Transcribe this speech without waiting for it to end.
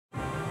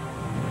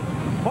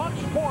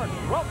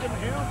Sports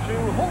welcomes you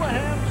to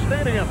Houlihan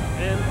Stadium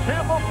in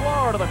Tampa,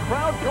 Florida. The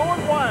crowd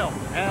going wild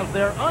as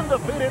their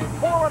undefeated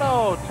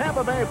 4-0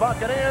 Tampa Bay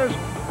Buccaneers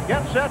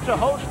get set to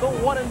host the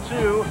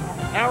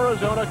 1-2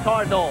 Arizona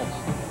Cardinals.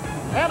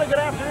 And a good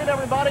afternoon,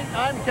 everybody.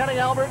 I'm Kenny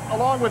Albert,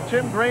 along with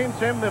Tim Green.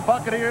 Tim, the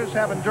Buccaneers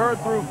have endured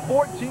through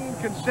 14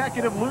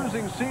 consecutive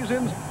losing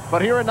seasons,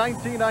 but here in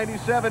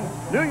 1997,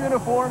 new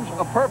uniforms,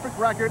 a perfect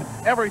record,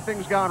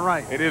 everything's gone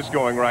right. It is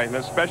going right, and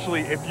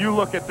especially if you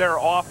look at their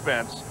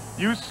offense,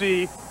 you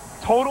see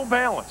total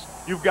balance.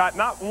 You've got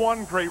not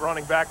one great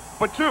running back,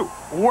 but two.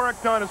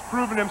 Warrick Dunn has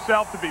proven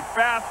himself to be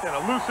fast and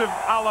elusive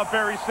a la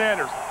Barry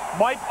Sanders.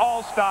 Mike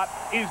Allstott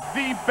is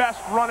the best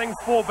running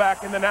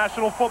fullback in the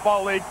National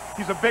Football League.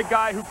 He's a big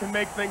guy who can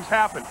make things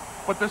happen.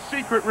 But the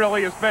secret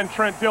really has been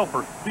Trent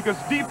Dilfer, because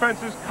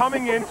defenses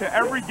coming into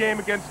every game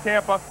against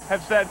Tampa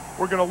have said,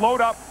 we're going to load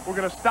up, we're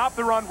going to stop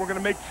the run, we're going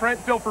to make Trent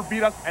Dilfer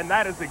beat us, and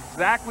that is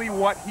exactly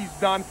what he's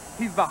done.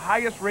 He's the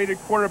highest-rated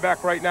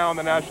quarterback right now in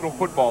the National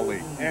Football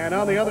League. And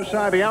on the other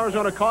side, the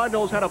Arizona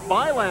Cardinals had a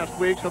bye last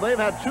week, so they've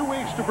had 2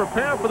 weeks to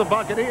prepare for the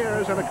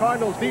Buccaneers, and the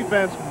Cardinals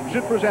defense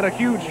should present a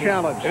huge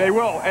challenge. They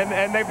will,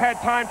 and they've had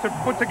time to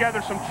put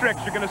together some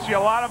tricks. You're going to see a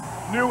lot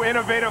of new,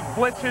 innovative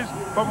blitzes,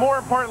 but more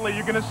importantly,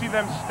 you're going to see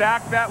them stack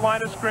that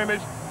line of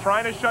scrimmage,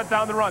 trying to shut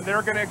down the run.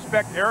 They're going to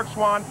expect Eric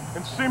Swan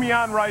and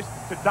Simeon Rice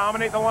to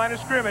dominate the line of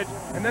scrimmage,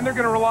 and then they're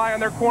going to rely on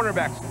their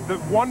cornerbacks, the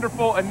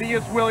wonderful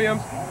Aeneas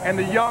Williams and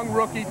the young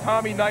rookie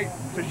Tommy Knight,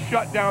 to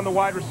shut down the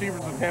wide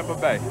receivers of Tampa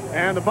Bay.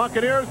 And the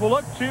Buccaneers will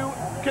look to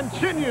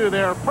continue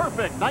their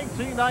perfect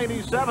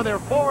 1997. They're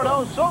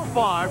 4-0 so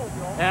far,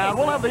 and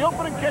we'll have the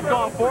opening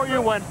kickoff for you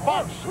when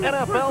Fox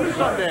NFL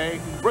Sunday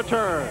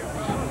returns.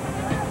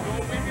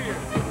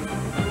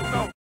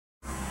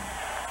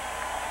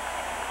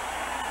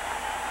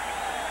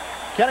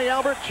 Kenny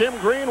Albert, Tim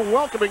Green,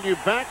 welcoming you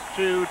back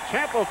to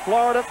Tampa,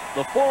 Florida.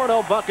 The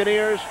 4-0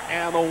 Buccaneers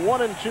and the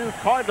 1-2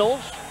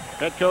 Cardinals.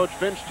 Head coach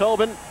Vince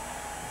Tobin.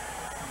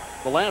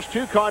 The last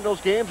two Cardinals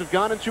games have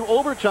gone into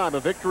overtime. A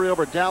victory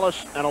over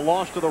Dallas and a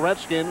loss to the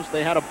Redskins.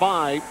 They had a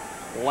bye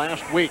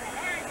last week.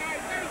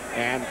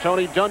 And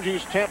Tony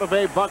Dungy's Tampa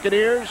Bay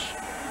Buccaneers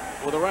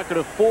with a record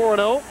of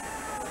 4-0.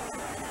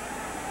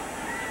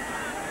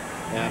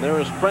 And there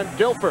is Trent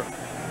Dilfer,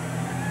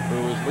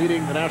 who is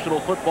leading the National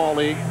Football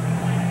League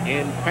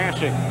in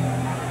passing.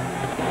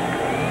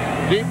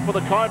 Deep for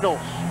the Cardinals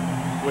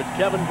with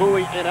Kevin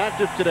Bowie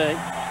inactive today.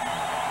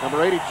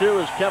 Number 82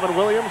 is Kevin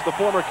Williams, the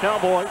former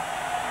Cowboy.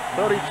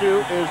 32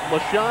 is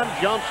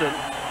LaShawn Johnson.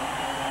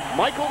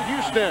 Michael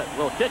Houston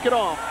will kick it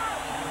off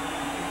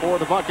for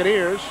the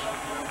Buccaneers.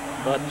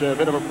 But a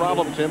bit of a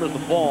problem, Tim, as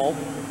the ball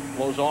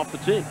blows off the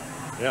tee.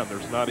 Yeah,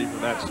 there's not even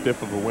that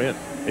stiff of a wind.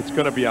 It's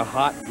going to be a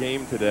hot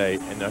game today,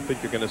 and I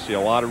think you're going to see a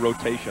lot of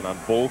rotation on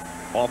both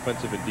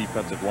offensive and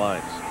defensive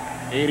lines.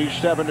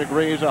 87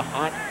 degrees, a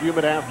hot,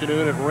 humid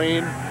afternoon. It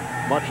rained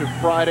much of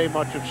Friday,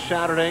 much of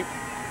Saturday.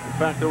 In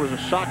fact, there was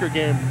a soccer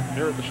game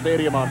here at the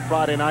stadium on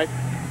Friday night.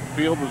 The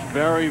field was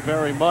very,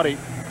 very muddy.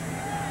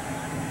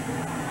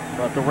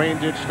 But the rain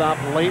did stop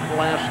late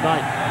last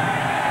night.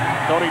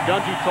 Tony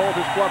Dungy told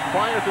his club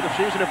prior to the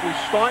season, if we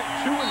start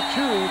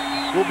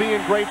 2-2, we'll be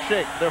in great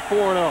shape. They're 4-0.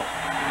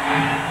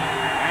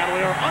 And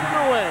we are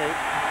underway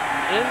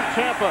in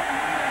Tampa.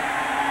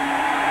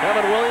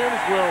 Kevin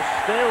Williams will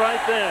stay right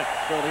there.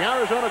 So the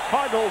Arizona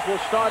Cardinals will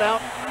start out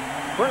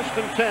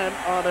 1st and 10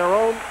 on their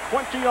own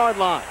 20-yard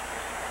line.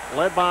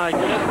 Led by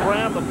Ken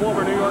Graham, the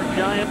former New York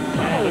Giant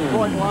and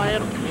Detroit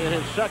Lion in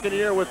his second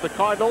year with the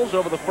Cardinals.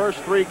 Over the first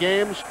 3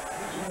 games,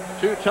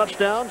 2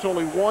 touchdowns,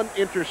 only 1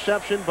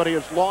 interception, but he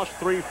has lost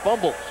 3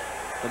 fumbles.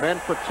 The men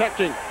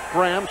protecting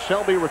Graham.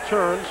 Selby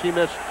returns. He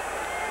missed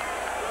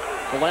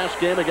the last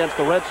game against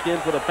the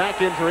Redskins with a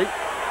back injury.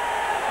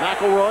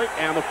 McElroy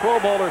and the Pro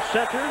Bowler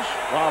centers,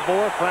 Rob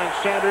Moore, Frank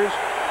Sanders,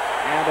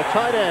 and the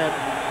tight end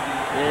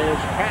is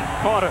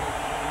Pat Carter.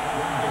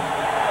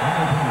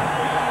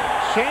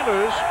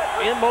 Sanders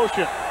in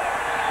motion.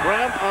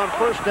 Graham on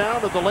first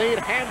down, the delayed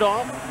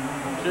handoff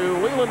to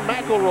Leland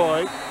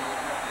McElroy.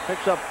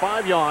 Picks up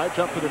 5 yards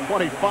up to the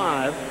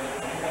 25.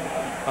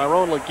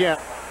 Tyrone Leggett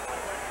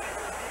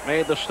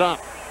made the stop.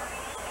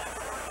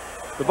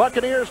 The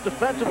Buccaneers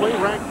defensively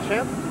ranked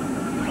 10th.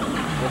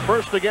 The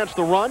first against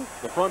the run.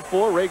 The front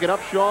 4, Reagan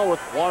Upshaw with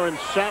Warren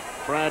Sapp,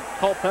 Brad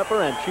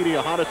Culpepper, and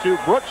Chidi Ahanotu.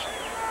 Brooks,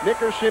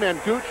 Nickerson,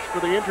 and Gooch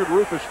for the injured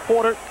Rufus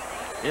Porter.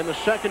 In the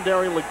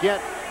secondary,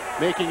 Leggett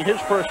making his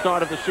first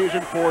start of the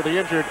season for the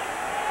injured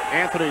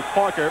Anthony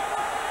Parker.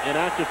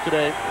 Inactive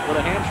today with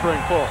a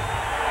hamstring pull.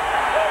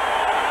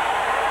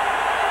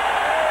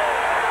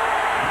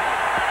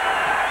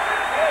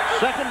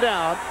 Second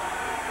down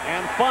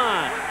and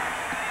 5.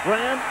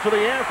 Graham to the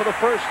air for the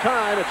first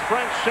time. It's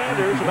Frank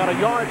Sanders, about a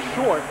yard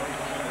short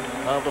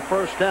of the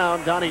first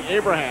down. Donnie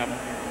Abraham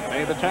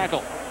made the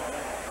tackle.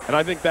 And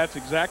I think that's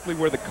exactly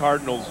where the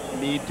Cardinals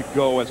need to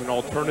go as an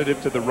alternative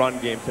to the run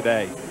game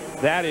today.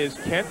 That is,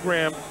 Kent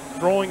Graham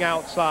throwing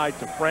outside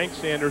to Frank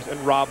Sanders and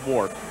Rob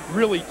Moore.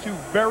 Really two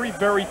very,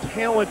 very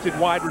talented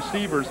wide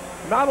receivers,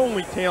 not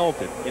only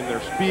talented in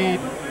their speed,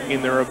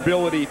 in their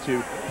ability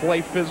to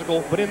play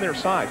physical, but in their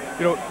size.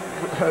 You know,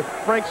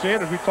 Frank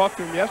Sanders, we talked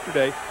to him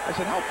yesterday. I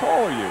said, how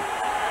tall are you?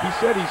 He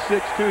said he's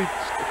 6'2",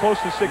 he's close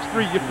to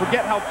 6'3". You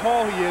forget how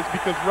tall he is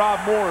because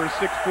Rob Moore is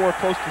 6'4",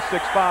 close to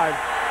 6'5".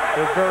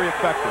 They're very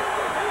effective.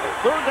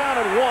 3rd down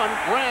and 1.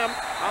 Graham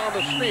on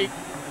the sneak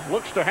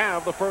looks to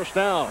have the first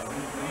down.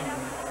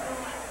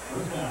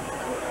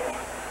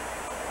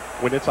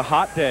 When it's a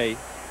hot day,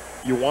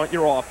 you want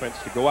your offense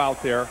to go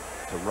out there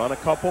to run a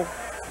couple,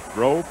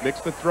 throw,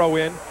 mix the throw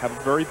in, have a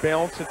very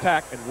balanced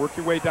attack, and work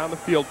your way down the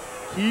field.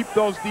 Keep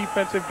those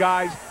defensive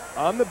guys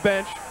on the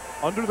bench,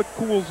 under the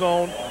cool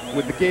zone,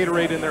 with the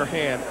Gatorade in their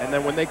hand, and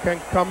then when they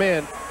can come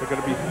in, they're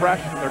going to be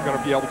fresh and they're going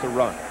to be able to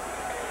run.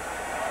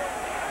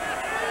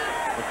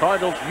 The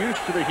Cardinals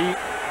used to the heat.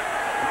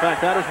 In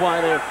fact, that is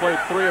why they have played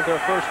 3 of their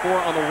first 4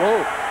 on the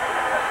road.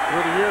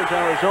 Through the years,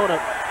 Arizona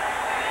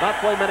not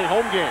played many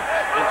home games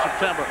in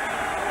September.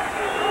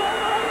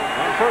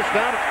 On first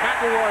down, it's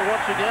McElroy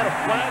once again, a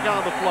flag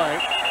on the play,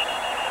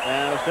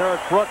 as Derek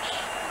Brooks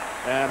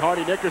and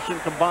Hardy Nickerson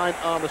combined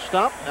on the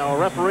stop. Now, a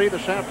referee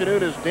this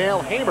afternoon is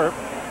Dale Hamer,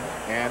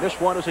 and this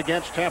one is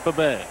against Tampa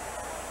Bay.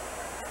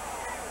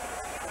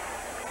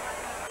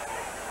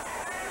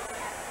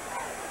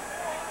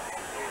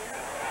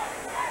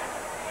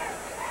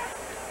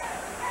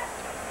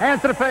 Hands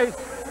to the face.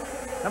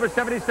 Number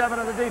 77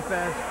 on the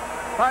defense.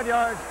 5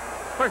 yards.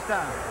 First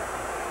down.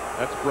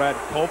 That's Brad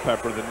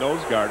Culpepper, the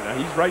nose guard. Now,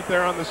 he's right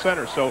there on the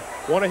center. So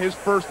one of his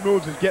first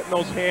moves is getting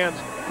those hands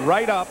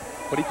right up,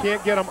 but he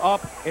can't get them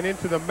up and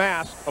into the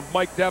mask of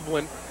Mike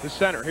Devlin, the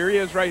center. Here he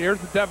is right here.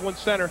 Here's the Devlin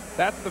center.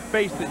 That's the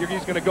face that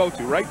he's going to go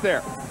to right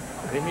there.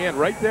 The hand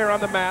right there on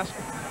the mask.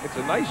 It's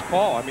a nice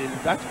call. I mean,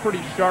 that's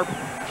pretty sharp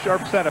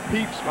set of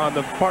peeps on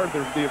the part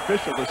of the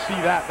official to see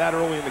that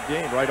early in the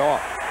game right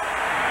off.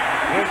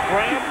 Here's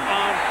Graham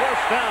on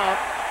first down.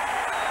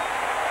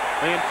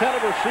 The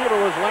intended receiver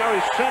was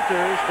Larry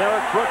Centers.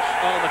 Derek Brooks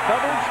on the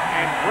coverage,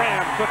 and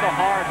Graham took a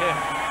hard hit.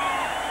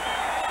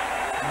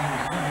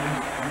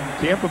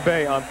 Tampa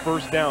Bay on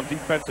first down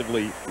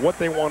defensively, what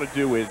they want to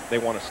do is they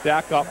want to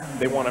stack up,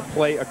 they want to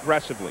play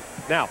aggressively.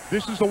 Now,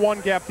 this is the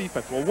one-gap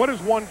defense. Well, what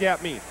does one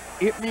gap mean?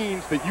 It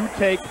means that you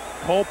take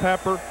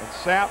Culpepper and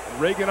Sapp,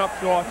 Reagan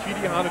Upshaw,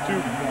 Chidi Hanatu,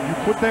 you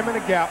put them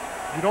in a gap.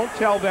 You don't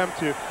tell them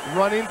to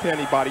run into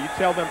anybody. You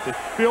tell them to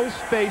fill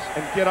space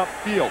and get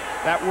upfield.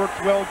 That works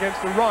well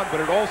against the run,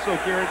 but it also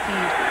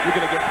guarantees you're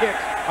going to get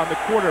hits on the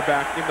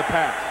quarterback in the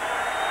pass.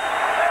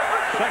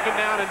 2nd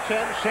down and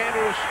 10.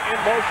 Sanders in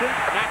motion.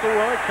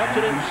 McElroy cuts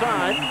it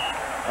inside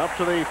up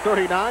to the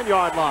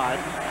 39-yard line.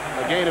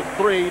 A gain of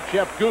 3.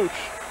 Jeff Gooch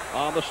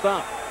on the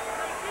stop.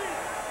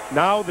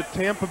 Now the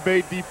Tampa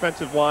Bay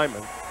defensive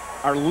linemen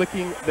are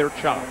licking their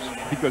chops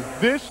because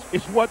this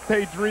is what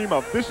they dream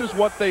of. This is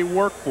what they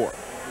work for.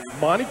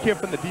 Monty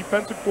Kiffin, the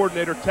defensive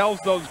coordinator, tells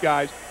those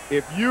guys,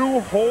 if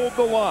you hold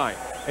the line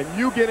and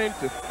you get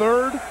into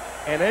 3rd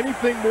and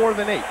anything more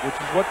than 8, which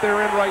is what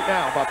they're in right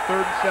now, about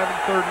 3rd and 7,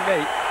 3rd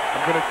and 8,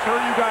 I'm going to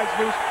turn you guys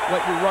loose,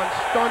 let you run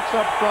stunts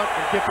up front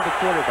and get to the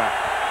quarterback.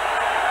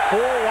 4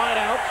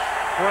 wideouts.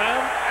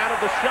 Brown out of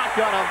the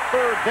shotgun on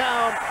 3rd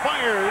down,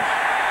 fires,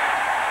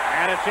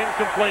 and it's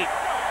incomplete.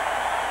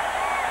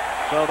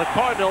 So the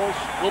Cardinals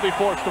will be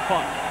forced to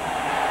punt.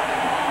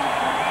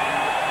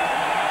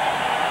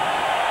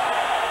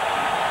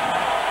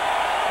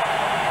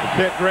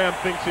 Kent Graham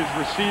thinks his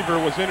receiver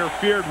was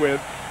interfered with,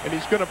 and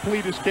he's going to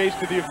plead his case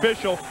to the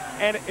official.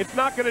 And it's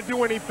not going to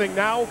do anything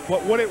now,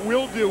 but what it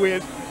will do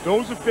is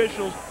those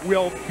officials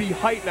will be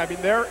heightened. I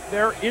mean,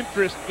 their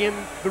interest in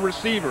the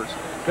receivers.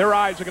 Their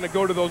eyes are going to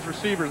go to those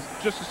receivers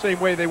just the same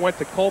way they went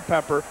to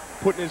Culpepper,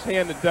 putting his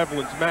hand in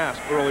Devlin's mask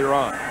earlier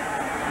on.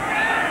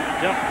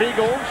 Jeff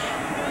Beagles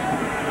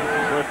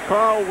with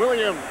Carl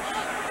Williams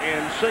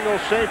in single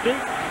safety.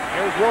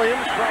 Here's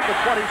Williams from the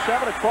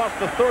 27 across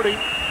the 30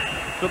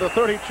 to the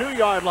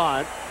 32-yard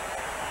line.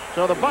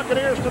 So the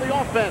Buccaneers to the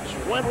offense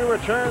when we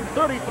return.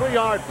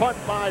 33-yard punt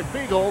by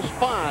Beagles,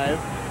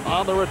 5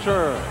 on the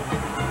return.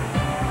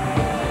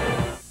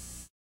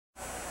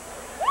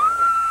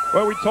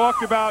 Well, we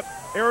talked about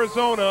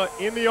Arizona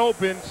in the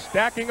open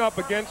stacking up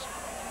against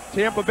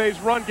Tampa Bay's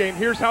run game.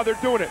 Here's how they're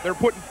doing it. They're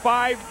putting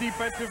 5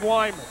 defensive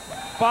linemen.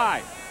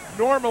 5.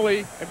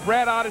 Normally, and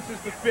Brad Otis is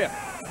the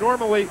 5th.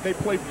 Normally, they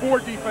play 4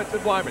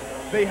 defensive linemen.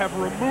 They have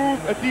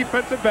removed a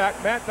defensive back,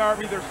 Matt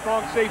Darby, their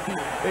strong safety.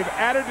 They've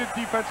added a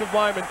defensive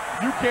lineman.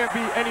 You can't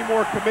be any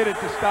more committed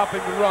to stopping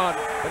the run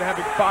than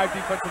having 5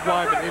 defensive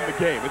linemen in the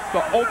game. It's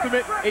the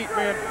ultimate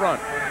 8-man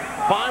front.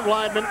 5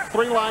 linemen,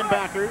 3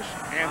 linebackers,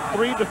 and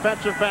 3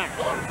 defensive backs.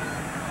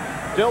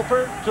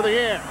 Dilfer to the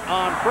air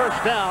on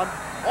first down,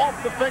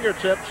 off the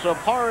fingertips of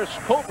Horace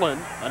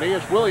Copeland, and he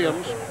is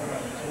Williams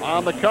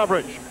on the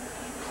coverage.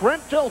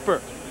 Trent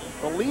Dilfer,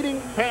 the leading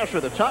passer,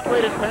 the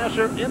top-rated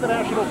passer in the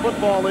National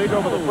Football League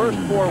over the first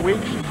 4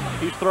 weeks.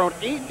 He's thrown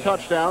 8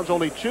 touchdowns,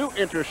 only 2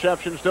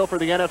 interceptions. Dilfer,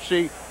 the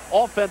NFC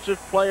Offensive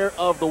Player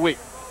of the Week.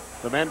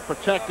 The men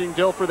protecting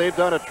Dilfer, they've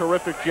done a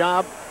terrific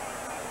job.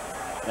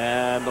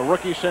 And the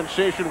rookie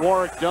sensation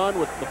Warwick Dunn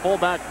with the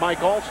fullback Mike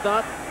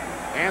Allstott.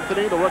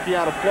 Anthony, the rookie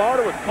out of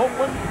Florida, with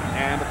Copeland.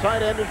 And the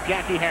tight end is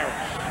Jackie Harris.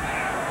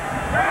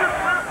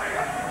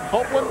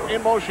 Copeland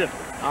in motion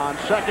on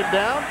second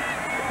down.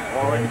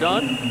 Warwick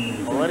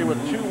Dunn already with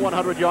 2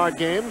 100-yard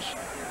games.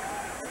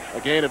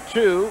 A gain of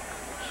 2.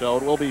 So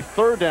it will be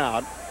third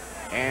down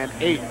and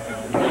 8.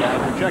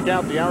 And to check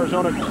out the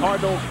Arizona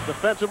Cardinals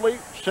defensively,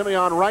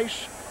 Simeon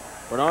Rice,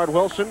 Bernard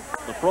Wilson,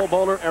 the Pro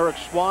Bowler Eric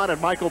Swan,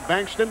 and Michael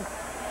Bankston.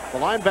 The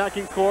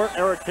linebacking core,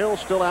 Eric Hill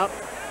still out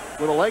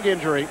with a leg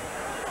injury.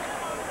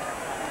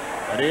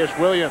 Aeneas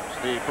Williams,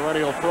 the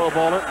perennial Pro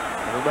Bowler.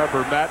 And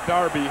remember, Matt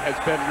Darby has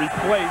been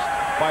replaced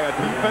by a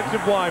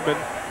defensive lineman,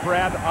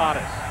 Brad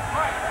Otis.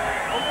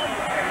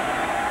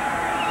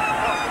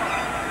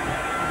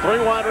 3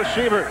 wide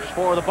receivers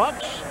for the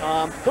Bucs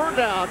on third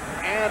down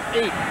and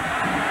 8.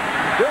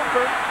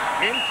 Dilfer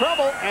in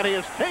trouble, and he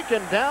is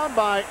taken down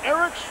by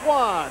Eric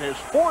Swan, his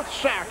 4th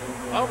sack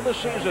of the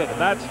season.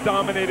 That's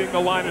dominating the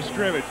line of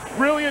scrimmage.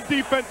 Brilliant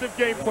defensive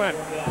game plan.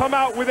 Come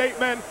out with 8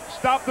 men,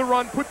 stop the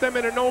run, put them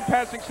in a known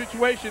passing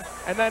situation,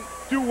 and then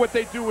do what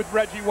they do with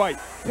Reggie White.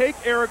 Take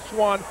Eric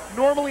Swan,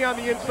 normally on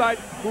the inside,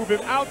 move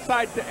him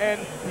outside to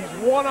end. He's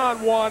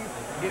one-on-one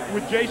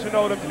with Jason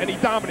Odoms, and he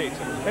dominates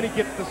him, and he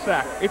gets the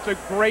sack. It's a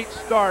great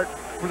start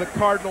for the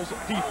Cardinals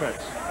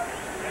defense.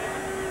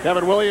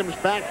 Kevin Williams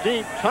back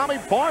deep. Tommy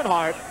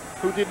Barnhart,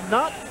 who did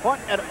not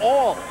punt at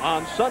all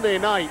on Sunday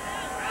night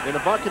in the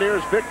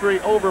Buccaneers' victory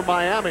over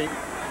Miami,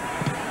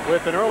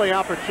 with an early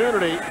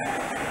opportunity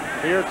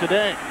here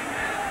today.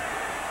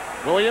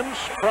 Williams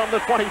from the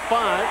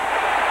 25,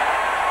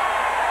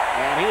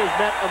 and he is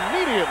met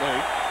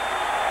immediately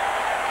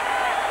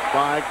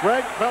by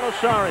Greg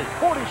Belisari.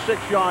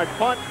 46-yard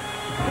punt,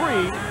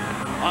 3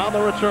 on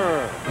the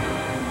return.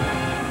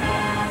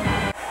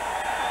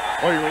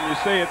 Well, when you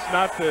say it's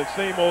not the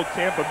same old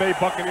Tampa Bay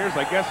Buccaneers,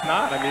 I guess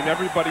not. I mean,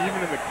 everybody, even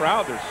in the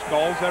crowd, there's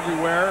skulls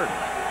everywhere.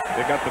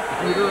 They got the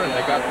pewter, and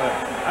they got the,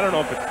 I don't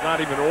know if it's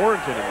not even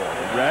orange anymore,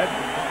 the red.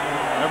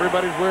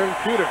 Everybody's wearing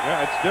pewter.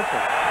 Yeah, it's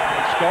different.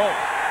 It's skulls.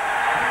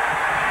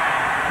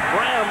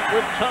 Graham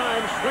with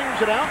time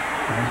swings it out.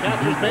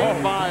 Catch is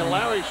made by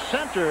Larry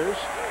Centers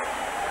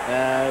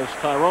as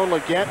Tyrone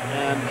Leggett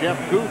and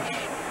Jeff Gooch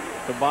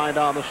combined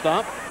on the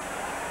stop.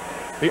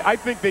 I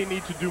think they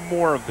need to do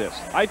more of this.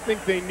 I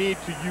think they need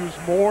to use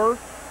more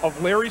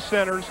of Larry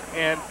Centers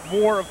and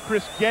more of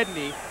Chris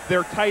Gedney,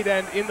 their tight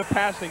end, in the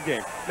passing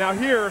game. Now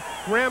here,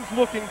 Graham's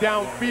looking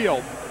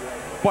downfield,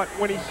 but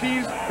when he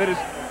sees that his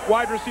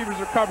wide receivers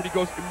are covered, he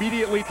goes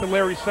immediately to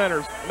Larry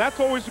Centers. And that's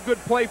always a good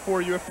play for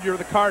you if you're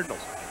the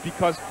Cardinals,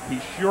 because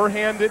he's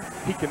sure-handed.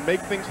 He can make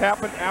things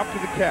happen after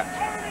the catch.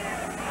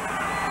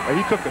 And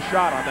he took a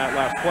shot on that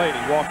last play,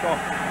 and he walked off.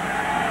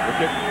 We're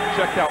getting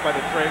checked out by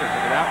the trainers.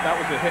 I mean, that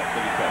was a hit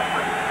that he took.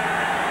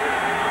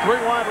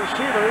 3 wide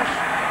receivers.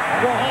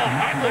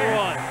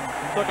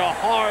 Took a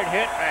hard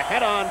hit, a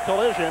head-on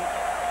collision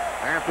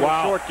after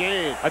a short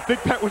gain. I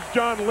think that was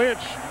John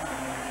Lynch.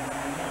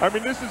 I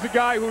mean, this is a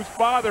guy whose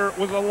father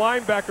was a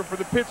linebacker for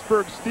the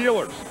Pittsburgh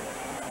Steelers.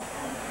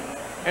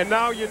 And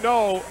now you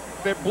know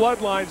that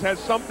bloodlines has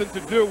something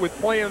to do with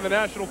playing in the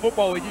National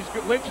Football League.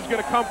 Lynch is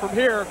going to come from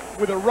here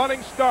with a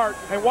running start,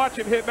 and watch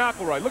him hit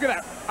McElroy. Look at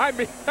that. I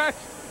mean, that's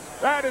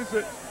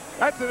an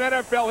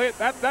NFL hit.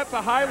 That's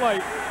a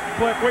highlight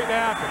clip waiting to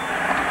happen.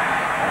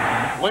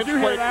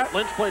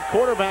 Lynch played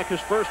quarterback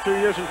his first 2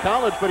 years in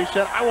college, but he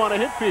said, I want to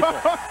hit people.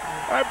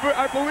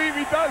 I believe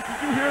he does. Did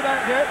you hear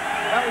that hit?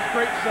 That was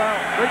great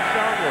sound. Great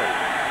sound work.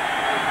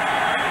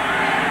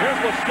 Here's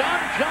LaShawn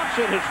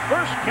Johnson, his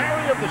first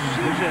carry of the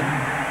season.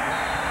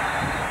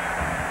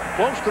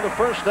 Close to the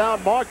first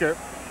down marker.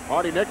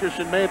 Marty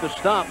Nickerson made the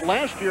stop.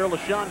 Last year,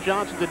 LaShawn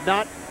Johnson did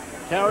not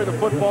carry the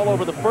football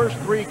over the first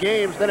 3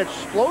 games, then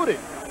exploded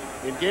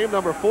in game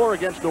number 4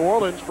 against New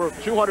Orleans for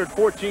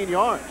 214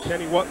 yards.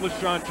 Kenny, what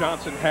LaShawn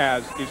Johnson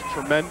has is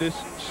tremendous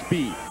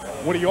speed.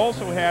 What he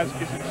also has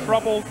is in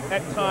trouble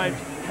at times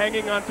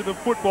hanging onto the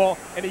football,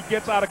 and he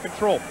gets out of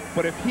control.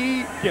 But if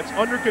he gets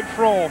under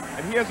control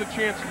and he has a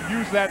chance to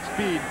use that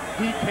speed,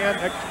 he can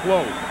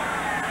explode.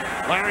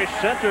 Larry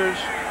Centers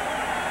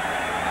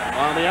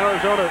on the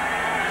Arizona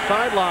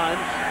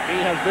sidelines. He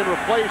has been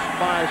replaced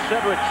by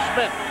Cedric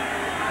Smith.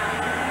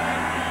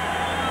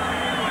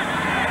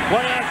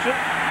 Play action.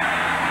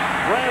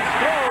 Graham's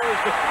throw is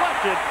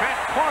deflected. Pat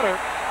Carter,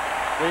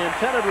 the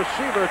intended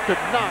receiver,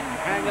 could not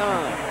hang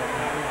on.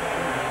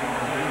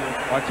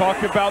 I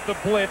talked about the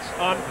blitz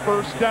on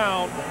first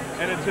down,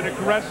 and it's an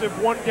aggressive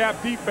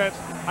one-gap defense.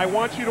 I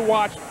want you to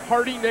watch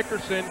Hardy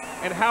Nickerson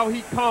and how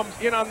he comes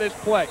in on this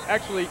play.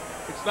 Actually,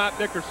 it's not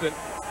Nickerson.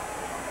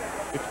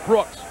 It's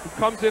Brooks who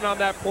comes in on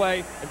that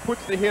play and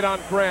puts the hit on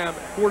Graham,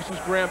 forces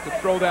Graham to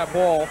throw that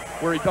ball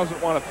where he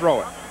doesn't want to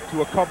throw it,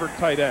 to a covered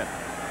tight end.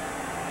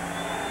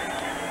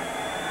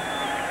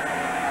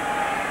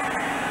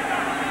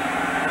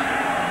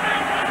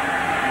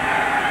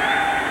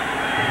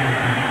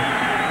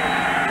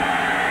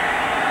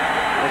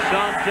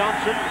 LaShawn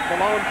Johnson, the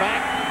lone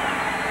back.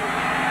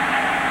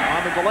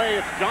 the delay.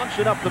 It's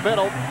Johnson up the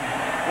middle.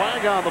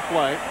 Flag on the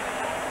play.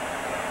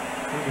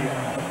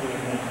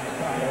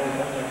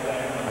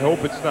 I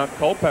hope it's not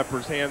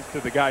Culpepper's hands to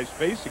the guy's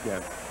face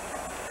again.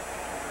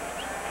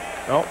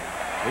 No,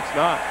 it's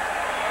not.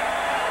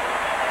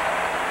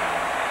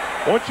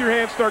 Once your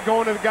hands start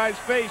going to the guy's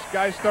face,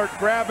 guys start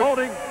grabbing.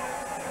 Holding.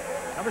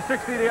 Number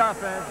 60, the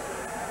offense.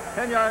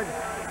 10 yards.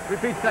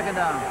 Repeat, second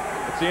down.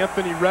 It's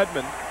Anthony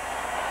Redmond.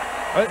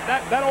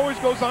 That always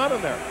goes on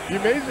in there. The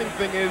amazing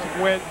thing is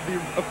when the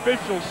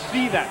officials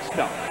see that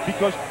stuff,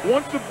 because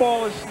once the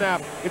ball is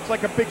snapped, it's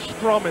like a big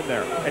strum in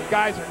there, and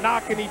guys are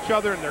knocking each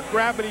other and they're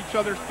grabbing each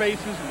other's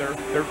faces and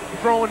they're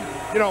throwing,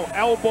 you know,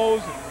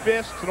 elbows and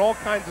fists and all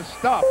kinds of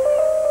stuff.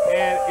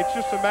 And it's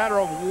just a matter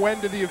of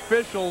when do the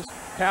officials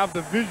have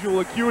the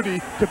visual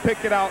acuity to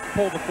pick it out and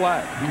pull the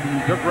flag.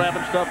 They're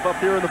grabbing stuff up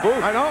here in the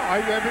booth. I know.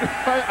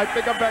 I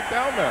think I'm back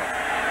down there.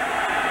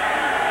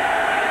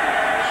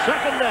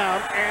 Second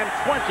down and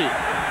 20.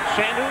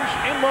 Sanders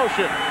in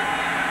motion.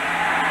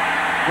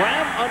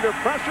 Graham under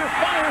pressure,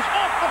 fires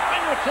off the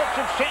fingertips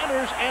of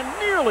Sanders and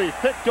nearly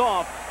picked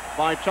off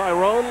by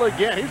Tyrone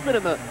Legette. He's been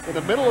in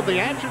the middle of the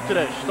action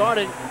today,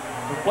 starting,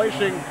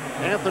 replacing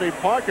Anthony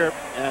Parker,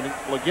 and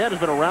Legette has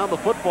been around the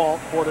football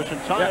for this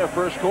entire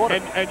first quarter.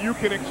 And you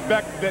can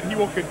expect that he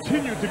will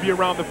continue to be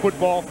around the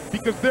football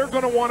because they're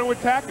going to want to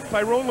attack it.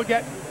 Tyrone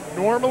Legette,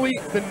 normally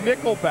the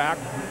nickel back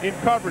in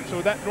coverage,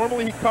 so that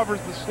normally he covers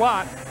the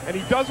slot, and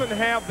he doesn't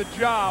have the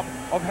job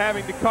of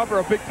having to cover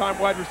a big-time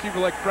wide receiver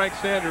like Frank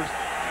Sanders.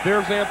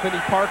 There's Anthony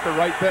Parker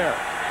right there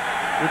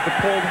with the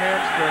pulled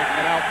hamstring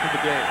and out for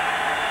the game.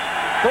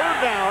 Third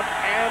down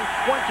and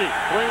 20.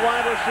 Three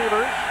wide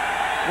receivers.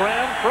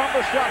 Graham from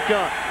the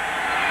shotgun.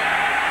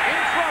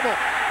 In trouble.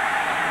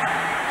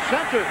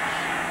 Centers.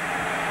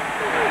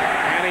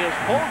 And he is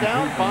pulled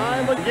down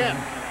by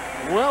Legette.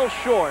 Well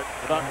short,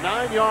 about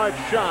 9 yards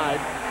shy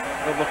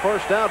of the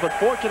first down, but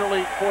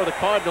fortunately for the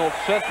Cardinals,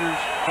 Centers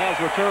has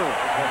returned.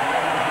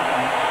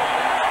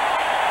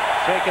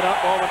 Shaken up,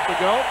 moments to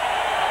go.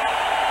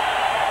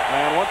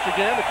 And once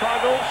again, the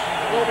Cardinals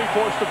will be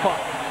forced to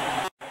punt.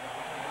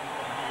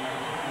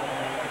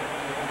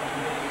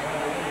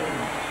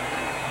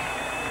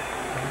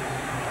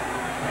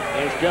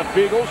 There's Jeff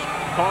Beagles,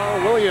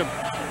 Carl Williams.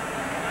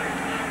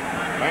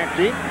 Back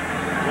deep,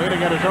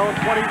 waiting at his own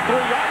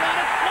 23-yard line.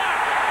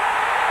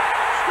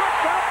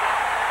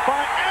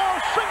 By Al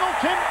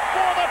Singleton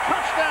for the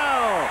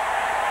touchdown.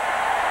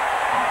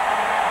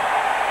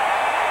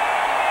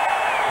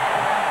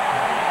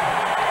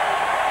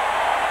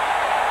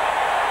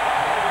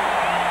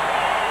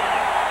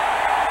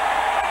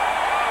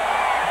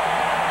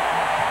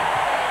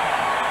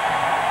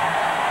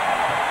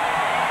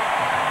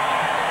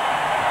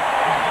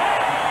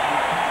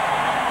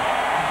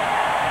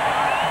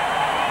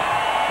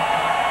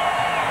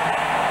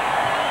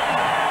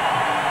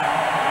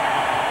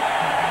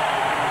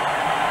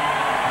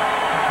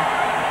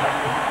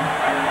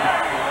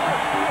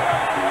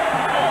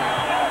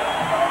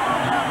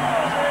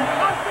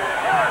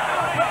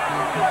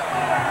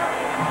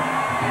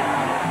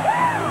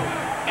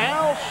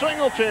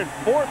 Singleton,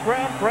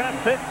 fourth-round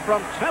draft pick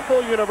from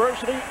Temple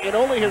University in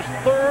only his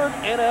third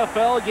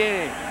NFL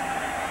game.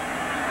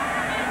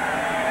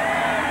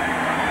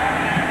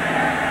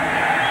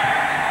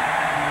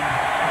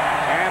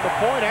 And the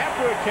point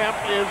after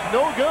attempt is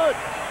no good.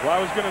 Well, I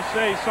was going to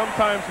say,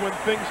 sometimes when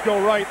things go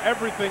right,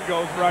 everything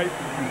goes right.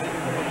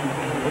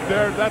 But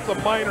that's a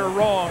minor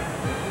wrong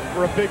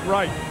for a big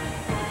right.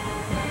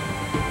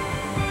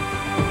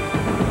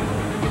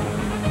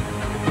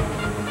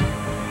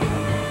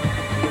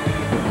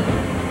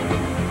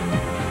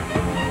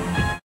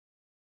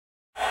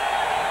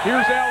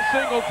 Here's Al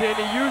Singleton.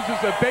 He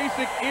uses a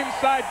basic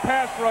inside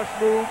pass rush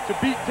move to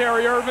beat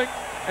Terry Irving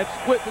and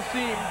split the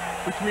seam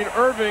between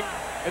Irving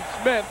and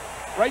Smith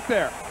right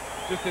there.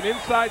 Just an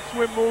inside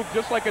swim move,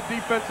 just like a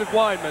defensive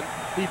lineman.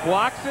 He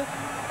blocks it,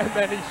 and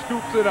then he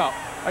scoops it up.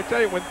 I tell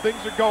you, when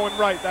things are going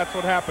right, that's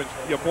what happens.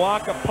 You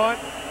block a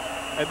punt,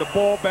 and the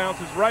ball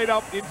bounces right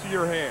up into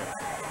your hands.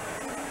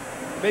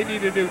 They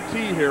need a new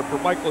tee here for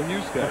Michael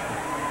Husted.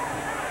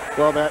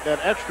 Well, that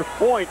extra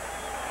point,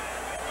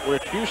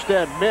 which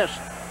Husted missed,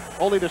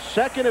 only the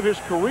second of his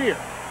career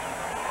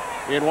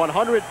in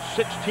 116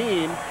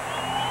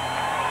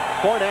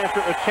 point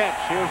after attempts.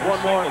 Here's one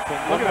more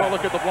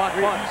look at the block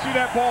punt. You see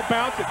that ball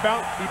bounce? He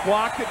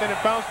blocked it, then it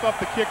bounced off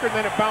the kicker,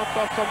 then it bounced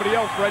off somebody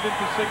else right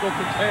into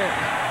Singleton's hands.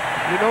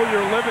 You know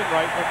you're living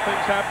right when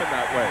things happen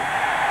that way.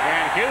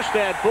 And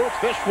Husted boots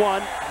this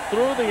one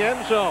through the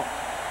end zone.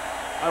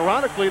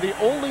 Ironically, the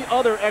only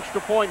other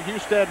extra point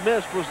Husted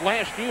missed was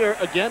last year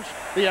against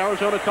the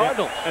Arizona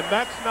Cardinals. Yeah, and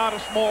that's not a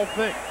small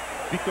thing,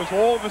 because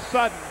all of a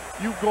sudden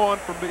you've gone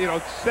from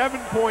 7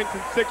 points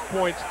and 6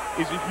 points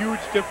is a huge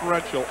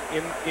differential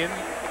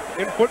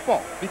in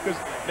football, because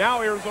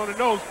now Arizona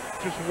knows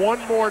just one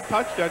more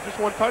touchdown, just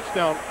one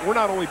touchdown, we're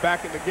not only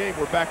back in the game,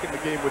 we're back in the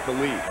game with the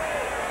lead.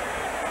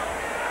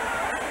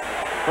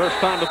 First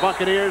time the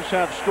Buccaneers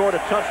have scored a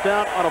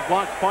touchdown on a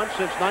blocked punt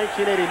since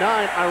 1989.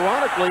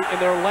 Ironically, in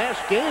their last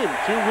game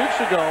 2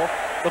 weeks ago,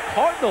 The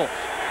Cardinals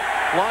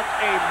blocked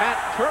a Matt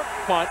Turk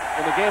punt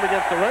in the game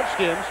against the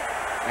Redskins,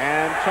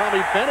 and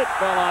Tommy Bennett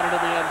fell on it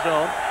in the end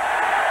zone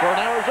for an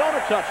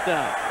Arizona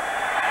touchdown.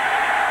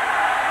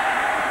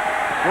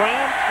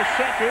 Graham, the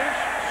Centers,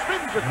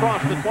 spins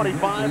across the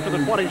 25 to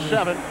the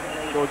 27,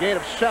 so a gain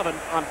of 7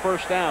 on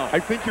first down. I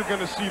think you're going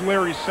to see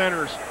Larry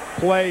Centers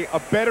play a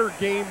better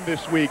game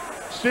this week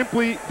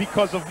simply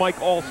because of Mike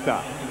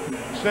Allstott.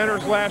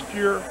 Centers last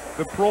year,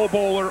 the Pro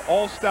Bowler,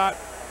 Allstott,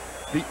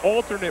 the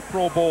alternate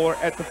Pro Bowler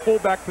at the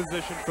fullback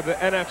position for the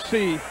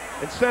NFC.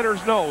 And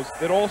Centers knows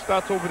that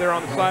Allstott's over there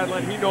on the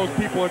sideline. He knows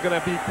people are going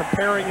to be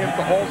comparing him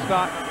to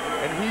Allstott,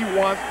 and he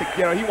wants to,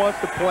 he wants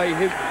to play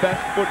his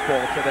best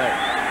football today.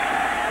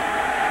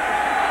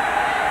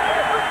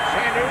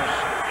 Sanders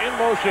in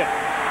motion.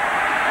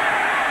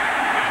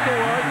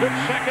 McElroy, good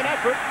second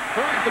effort,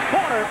 turns the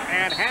corner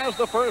and has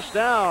the first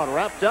down,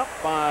 wrapped up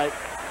by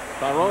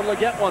Tyrone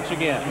Leggett once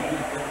again.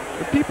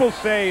 The people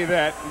say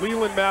that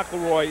Leland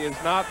McElroy is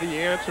not the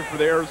answer for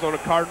the Arizona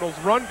Cardinals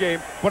run game,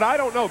 but I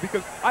don't know,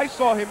 because I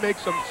saw him make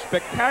some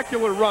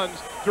spectacular runs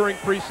during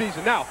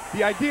preseason. Now,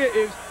 the idea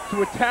is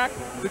to attack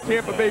the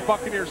Tampa Bay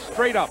Buccaneers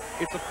straight up.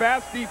 It's a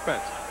fast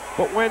defense.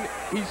 But when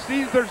he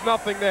sees there's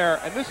nothing there,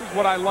 and this is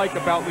what I like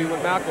about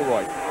Leland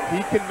McElroy,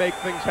 he can make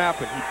things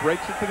happen. He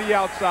breaks it to the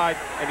outside,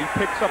 and he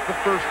picks up the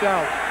first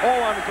down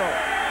all on his own.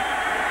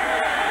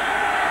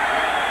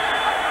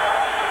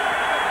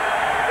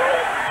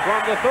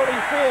 From the 34,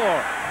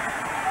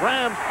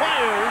 Graham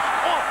fires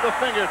off the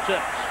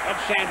fingertips of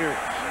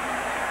Sanders.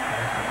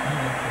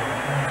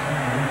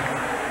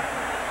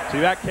 See,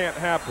 that can't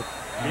happen.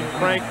 I mean,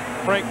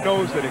 Frank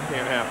knows that it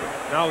can't happen.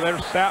 Now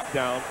there's Sapp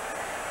down.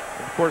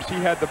 Of course, he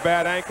had the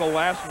bad ankle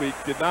last week,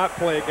 did not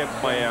play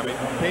against Miami,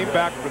 came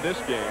back for this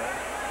game.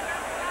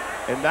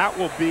 And that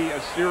will be a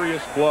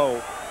serious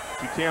blow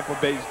to Tampa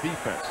Bay's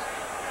defense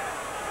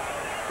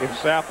if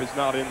Sapp is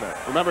not in there.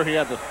 Remember, he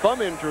had the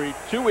thumb injury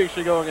 2 weeks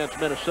ago against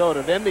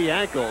Minnesota, then the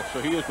ankle,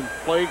 so he has been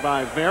plagued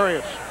by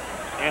various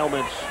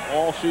ailments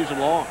all season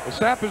long. Well,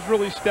 Sapp has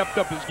really stepped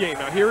up his game.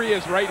 Now, here he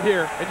is right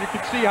here, and you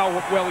can see how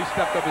well he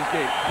stepped up his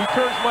game. He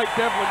turns Mike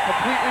Devlin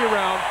completely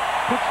around,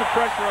 puts the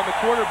pressure on the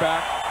quarterback,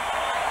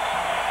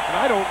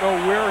 and I don't know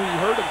where he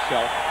hurt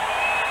himself.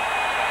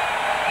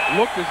 It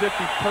looked as if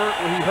he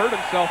hurt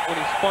himself when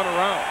he spun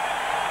around.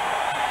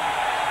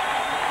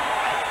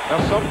 Now,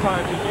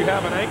 sometimes if you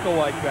have an ankle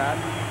like that,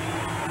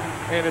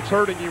 and it's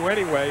hurting you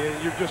anyway,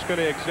 you're just going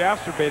to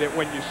exacerbate it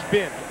when you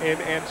spin.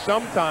 And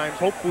sometimes,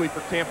 hopefully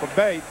for Tampa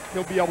Bay,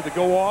 he'll be able to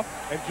go off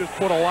and just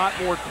put a lot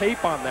more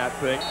tape on that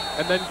thing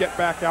and then get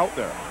back out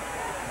there.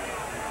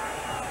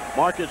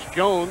 Marcus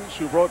Jones,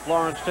 who broke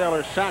Lawrence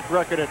Taylor's sack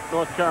record at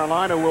North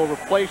Carolina, will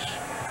replace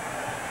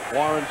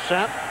Warren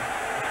Sapp.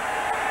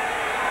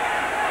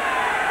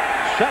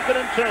 2nd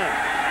and 10.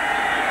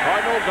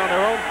 Cardinals on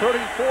their own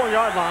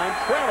 34-yard line,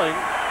 trailing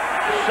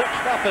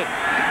 6-0.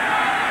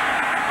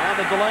 And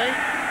the delay.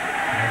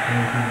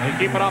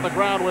 They keep it on the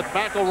ground with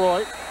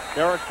McElroy.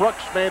 Derek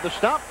Brooks made the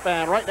stop,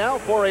 and right now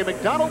for a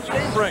McDonald's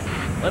game break.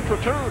 Let's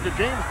return to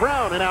James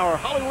Brown in our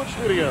Hollywood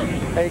studio.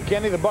 Hey,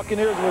 Kenny, the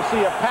Buccaneers will see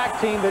a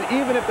packed team that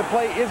even if the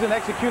play isn't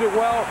executed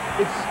well,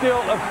 it's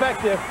still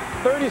effective.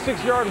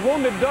 36-yard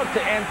wounded duck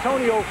to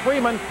Antonio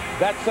Freeman.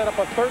 That set up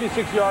a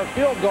 36-yard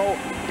field goal.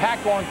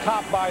 Pack on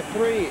top by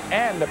 3,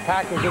 and the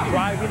Packers are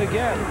driving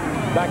again.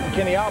 Back to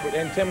Kenny Albert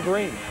and Tim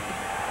Green.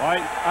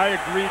 I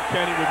agreed,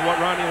 Kenny, with what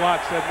Ronnie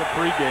Lott said in the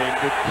pregame.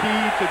 The key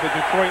to the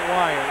Detroit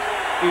Lions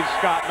is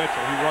Scott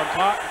Mitchell. He runs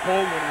hot and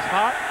cold. When he's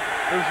hot,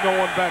 there's no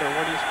one better.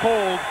 When he's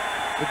cold,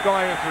 the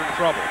Lions are in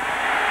trouble.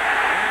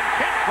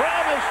 Kent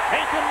Graham is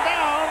taken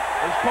down.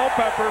 There's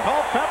Culpepper.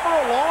 Culpepper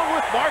along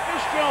with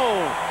Marcus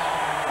Jones.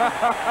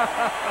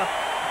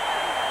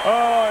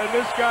 Oh, and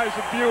this guy's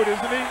a beaut,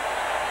 isn't he?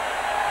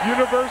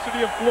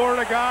 University of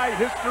Florida guy,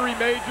 history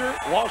major.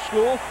 Law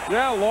school.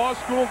 Yeah, law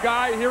school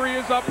guy. Here he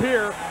is up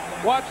here.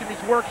 Watch him.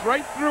 He's worked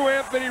right through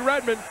Anthony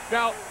Redmond.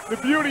 Now, the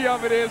beauty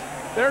of it is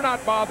they're not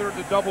bothering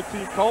to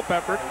double-team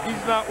Culpepper.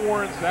 He's not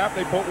Warren Sapp.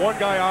 They put one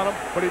guy on him,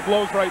 but he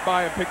blows right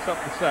by and picks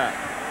up the sack.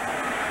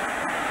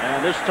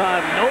 And this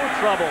time, no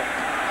trouble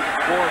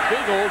for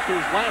Eagles,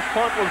 whose last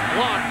punt was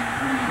blocked.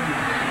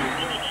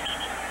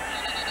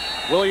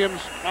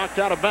 Williams knocked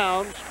out of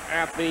bounds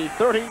at the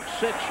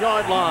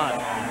 36-yard line.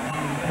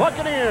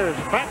 Buccaneers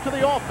back to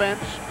the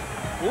offense,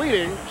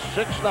 leading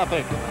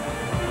 6-0.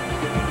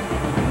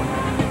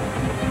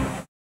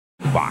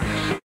 Fox.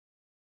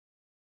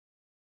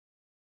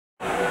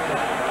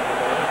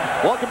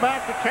 Welcome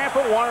back to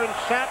Tampa. Warren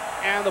Sapp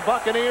and the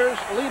Buccaneers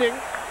leading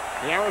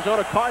the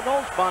Arizona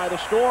Cardinals by the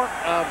score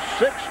of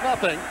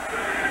 6-0.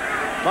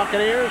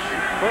 Buccaneers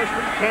first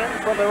and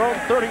 10 from their own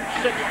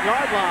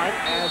 36-yard line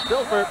as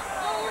Dilfer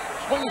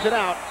swings it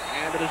out,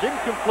 and it is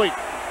incomplete.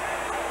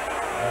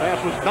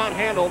 Pass was not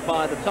handled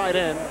by the tight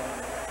end,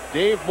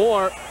 Dave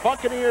Moore.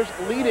 Buccaneers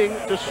leading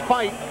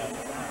despite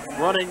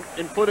running,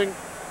 including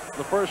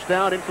the first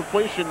down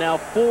incompletion. Now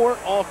 4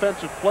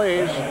 offensive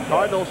plays.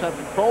 Cardinals have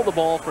controlled the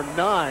ball for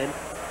 9.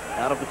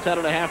 out of the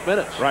 10.5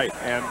 minutes. Right,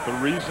 and the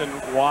reason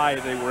why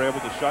they were able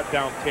to shut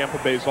down Tampa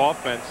Bay's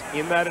offense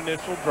in that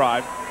initial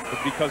drive was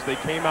because they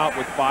came out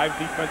with 5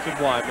 defensive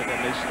linemen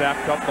and they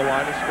stacked up the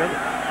line of scrimmage.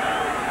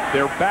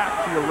 They're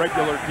back to your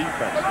regular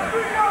defense now.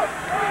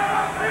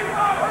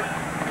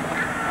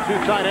 2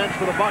 tight ends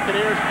for the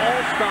Buccaneers.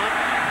 Allstott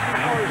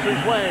powers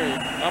his way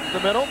up the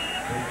middle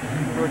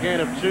for a gain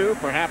of 2,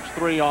 perhaps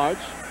 3 yards.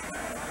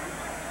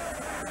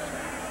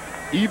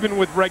 Even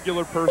with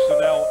regular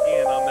personnel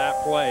in on that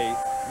play,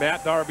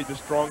 Matt Darby, the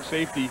strong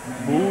safety,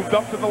 moved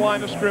up to the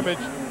line of scrimmage.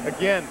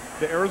 Again,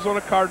 the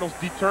Arizona Cardinals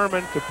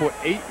determined to put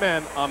 8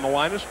 men on the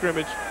line of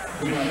scrimmage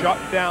to shut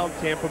down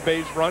Tampa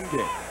Bay's run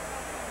game.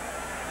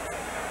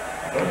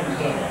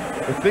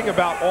 The thing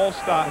about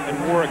Allstott and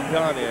Warwick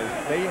Dunn is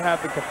they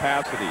have the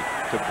capacity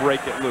to break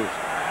it loose.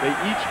 They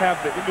each have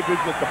the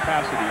individual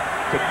capacity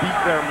to beat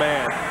their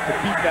man, to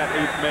beat that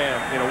 8th man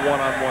in a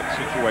one-on-one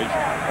situation.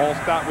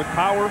 Allstott with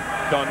power,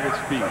 Dunn with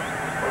speed.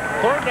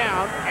 3rd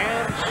down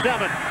and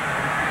 7.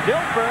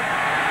 Dilfer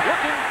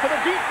looking for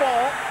the deep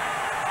ball,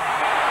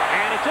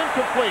 and it's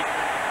incomplete.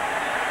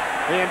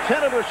 The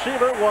intended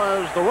receiver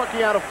was the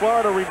rookie out of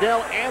Florida,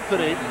 Riddell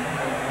Anthony.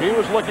 He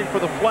was looking for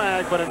the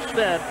flag, but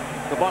instead,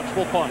 the Bucs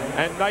will punt.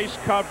 And nice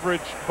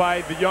coverage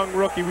by the young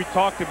rookie we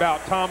talked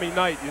about, Tommy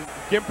Knight. He's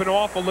gimping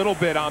off a little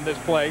bit on this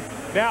play.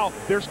 Now,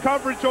 there's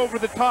coverage over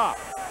the top.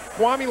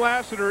 Kwame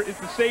Lassiter is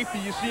the safety.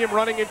 You see him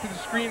running into the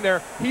screen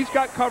there. He's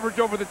got coverage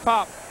over the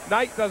top.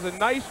 Knight does a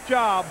nice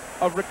job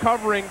of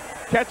recovering,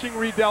 catching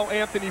Riddell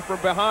Anthony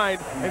from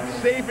behind,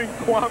 and saving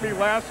Kwame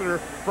Lassiter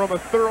from a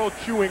thorough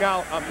chewing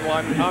out on the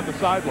line, on the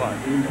sideline.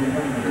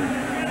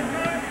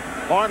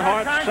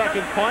 Barnhart's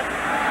second punt.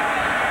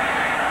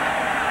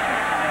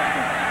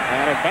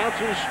 And it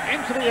bounces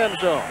into the end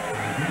zone.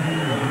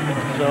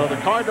 So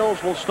the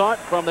Cardinals will start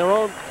from their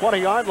own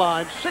 20-yard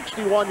line,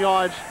 61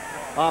 yards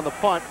on the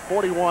punt,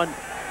 41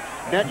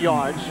 net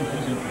yards,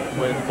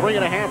 with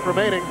 3.5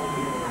 remaining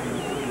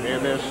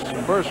in this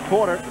first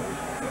quarter.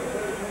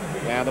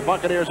 And the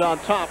Buccaneers on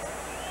top,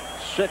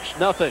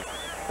 6-0.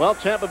 Well,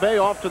 Tampa Bay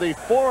off to the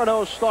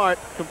 4-0 start,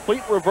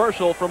 complete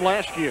reversal from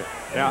last year.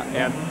 Yeah,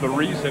 and the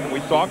reason we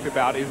talked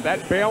about is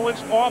that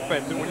balanced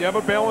offense. And when you have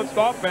a balanced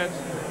offense,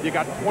 you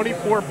got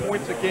 24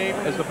 points a game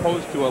as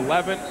opposed to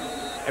 11.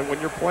 And when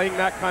you're playing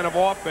that kind of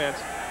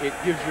offense, it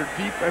gives your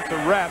defense a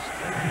rest,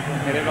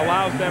 and it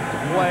allows them to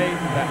play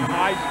that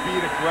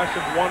high-speed,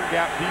 aggressive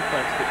one-gap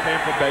defense that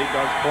Tampa Bay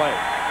does play.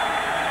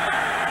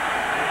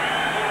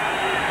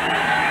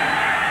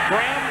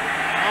 Graham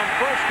on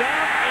first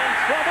down, in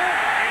trouble,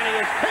 and he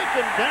is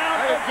taken down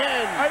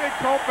again. I think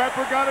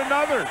Culpepper got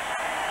another.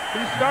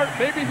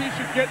 Maybe he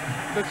should get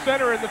the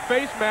center and the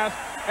face mask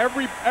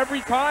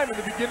every time in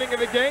the beginning of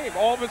the game.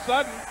 All of a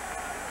sudden,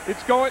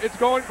 it's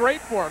going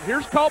great for him.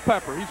 Here's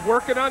Culpepper. He's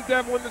working on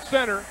Devlin, the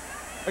center.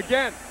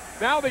 Again,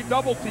 now they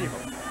double team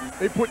him.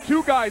 They put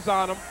 2 guys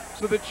on him,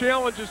 so the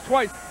challenge is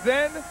twice.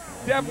 Then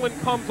Devlin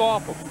comes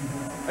off him.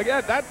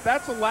 Again,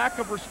 that's a lack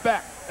of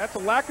respect. That's a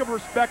lack of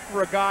respect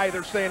for a guy.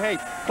 They're saying, hey,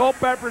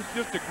 Culpepper's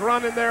just a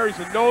grunt in there. He's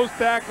a nose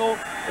tackle.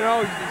 You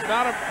know, he's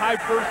not a high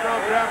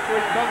first-round draft choice.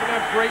 He doesn't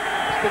have great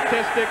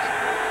statistics.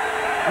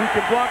 We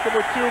can block him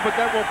with 2, but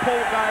then we'll pull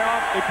the guy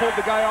off. They pulled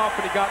the guy off,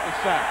 and he got the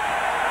sack.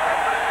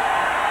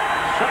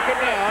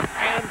 2nd down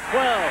and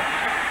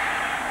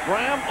 12.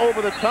 Graham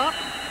over the top.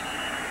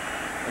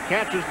 The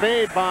catch is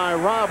made by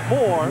Rob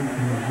Moore.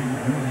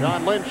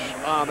 John Lynch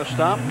on the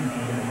stop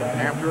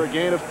after a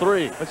gain of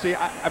 3. Let's see,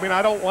 I mean,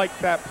 I don't like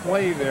that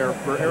play there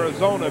for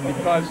Arizona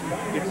because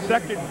it's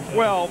 2nd and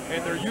 12,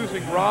 and they're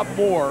using Rob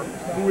Moore,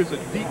 who is a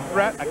deep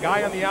threat, a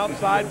guy on the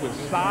outside with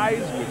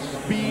size, with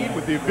speed,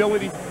 with the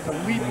ability to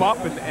leap up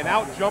and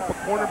out-jump a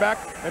cornerback,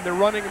 and they're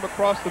running him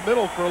across the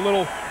middle for a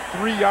little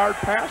 3-yard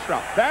pass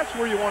route. That's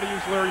where you want to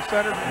use Larry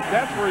Center.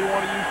 That's where you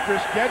want to use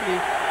Chris Gedney,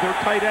 their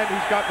tight end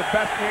who's got the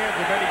best hands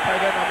of any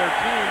tight end on their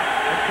team,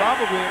 and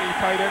probably any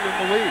tight end in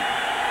the league.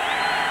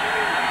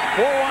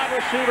 4 wide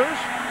receivers.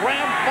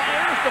 Graham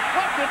fires,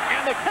 deflected,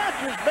 and the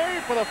catch is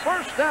made for the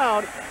first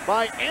down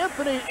by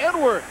Anthony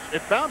Edwards.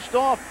 It bounced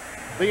off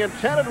the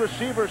intended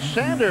receiver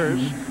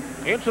Sanders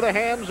into the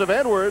hands of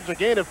Edwards, a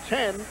gain of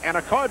 10, and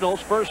a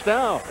Cardinals first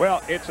down.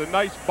 Well, it's a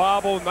nice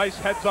bobble, nice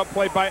heads-up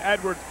play by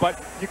Edwards,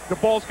 but the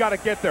ball's got to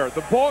get there.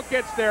 The ball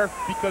gets there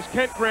because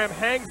Kent Graham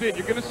hangs in.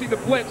 You're going to see the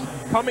blitz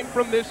coming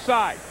from this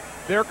side.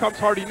 There comes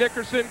Hardy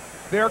Nickerson.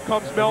 There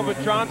comes Melvin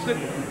Johnson,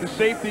 the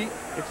safety.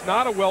 It's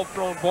not a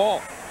well-thrown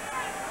ball.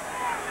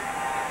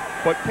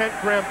 But Kent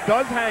Graham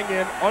does hang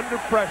in under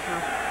pressure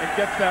and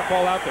gets that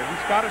ball out there.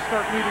 He's got to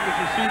start leading his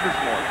receivers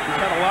more.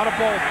 He's had a lot of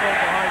balls thrown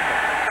behind him.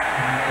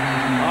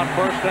 On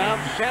first down,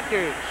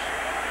 Sanders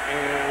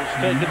is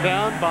taken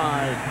down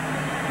by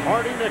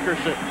Hardy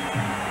Nickerson.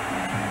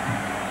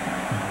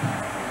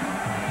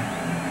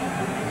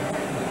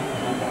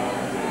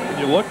 When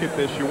you look at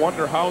this, you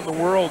wonder how in the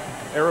world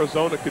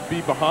Arizona could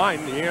be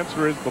behind. The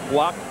answer is the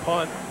blocked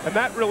punt, and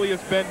that really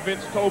has been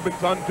Vince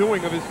Tobin's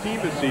undoing of his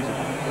team this season.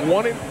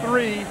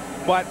 1-3,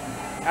 but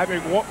I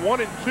mean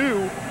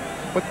 1-2,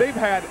 but they've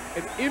had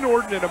an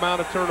inordinate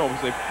amount of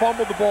turnovers. They've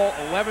fumbled the ball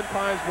 11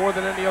 times more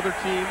than any other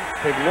team.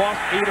 They've lost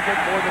 8 of them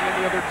more than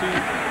any other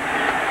team.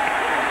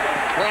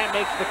 Graham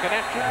makes the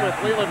connection with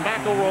Leland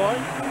McElroy.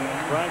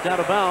 Dragged out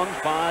of bounds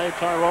by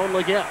Tyrone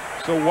Leggett.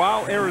 So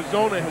while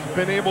Arizona has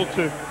been able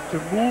to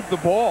move the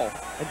ball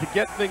and to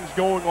get things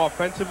going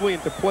offensively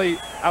and to play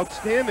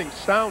outstanding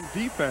sound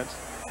defense,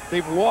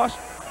 they've lost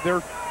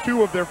their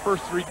 2 of their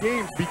first 3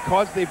 games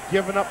because they've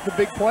given up the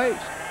big plays.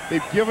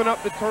 They've given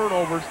up the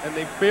turnovers, and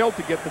they've failed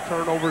to get the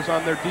turnovers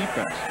on their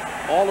defense.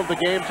 All of the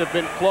games have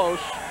been close.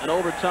 An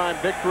overtime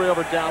victory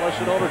over Dallas,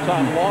 an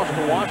overtime loss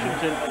to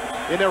Washington.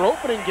 In their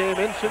opening game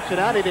in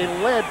Cincinnati, they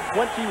led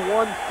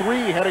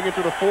 21-3 heading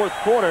into the 4th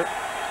quarter.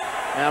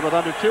 And with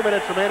under 2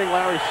 minutes remaining,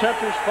 Larry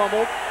Centers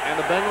fumbled, and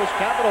the Bengals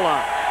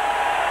capitalized.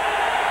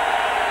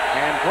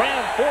 And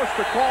Graham forced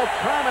to call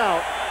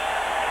timeout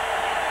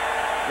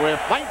with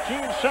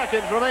 19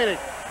 seconds remaining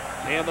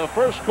in the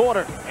 1st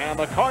quarter, and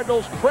the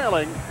Cardinals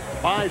trailing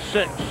by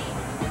 6.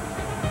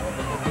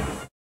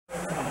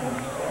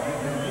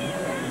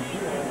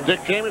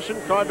 Dick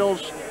Jamieson,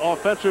 Cardinals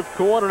offensive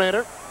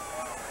coordinator,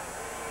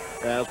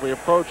 as we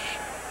approach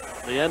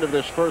the end of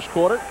this 1st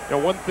quarter. Now,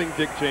 one thing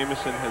Dick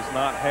Jamieson has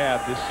not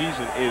had this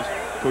season is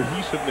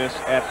cohesiveness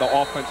at the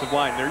offensive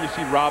line. There you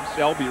see Rob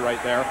Selby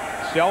right there.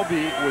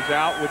 Selby was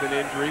out with an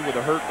injury, with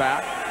a hurt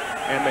back,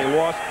 and they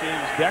lost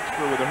James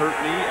Dexter with a hurt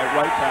knee at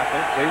right tackle.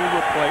 They were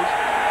replaced.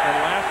 And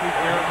last week,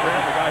 Aaron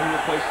Graham, the guy who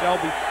replaced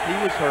Selby, he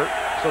was hurt.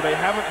 So they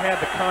haven't had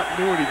the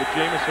continuity that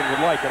Jamieson would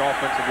like at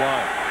offensive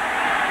line.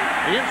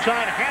 The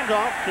inside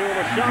handoff to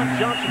LaShawn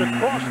Johnson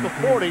across the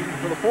 40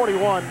 for the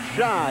 41,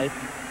 shy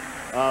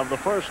of the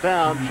 1st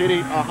down.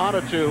 Chidi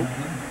Ahanatu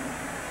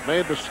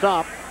made the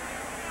stop.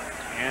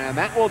 And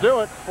that will do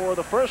it for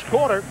the 1st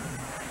quarter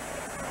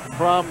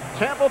from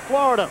Tampa,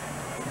 Florida.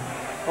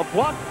 A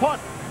block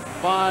punt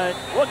by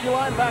rookie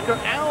linebacker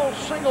Al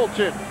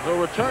Singleton, who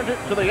returned it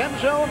to the end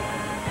zone.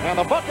 And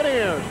the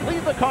Buccaneers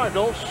lead the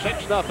Cardinals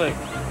 6-0.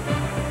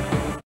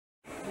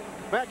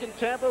 Back in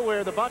Tampa,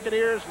 where the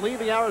Buccaneers lead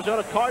the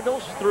Arizona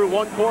Cardinals through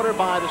 1 quarter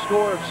by the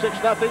score of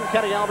 6-0.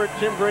 Kenny Albert,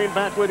 Tim Green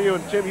back with you.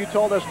 And Tim, you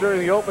told us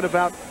during the open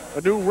about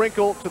a new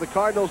wrinkle to the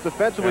Cardinals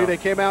defensively. Yeah. They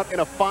came out in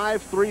a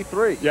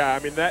 5-3-3. Yeah, I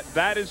mean,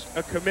 that is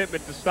a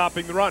commitment to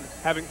stopping the run.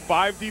 Having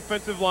 5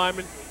 defensive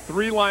linemen,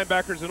 3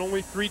 linebackers, and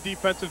only 3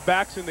 defensive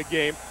backs in the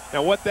game.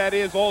 Now, what that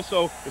is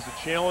also is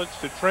a challenge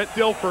to Trent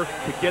Dilfer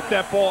to get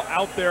that ball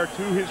out there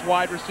to his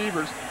wide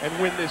receivers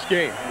and win this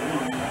game.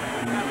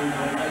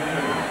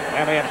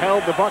 And they have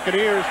held the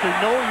Buccaneers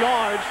to no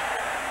yards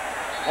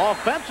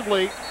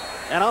offensively.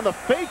 And on the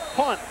fake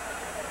punt,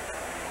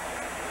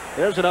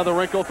 there's another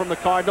wrinkle from the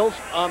Cardinals.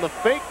 On the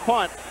fake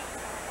punt,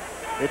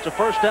 it's a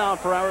 1st down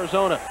for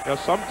Arizona. Now,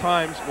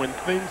 sometimes when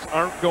things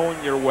aren't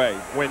going your way,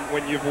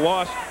 when you've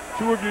lost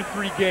 2 of your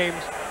 3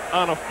 games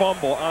on a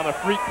fumble, on a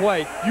freak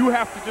play, you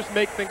have to just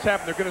make things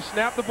happen. They're going to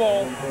snap the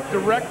ball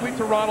directly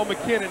to Ronald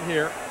McKinnon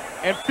here.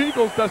 And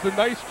Fiegels does a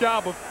nice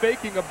job of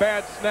faking a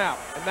bad snap.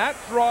 And that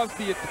draws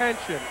the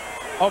attention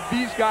of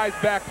these guys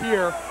back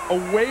here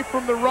away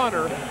from the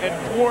runner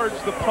and towards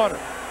the punter.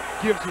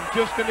 Gives him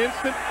just an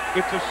instant.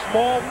 It's a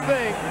small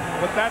thing,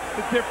 but that's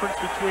the difference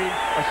between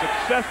a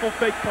successful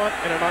fake punt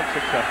and an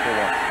unsuccessful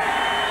one.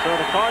 So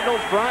the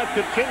Cardinals drive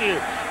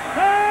continues.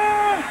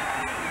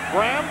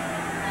 Graham.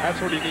 That's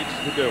what he needs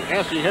to do.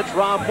 Yes, he hits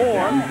Rob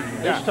Moore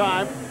this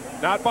time.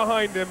 Not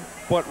behind him,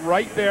 but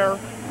right there,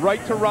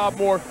 right to Rob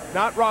Moore.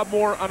 Not Rob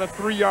Moore on a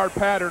 3-yard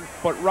pattern,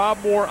 but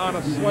Rob Moore on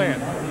a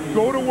slant.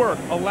 Go to work.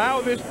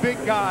 Allow this big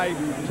guy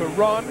to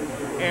run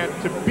and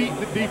to beat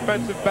the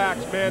defensive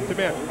backs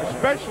man-to-man,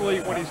 especially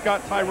when he's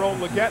got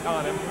Tyrone Leggett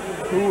on him,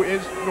 who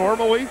is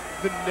normally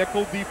the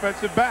nickel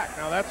defensive back.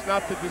 Now, that's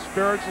not to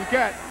disparage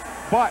Leggett,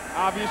 but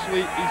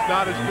obviously he's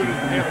not as good as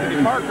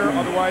Anthony Parker.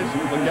 Otherwise,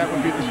 Leggett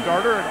would be the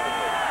starter and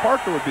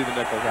Parker would be the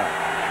nickel guy.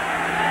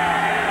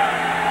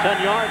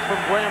 10 yards from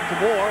Graham to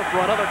Moore for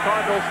another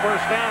Cardinals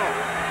 1st down.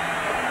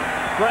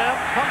 Graham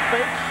pump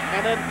fakes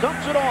and then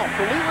dumps it off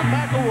to Leland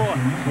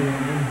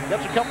McElroy.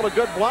 Gets a couple of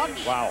good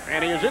blocks. Wow.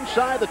 And he is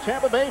inside the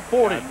Tampa Bay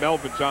 40. And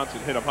Melvin Johnson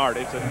hit him hard.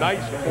 It's a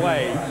nice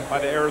play by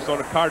the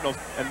Arizona Cardinals.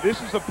 And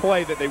this is a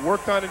play that they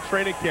worked on in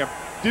training camp.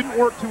 Didn't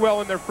work too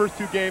well in their first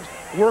 2 games.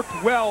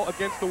 Worked well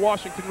against the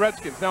Washington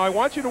Redskins. Now, I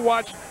want you to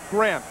watch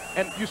Graham.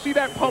 And you see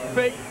that pump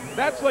fake?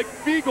 That's like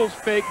Fiegels'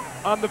 fake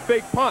on the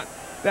fake punt.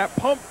 That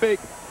pump fake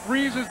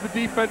freezes the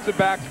defensive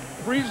backs,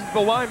 freezes the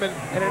linemen,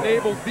 and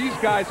enables these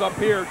guys up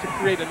here to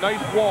create a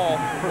nice wall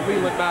for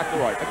Leland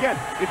McElroy. Again,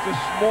 it's a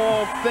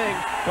small thing,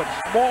 but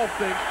small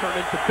things turn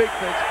into big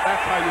things.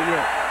 That's how you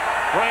win.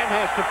 Graham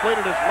has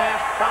completed his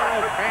last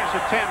 5 pass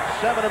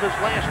attempts, 7 of his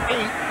last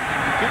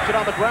 8. Keeps it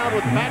on the ground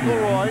with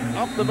McElroy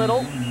up the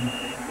middle.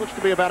 Looks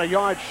to be about a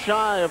yard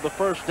shy of the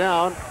 1st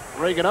down.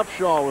 Reagan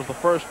Upshaw was the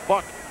first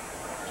Buck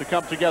to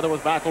come together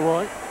with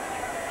McElroy.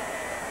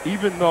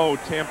 even though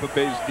Tampa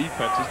Bay's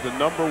defense is the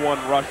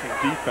 #1 rushing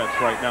defense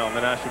right now in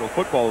the National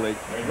Football League,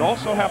 you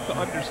also have to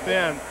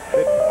understand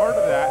that part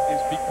of that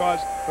is because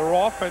their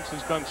offense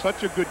has done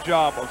such a good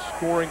job of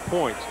scoring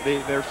points.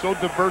 They're so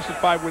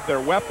diversified with their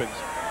weapons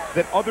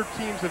that other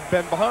teams have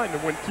been behind.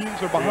 And when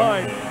teams are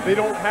behind, they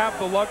don't have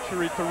the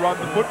luxury to run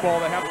the football.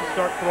 They have to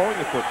start throwing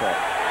the football.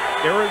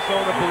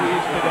 Arizona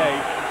believes today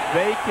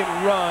they can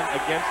run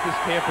against this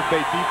Tampa Bay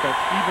defense,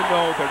 even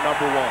though they're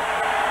 #1.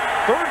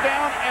 3rd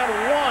down and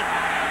 1.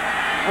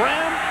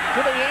 Graham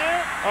to the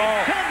air,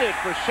 intended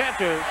for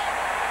Santos.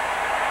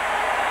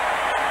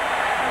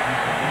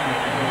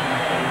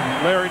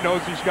 Larry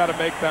knows he's got to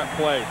make that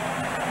play.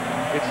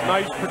 It's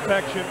nice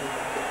protection.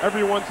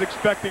 Everyone's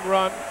expecting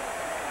run.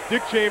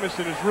 Dick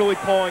Jamieson is really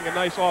calling a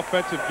nice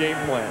offensive game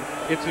plan.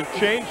 It's a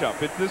changeup.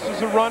 This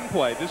is a run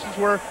play. This is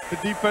where the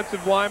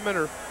defensive linemen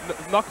are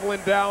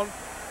knuckling down,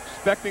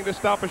 expecting to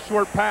stop a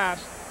short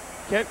pass.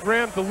 Kent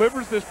Graham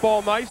delivers this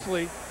ball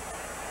nicely.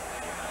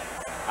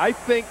 I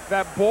think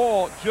that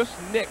ball just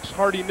nicks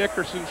Hardy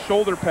Nickerson's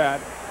shoulder pad,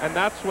 and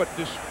that's what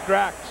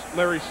distracts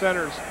Larry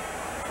Centers,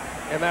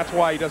 and that's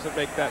why he doesn't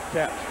make that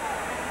catch.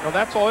 Now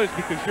that's all it is,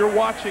 because you're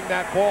watching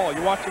that ball,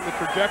 you're watching the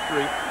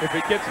trajectory. If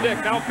it gets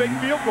nicked, now big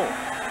field goal.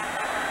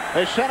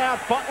 They sent out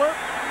Butler.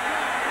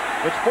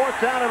 It's 4th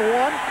down and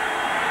 1.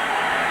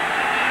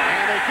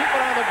 And they keep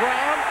it on the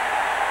ground.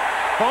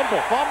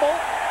 Fumble.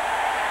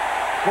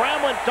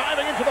 Graham went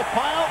diving into the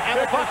pile,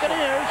 and the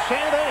Buccaneers say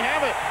they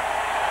have it.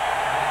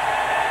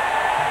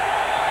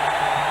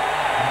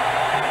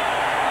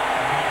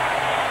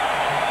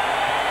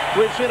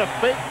 We've seen a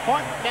fake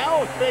punt,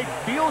 now a fake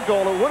field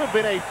goal. It would have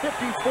been a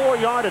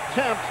 54-yard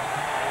attempt.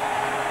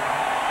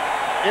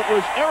 It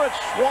was Eric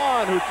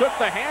Swan who took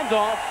the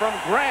handoff from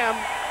Graham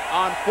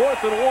on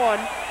 4th and 1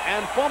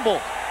 and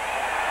fumbled.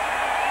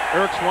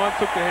 Eric Swan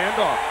took the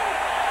handoff.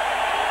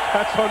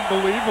 That's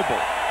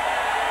unbelievable.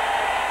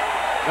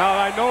 Now,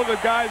 I know the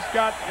guy's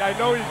got, I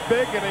know he's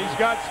big and he's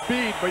got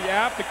speed, but you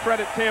have to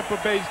credit Tampa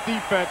Bay's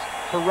defense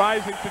for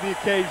rising to the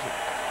occasion.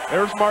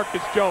 There's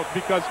Marcus Jones,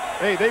 because,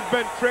 hey, they've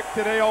been tricked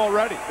today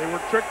already. They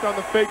were tricked on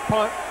the fake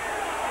punt.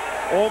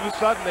 All of a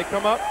sudden, they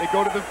come up, they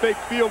go to the fake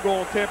field goal,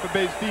 and Tampa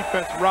Bay's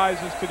defense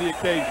rises to the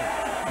occasion.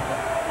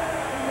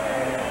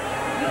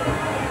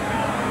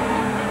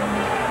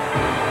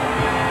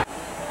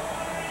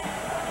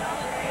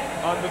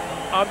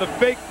 On the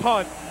fake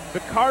punt, the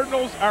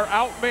Cardinals are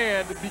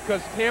outmanned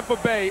because Tampa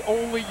Bay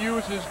only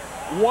uses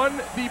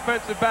one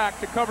defensive back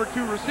to cover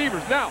 2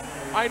 receivers. Now,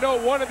 I know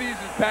one of these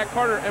is Pat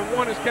Carter and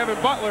one is Kevin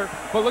Butler,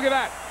 but look at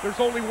that. There's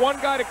only one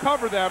guy to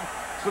cover them,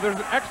 so there's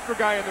an extra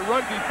guy in the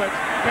run defense.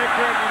 Kent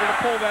Graham needed to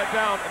pull that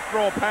down and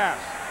throw a pass.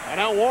 And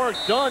now Warwick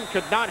Dunn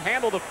could not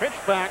handle the pitch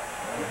back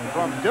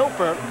from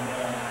Dilfer.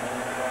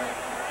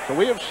 So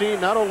we have seen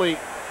not only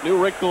new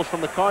wrinkles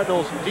from the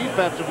Cardinals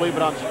defensively,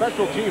 but on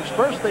special teams.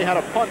 First, they had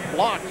a punt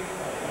blocked,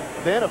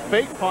 then a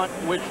fake punt,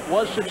 which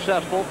was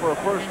successful for a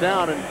 1st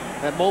down,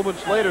 and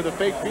moments later, the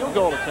fake field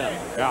goal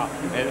attempt. Yeah,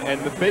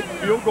 and the fake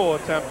field goal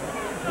attempt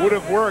would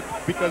have worked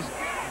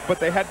but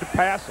they had to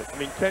pass it. I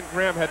mean, Kent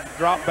Graham had to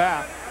drop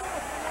back,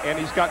 and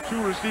he's got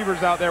 2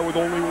 receivers out there with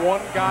only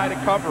one guy to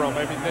cover him.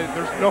 I mean,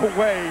 there's no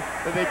way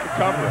that they could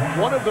cover him.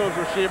 One of those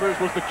receivers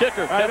was the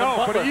kicker, I Kevin know,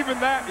 Butler. but even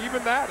that,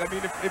 I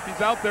mean, if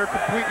he's out there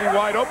completely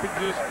wide open,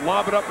 you just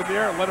lob it up in the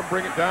air and let him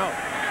bring it down.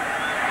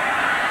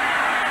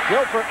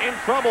 Dilfer in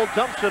trouble,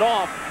 dumps it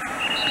off.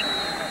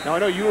 Now, I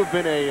know you have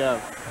been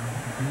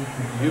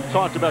you've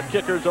talked about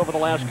kickers over the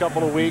last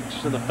couple of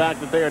weeks and the fact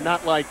that they are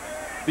not like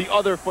the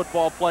other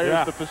football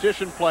players, the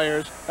position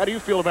players. How do you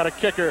feel about a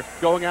kicker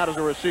going out as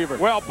a receiver?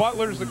 Well,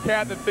 Butler's a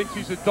cat that thinks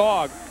he's a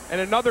dog. And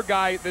another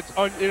guy that's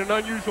in an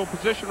unusual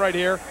position right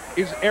here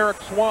is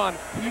Eric Swan.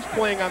 He's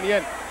playing on the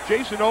end.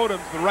 Jason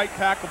Odom's the right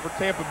tackle for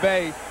Tampa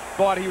Bay.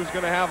 Thought he was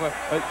going to have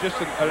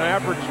just an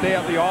average day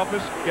at the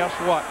office. Guess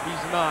what?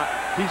 He's not.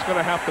 He's going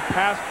to have to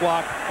pass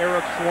block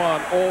Eric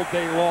Swan all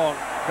day long.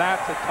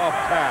 That's a tough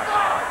task.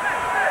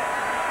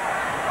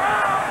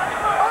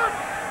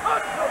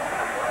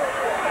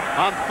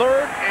 On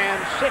 3rd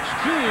and 16,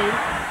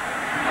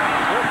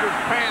 Wilker's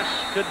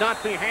pass could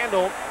not be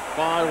handled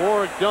by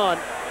Warwick Dunn.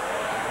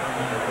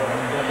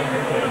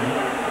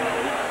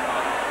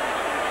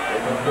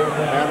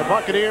 And the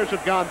Buccaneers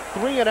have gone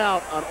 3 and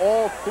out on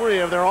all 3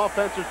 of their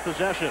offensive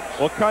possessions.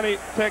 Well, Kenny,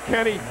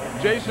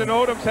 Jason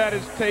Odom's had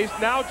his taste.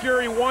 Now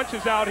Jerry Wunsch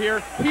is out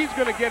here. He's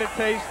going to get a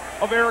taste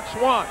of Eric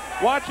Swan.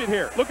 Watch it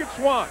here. Look at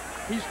Swan.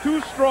 He's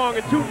too strong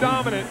and too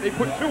dominant. They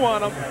put 2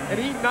 on him, and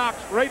he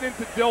knocks right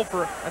into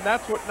Dilfer, and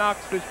that's what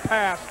knocks this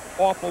pass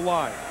off the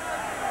line.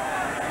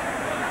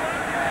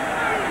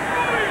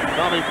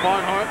 Tommy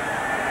Barnhart,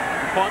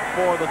 punt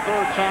for the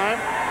 3rd time.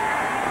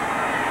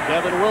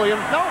 Kevin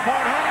Williams, no,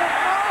 Barnhart,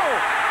 no!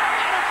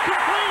 And it's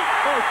complete!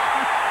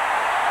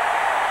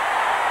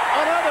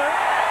 Another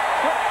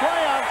quick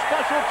play on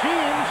special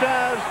teams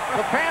as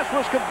the pass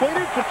was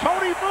completed to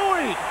Tony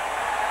Bowie.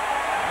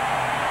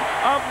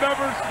 I've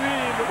never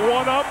seen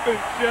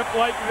one-upmanship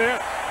like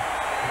this.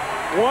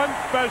 One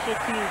special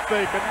teams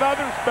fake,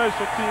 another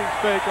special teams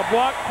fake, a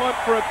block punt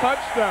for a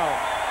touchdown.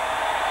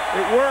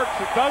 It works,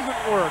 it doesn't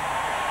work.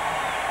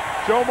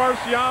 Joe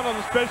Marciano,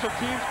 the special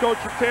teams coach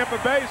for Tampa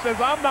Bay, says,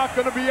 I'm not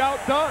going to be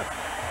outdone.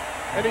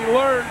 And he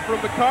learned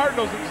from the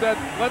Cardinals and said,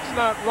 let's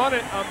not run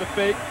it on the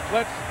fake,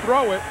 let's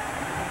throw it.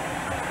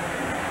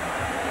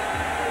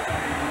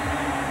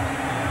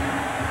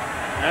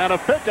 And a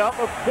pickup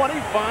of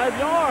 25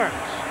 yards.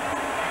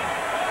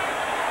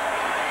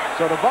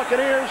 So the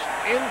Buccaneers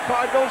in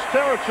Cardinals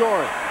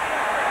territory.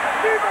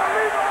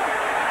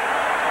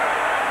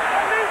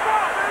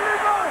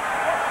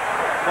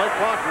 Play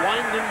clock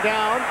winding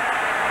down.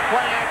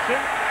 Play action.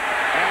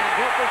 And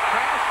Gilbert's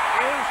pass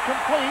is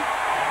complete.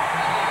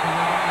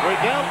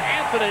 Riddell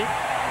Anthony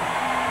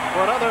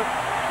for another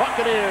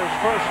Buccaneers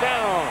first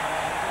down.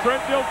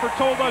 Trent Dilfer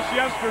told us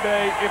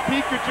yesterday if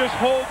he could just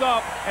hold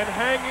up and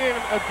hang in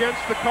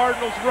against the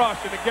Cardinals rush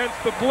and against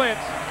the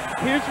blitz,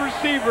 his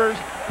receivers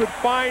could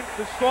find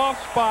the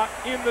soft spot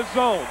in the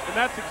zone. And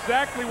that's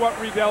exactly what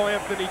Riddell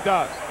Anthony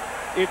does.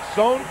 It's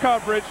zone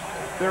coverage.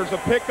 There's a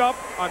pickup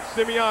on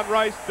Simeon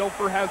Rice.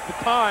 Dilfer has the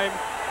time.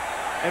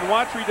 And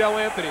watch Riddell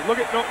Anthony. Look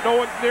at no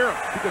one's near him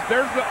because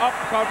there's the up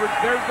coverage,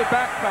 there's the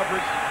back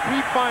coverage. He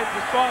finds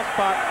the soft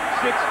spot,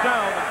 sits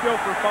down, and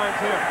Dilfer finds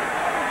him.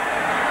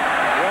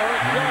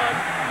 Warren Dunn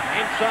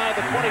inside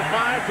the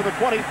 25 to the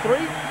 23.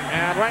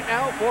 And right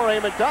now for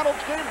a McDonald's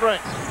game break.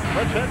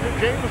 Let's head to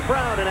James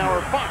Brown in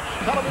our Fox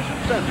Television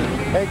Center.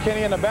 Hey,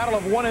 Kenny, in the battle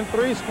of 1 and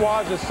 3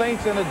 squads, the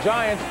Saints and the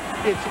Giants,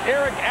 it's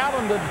Eric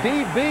Allen, the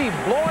DB,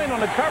 blowing on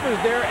the covers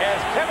there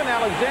as Kevin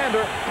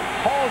Alexander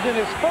hauls in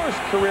his first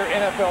career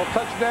NFL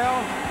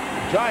touchdown.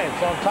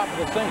 Giants on top of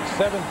the Saints,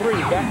 7-3,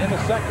 back in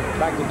the second.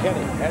 Back to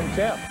Kenny and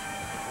Tim.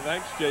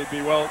 Thanks,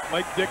 JB. Well,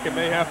 Mike Ditka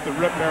may have to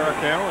rip Eric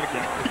Allen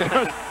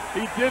again.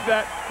 He did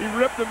that. He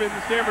ripped him in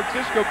the San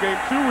Francisco game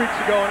 2 weeks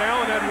ago, and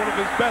Allen had one of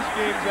his best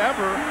games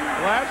ever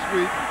last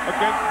week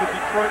against the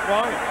Detroit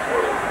Lions.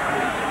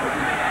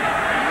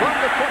 From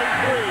the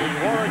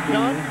 23, Warren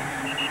Dunn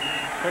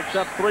picks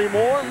up 3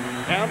 more,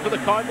 down to the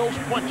Cardinals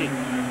 20.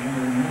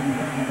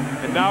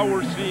 And now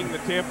we're seeing the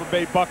Tampa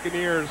Bay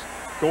Buccaneers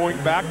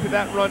going back to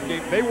that run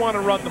game. They want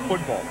to run the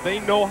football. They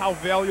know how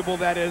valuable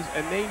that is,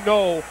 and they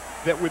know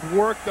that with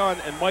work done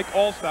and Mike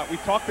Allstott, we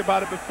talked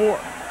about it before,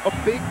 a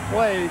big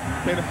play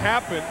can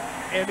happen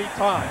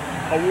anytime.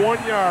 A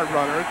 1-yard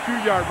run or a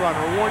 2-yard run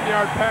or a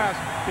 1-yard pass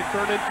can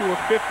turn into a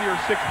 50 or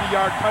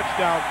 60-yard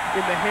touchdown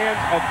in the hands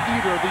of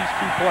either of these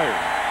 2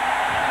 players.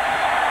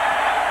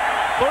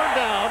 3rd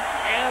down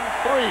and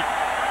 3.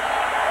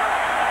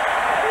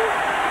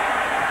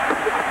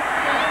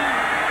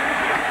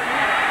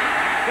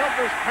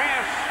 Gilbert's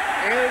pass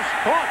is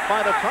caught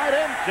by the tight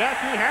end,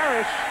 Jackie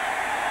Harris.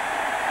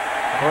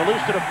 Or at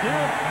least it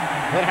appeared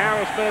that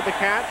Harris made the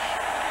catch.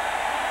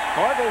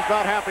 Cardinals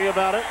not happy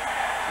about it.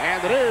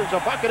 And it is a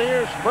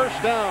Buccaneers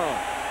first down.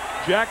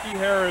 Jackie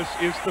Harris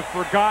is the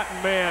forgotten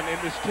man in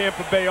this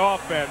Tampa Bay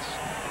offense,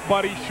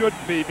 but he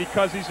shouldn't be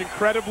because he's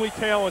incredibly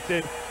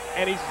talented,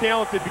 and he's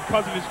talented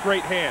because of his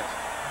great hands.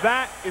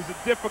 That is a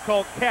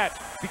difficult catch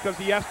because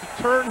he has to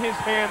turn his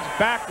hands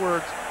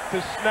backwards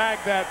to snag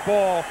that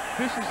ball.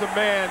 This is a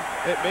man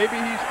that maybe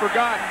he's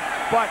forgotten,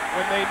 but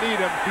when they need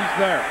him, he's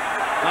there.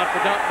 Not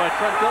forgotten by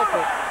Trent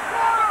Dilfer.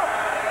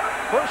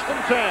 1st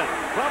and 10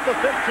 from the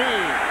 15.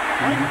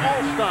 Mike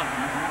Allstott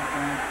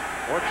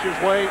works his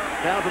way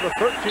down to the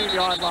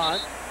 13-yard line.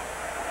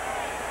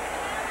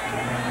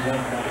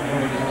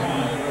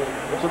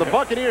 So the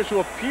Buccaneers, who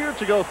appeared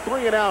to go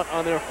 3 and out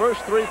on their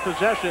first 3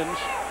 possessions,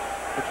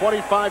 the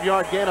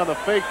 25-yard gain on the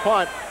fake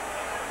punt.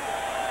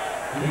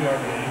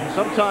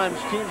 Sometimes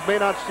teams may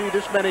not see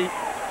this many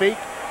fake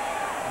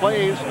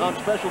plays on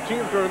special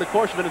teams during the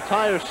course of an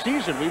entire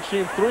season. We've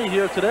seen 3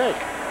 here today.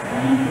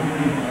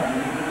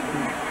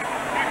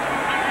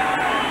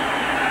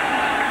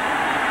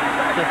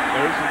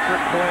 There's some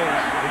trick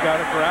plays. We got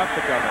a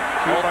graphic of it.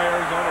 2 by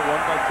Arizona,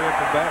 1 by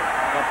Tampa Bay.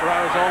 But for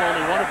Arizona,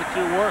 only 1 of the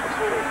 2 worked.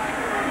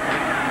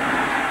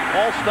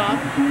 Allstott.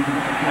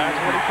 That's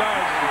what he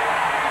does.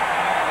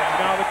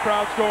 Now the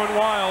crowd's going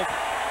wild.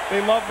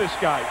 They love this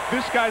guy.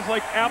 This guy's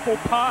like apple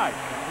pie.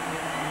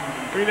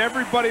 I mean,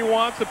 everybody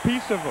wants a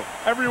piece of him.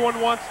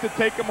 Everyone wants to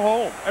take him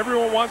home.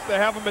 Everyone wants to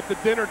have him at the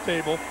dinner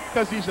table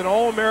because he's an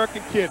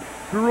all-American kid.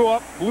 Grew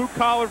up,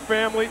 blue-collar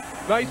family,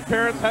 nice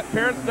parents.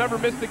 Parents never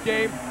missed a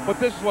game, but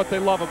this is what they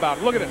love about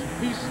it. Look at this.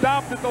 He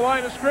stopped at the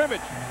line of scrimmage.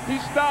 He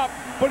stopped,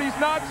 but he's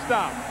not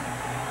stopped.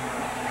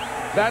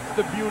 That's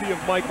the beauty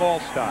of Mike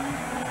Allstott.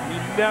 He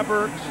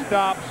never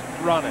stops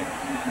running.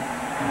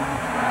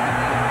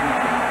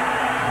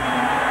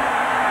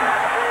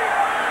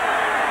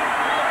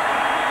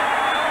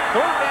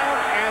 Third down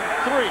and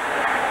 3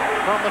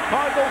 from the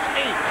Cardinals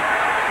 8.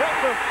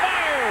 Dilfer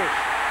fires.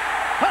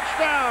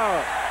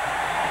 Touchdown.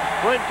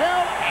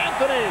 Riddell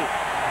Anthony.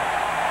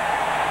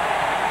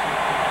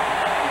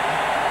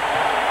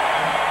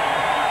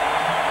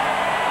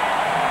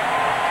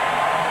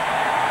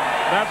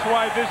 That's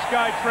why this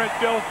guy, Trent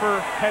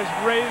Dilfer, has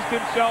raised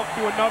himself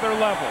to another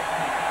level.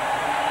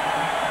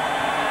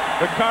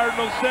 The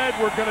Cardinals said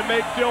we're going to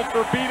make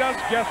Dilfer beat us.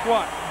 Guess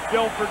what?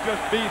 Dilfer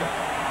just beat us.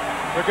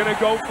 They're going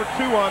to go for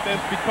 2 on this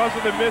because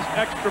of the missed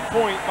extra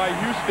point by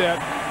Houston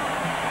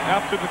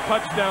after the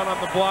touchdown on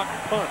the blocked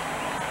punt.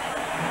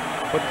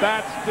 But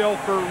that's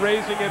Dilfer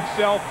raising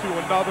himself to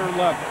another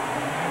level.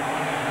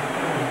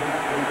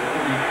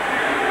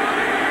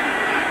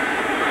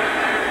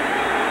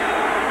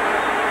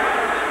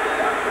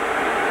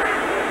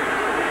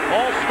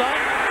 Ball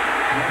stopped,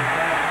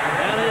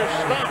 and he is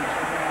stopped.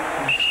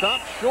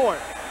 Stopped short.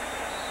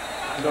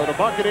 So the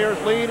Buccaneers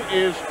lead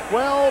is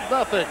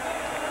 12-0.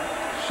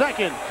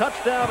 Second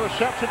touchdown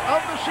reception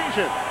of the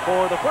season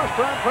for the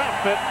first-round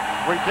draft pick,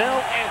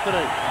 Riddell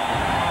Anthony.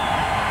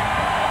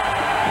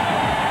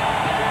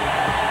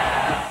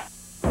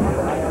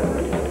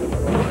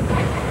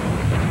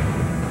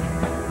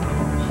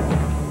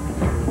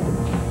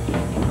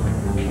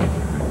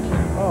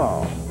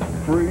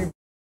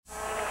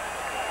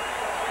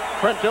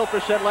 Trent Dilfer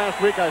said last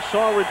week, I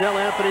saw Riddell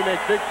Anthony make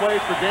big plays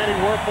for Danny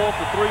Werfel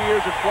for 3 years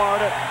in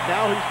Florida.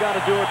 Now he's got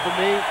to do it for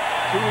me.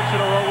 2 weeks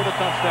in a row with a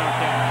touchdown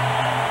catch.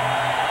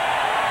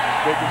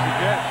 Big as he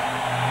gets.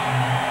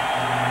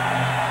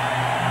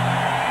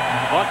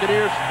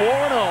 Buccaneers 4-0.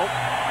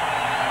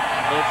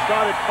 They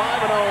started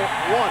 5-0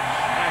 once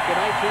back in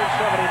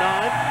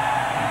 1979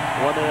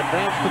 when they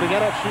advanced to the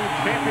NFC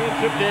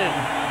Championship game.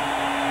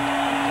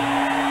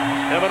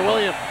 Evan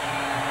Williams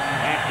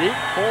back deep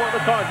for the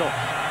Cardinals.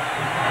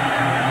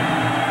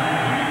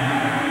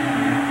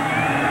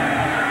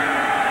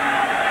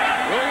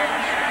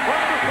 Williams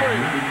from the 3.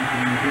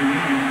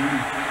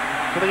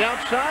 To the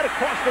outside,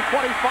 across the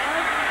 25,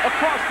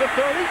 across the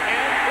 30,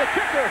 and the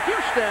kicker,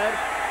 Houston,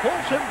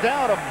 pulls him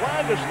down. A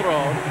flag is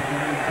thrown.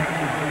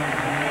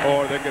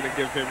 Oh, they're going to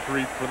give him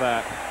grief for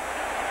that.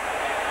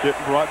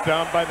 Getting brought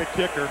down by the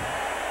kicker.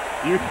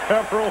 You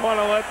never want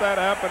to let that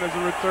happen as a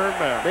return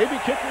man. Maybe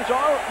kickers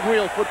are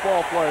real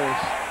football players.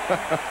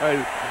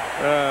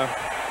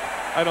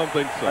 I don't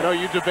think so. I know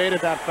you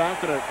debated that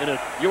fact in a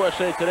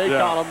USA Today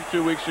column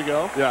 2 weeks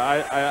ago. Yeah,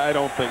 I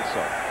don't think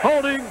so.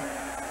 Holding.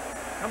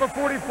 Number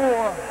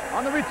 44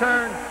 on the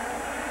return.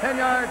 10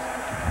 yards.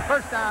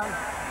 First down.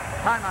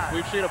 Timeout.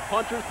 We've seen a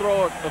punter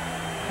throw a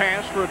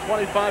pass for a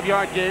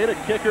 25-yard gain, a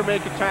kicker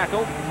make a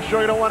tackle. You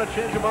sure you don't want to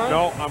change your mind?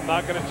 No, I'm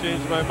not going to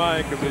change my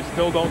mind because they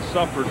still don't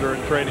suffer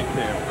during training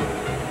camp.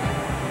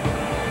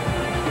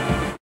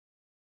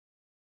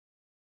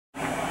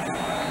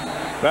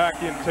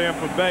 Back in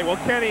Tampa Bay. Well,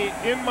 Kenny,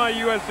 in my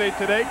USA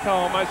Today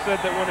column, I said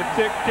that when a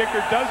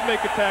kicker does make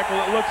a tackle,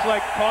 it looks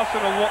like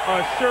tossing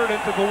a shirt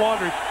into the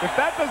laundry. If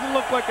that doesn't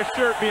look like a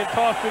shirt being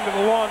tossed into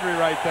the laundry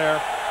right there,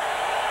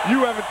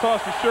 you haven't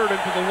tossed a shirt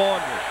into the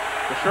laundry.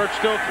 The shirt's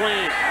still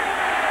clean.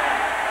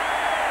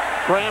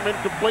 Graham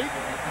incomplete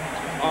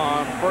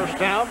on first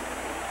down.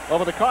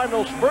 Over the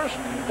Cardinals' first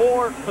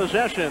 4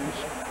 possessions.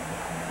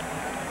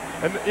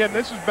 And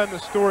this has been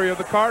the story of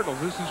the Cardinals.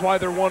 This is why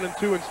they're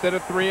 1-2 instead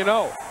of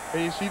 3-0. And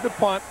you see the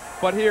punt,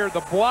 but here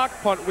the block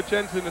punt, which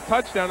ends in a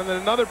touchdown, and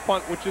then another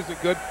punt, which isn't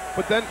good,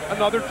 but then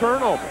another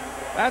turnover.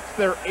 That's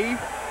their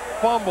 8th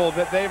fumble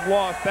that they've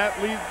lost. That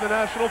leads the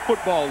National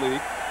Football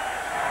League.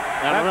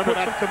 That puts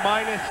them to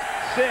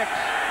 -6,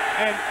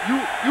 and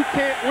you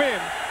can't win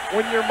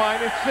when you're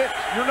 -6.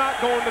 You're not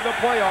going to the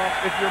playoffs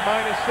if you're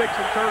 -6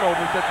 in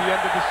turnovers at the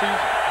end of the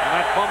season. And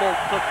that fumble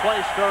took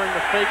place during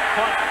the fake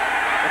punt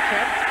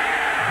attempt.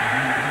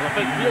 Or a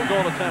fake field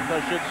goal attempt,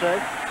 I should say.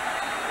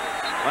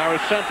 Larry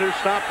Center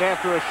stopped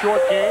after a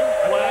short game.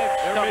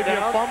 There may be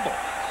a fumble.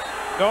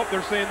 Nope,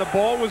 they're saying the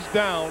ball was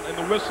down and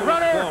the whistle was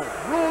blown.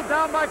 Ruled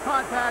down by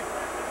contact.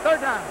 Third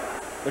down.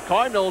 The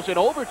Cardinals in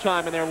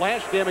overtime in their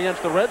last game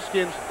against the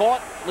Redskins thought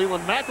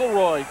Leland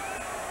McElroy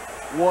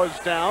was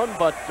down,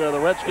 but the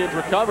Redskins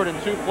recovered, and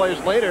 2 plays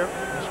later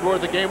scored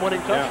the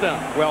game-winning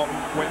touchdown. Yeah. Well,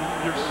 when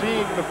you're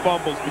seeing the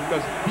fumbles,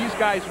 because these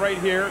guys right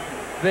here,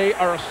 they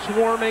are a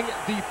swarming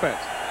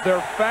defense.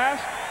 They're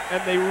fast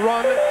and they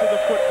run to the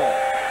football.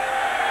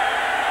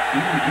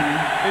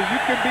 And you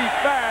can be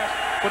fast,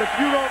 but if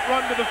you don't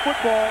run to the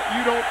football,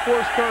 you don't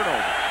force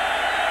turnovers.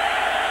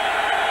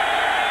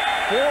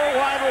 4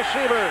 wide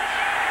receivers.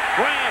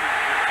 Graham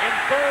in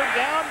third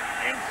down,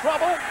 in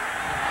trouble,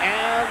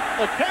 and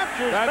the catch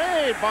is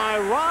made by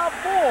Rob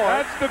Moore.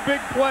 That's the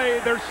big play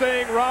they're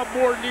saying Rob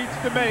Moore needs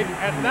to make,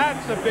 and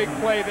that's a big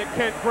play that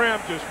Kent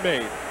Graham just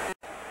made.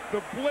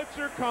 The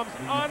blitzer comes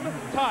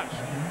untouched.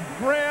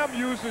 Graham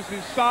uses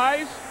his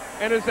size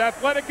and his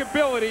athletic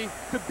ability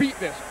to beat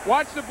this.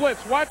 Watch the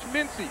blitz. Watch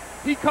Mincy.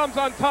 He comes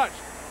untouched.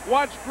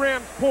 Watch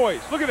Graham's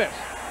poise. Look at this.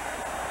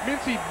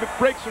 Mincy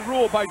breaks the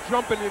rule by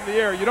jumping in the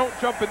air. You don't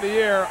jump in the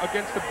air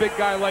against a big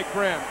guy like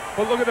Graham.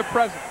 But look at the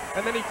present.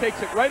 And then he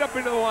takes it right up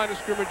into the line of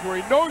scrimmage where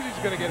he knows he's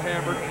going to get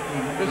hammered.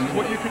 This is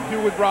what you can do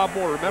with Rob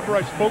Moore. Remember,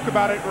 I spoke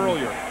about it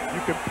earlier.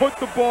 You can put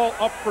the ball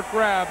up for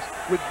grabs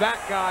with that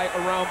guy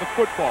around the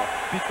football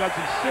because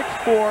he's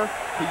 6'4",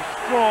 he's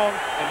strong,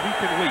 and he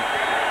can leap.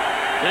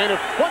 Gain of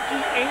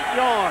 28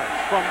 yards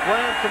from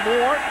Graham to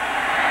Moore.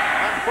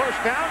 On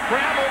first down,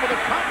 Graham over the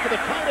top to the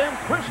tight end,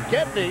 Chris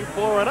Gedney,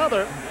 for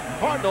another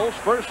Cardinals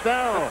first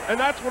down. And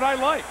that's what I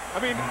like. I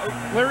mean,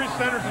 Larry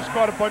Sanders has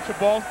caught a bunch of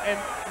balls, and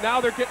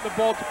now they're getting the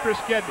ball to Chris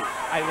Gedney.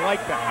 I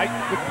like that.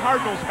 The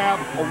Cardinals have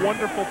a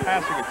wonderful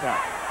passing attack.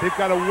 They've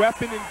got a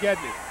weapon in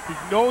Gedney. He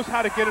knows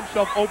how to get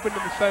himself open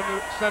in the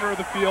center of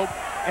the field,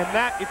 and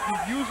that, if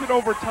you use it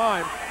over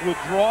time, will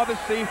draw the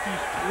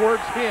safeties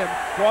towards him,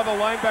 draw the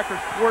linebackers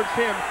towards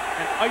him,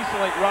 and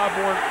isolate Rob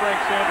Moore and Frank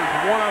Sanders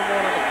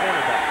one-on-one on the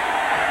cornerback.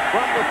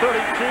 From the 32,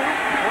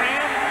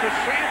 Graham to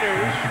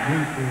Sanders.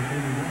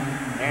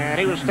 And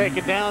he was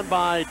taken down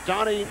by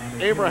Donnie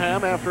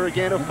Abraham after a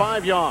gain of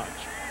 5 yards.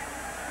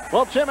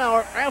 Well, Tim,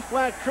 our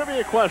Aflac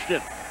trivia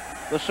question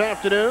this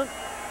afternoon.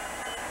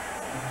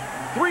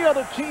 3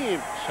 other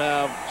teams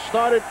have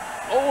started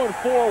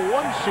 0-4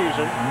 one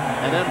season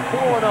and then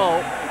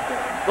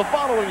 4-0 the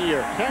following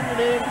year. Can you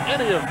name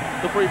any of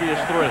the previous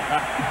 3? Well,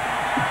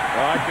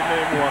 I can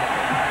name one of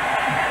them.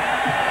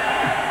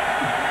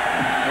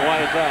 And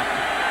why is that?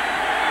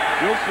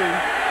 You'll see.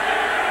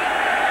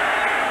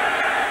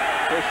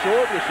 So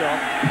sure of yourself.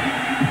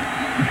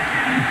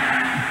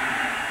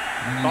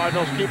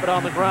 Cardinals keep it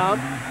on the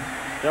ground.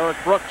 Derek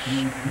Brooks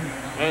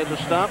made the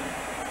stop.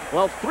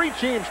 Well, 3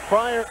 teams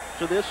prior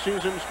to this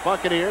season's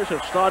Buccaneers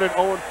have started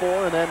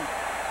 0-4 and then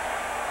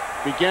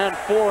began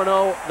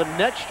 4-0 the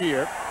next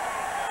year.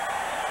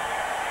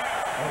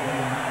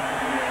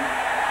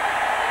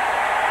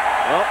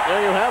 Well,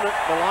 there you have it.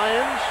 The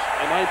Lions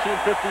in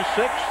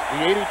 1956,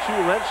 the 82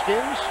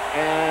 Redskins,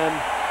 and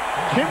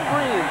Tim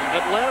Green's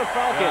Atlanta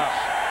Falcons.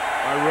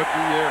 Yeah. My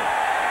rookie year.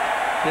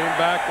 Came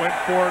back, went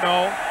 4-0.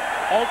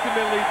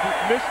 Ultimately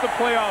missed the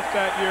playoffs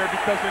that year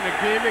because in a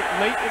game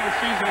late in the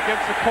season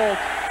against the Colts,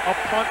 a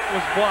punt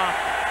was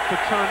blocked to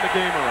turn the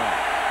game around.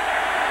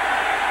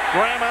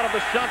 Graham out of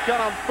the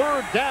shotgun on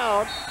 3rd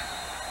down,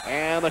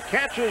 and the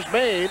catch is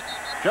made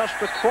just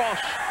across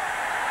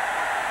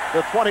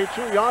the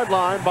 22-yard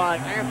line by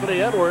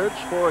Anthony Edwards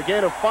for a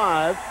gain of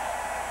 5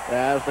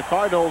 as the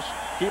Cardinals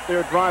keep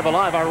their drive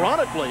alive.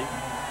 Ironically,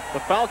 the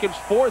Falcons'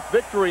 4th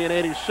victory in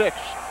 '86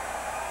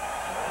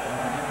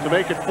 to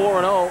make it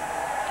 4-0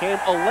 came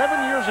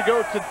 11 years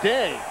ago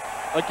today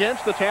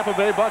against the Tampa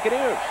Bay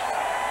Buccaneers.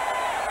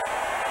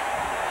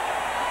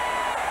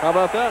 How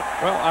about that?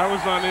 Well, I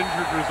was on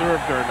injured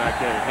reserve during that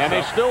game. And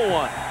they still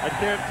won. I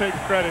can't take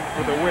credit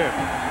for the win.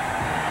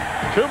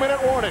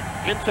 2-minute warning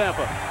in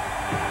Tampa.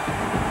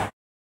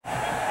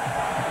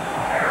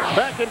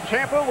 Back in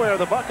Tampa, where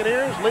the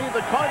Buccaneers lead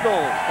the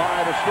Cardinals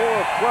by the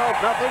score of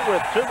 12-0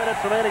 with 2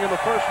 minutes remaining in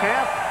the first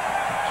half.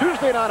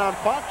 Tuesday night on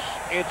Fox,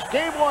 it's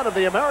Game 1 of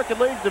the American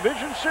League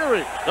Division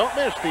Series. Don't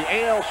miss the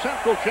AL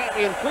Central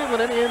champion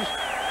Cleveland Indians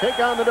take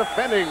on the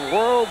defending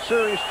World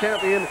Series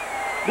champion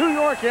New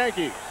York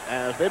Yankees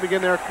as they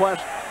begin their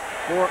quest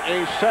for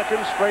a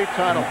 2nd straight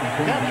title.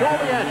 Catch all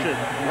the action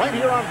right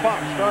here on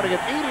Fox starting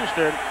at 8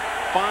 Eastern,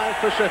 5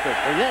 Pacific.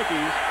 The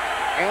Yankees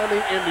and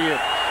the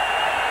Indians.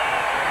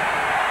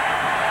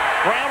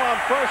 Graham on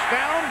 1st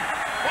down,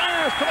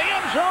 fires to the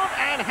end zone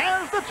and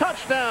has the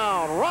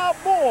touchdown. Rob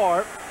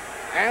Moore,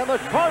 and the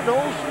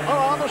Cardinals are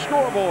on the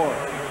scoreboard.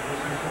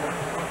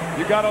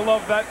 You got to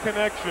love that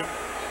connection.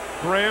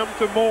 Graham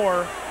to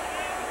Moore.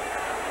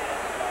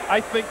 I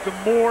think the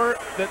more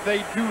that they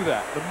do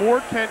that, the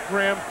more Kent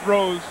Graham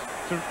throws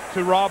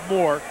to Rob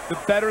Moore, the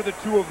better the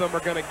 2 of them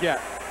are going to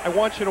get. I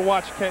want you to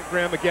watch Kent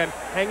Graham again,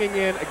 hanging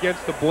in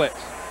against the blitz.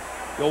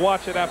 You'll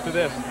watch it after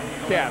this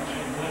catch.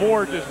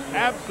 Moore just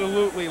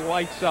absolutely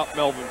lights up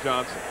Melvin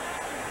Johnson.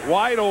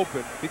 Wide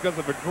open because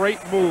of a great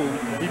move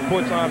he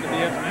puts on in the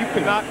end zone. You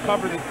cannot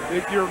cover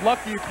if you're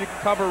lucky if you can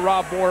cover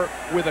Rob Moore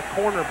with a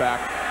cornerback.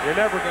 You're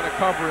never going to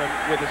cover him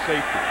with a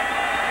safety.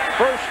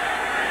 First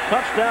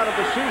touchdown of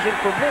the season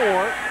for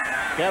Moore.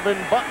 Kevin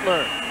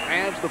Butler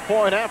adds the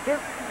point after.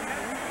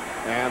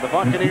 And the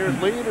Buccaneers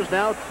lead is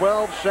now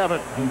 12-7.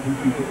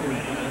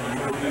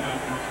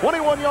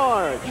 21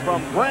 yards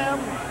from Graham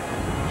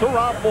to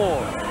Rob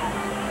Moore.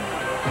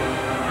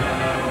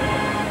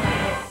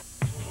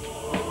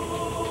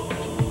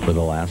 For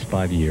the last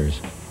 5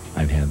 years,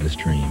 I've had this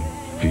dream.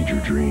 Feed your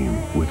dream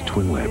with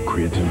Twin Lab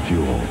Creatine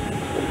Fuel.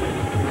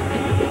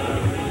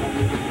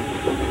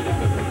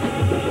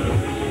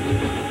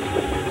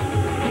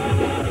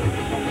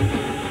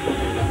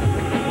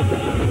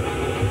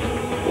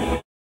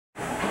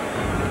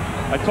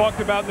 I talked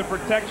about the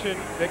protection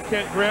that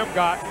Kent Graham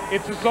got.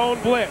 It's a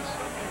zone blitz.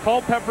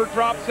 Culpepper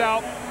drops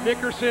out.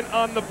 Nickerson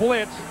on the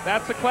blitz.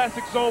 That's a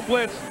classic zone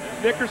blitz.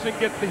 Nickerson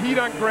gets the heat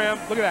on Graham.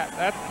 Look at that.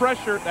 That's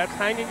pressure. That's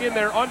hanging in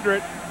there under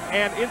it.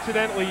 And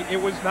incidentally,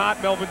 it was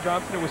not Melvin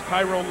Johnson. It was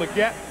Tyrone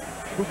Leggett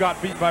who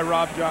got beat by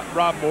Rob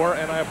Moore.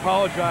 And I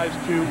apologize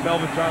to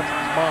Melvin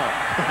Johnson's mom.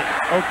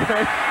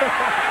 Okay.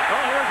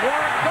 Well, here's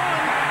Warren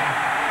Dunn.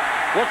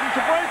 Looking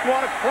to break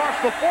one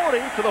across the 40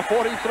 to the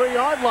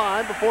 43-yard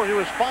line before he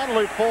was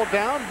finally pulled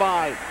down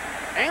by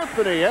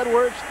Anthony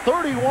Edwards.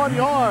 31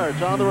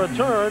 yards on the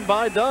return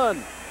by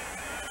Dunn.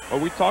 Well,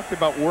 we talked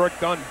about Warwick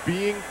Dunn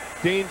being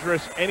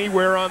dangerous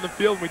anywhere on the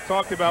field. We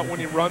talked about when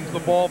he runs the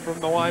ball from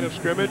the line of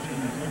scrimmage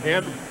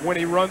and when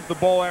he runs the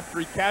ball after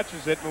he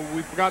catches it. And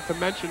we forgot to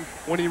mention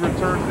when he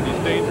returns that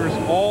he's dangerous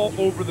all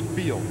over the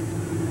field.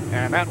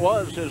 And that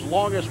was his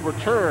longest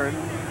return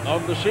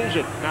of the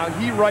season. Now,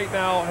 he right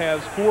now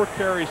has 4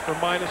 carries for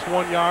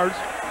 -1 yards.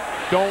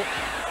 Don't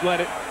let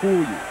it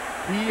fool you.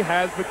 He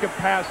has the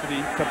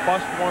capacity to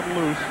bust one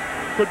loose.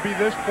 Could be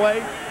this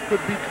play,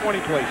 could be 20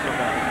 plays from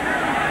that.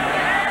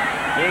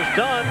 Here's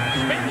Dunn,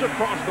 spins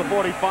across the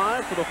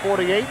 45 to the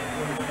 48.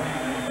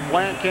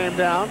 Flag came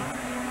down.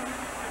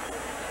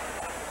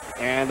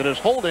 And it is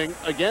holding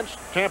against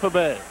Tampa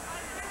Bay.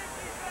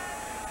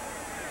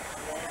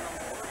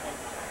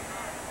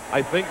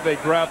 I think they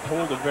grabbed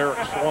hold of Eric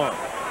Swan.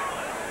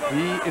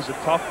 He is a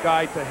tough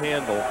guy to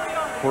handle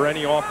for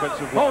any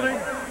offensive line. Holding.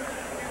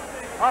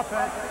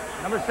 Offense,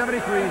 number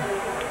 73,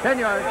 10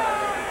 yards.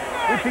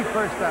 Repeat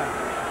first down.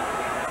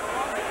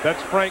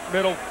 That's Frank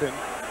Middleton,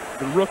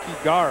 the rookie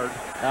guard.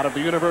 Out of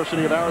the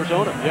University of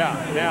Arizona. Yeah,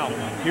 now,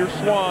 here's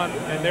Swan,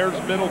 and there's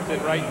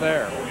Middleton right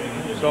there.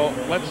 So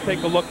let's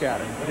take a look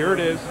at it. Here it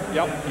is.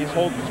 Yep, he's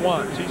holding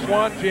Swan. See,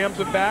 Swan jams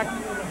it back,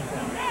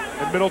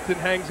 and Middleton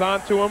hangs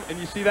on to him. And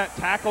you see that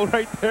tackle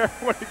right there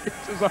when he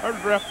gets his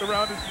arms wrapped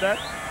around his neck?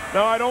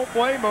 Now, I don't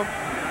blame him,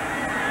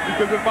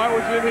 because if I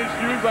was in his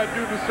shoes, I'd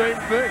do the same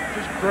thing.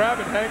 Just grab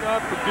and hang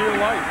on for dear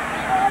life.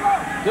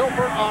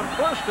 Dilfer on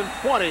 1st and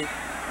 20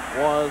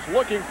 was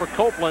looking for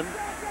Copeland.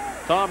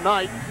 Tom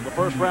Knight, the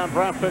first-round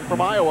draft pick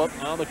from Iowa,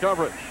 on the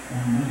coverage.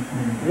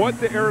 What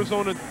the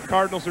Arizona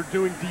Cardinals are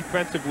doing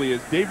defensively is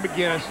Dave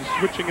McGinnis is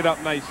switching it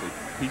up nicely.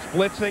 He's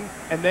blitzing,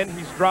 and then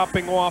he's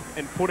dropping off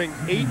and putting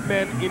 8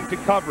 men into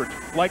coverage,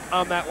 like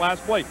on that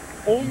last play.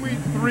 Only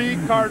 3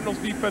 Cardinals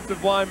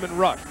defensive linemen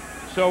rushed.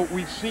 So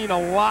we've seen a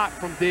lot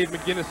from Dave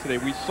McGinnis today.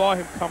 We saw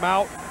him come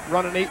out,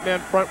 run an 8-man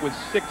front with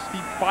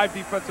 65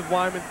 defensive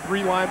linemen,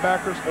 3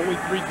 linebackers, only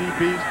 3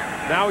 DBs.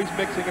 Now he's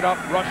mixing it up,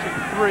 rushing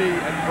 3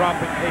 and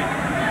dropping 8.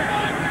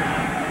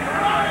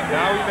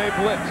 Now he may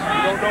blitz.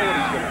 You don't know what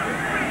he's going to do.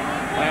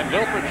 And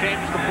Dilfer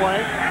changed the play.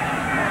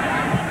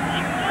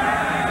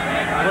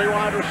 3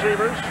 wide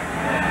receivers.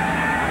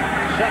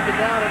 2nd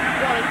down and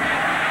 20.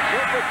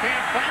 Dilfer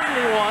can't find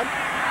anyone.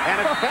 And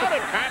it's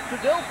batted back to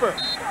Dilfer.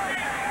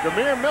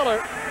 Jameer Miller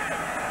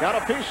got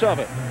a piece of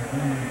it.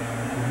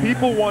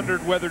 People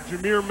wondered whether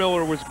Jameer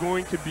Miller was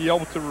going to be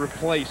able to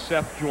replace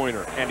Seth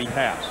Joyner, and he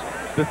has.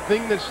 The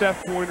thing that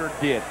Seth Joyner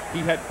did, he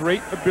had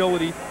great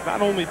ability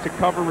not only to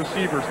cover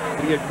receivers,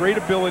 but he had great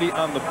ability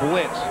on the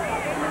blitz.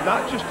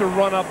 Not just to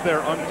run up there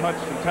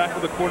untouched and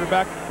tackle the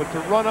quarterback, but to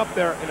run up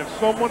there, and if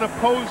someone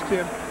opposed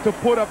him, to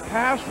put a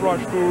pass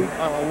rush move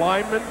on a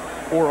lineman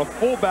or a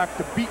fullback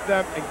to beat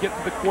them and get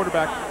to the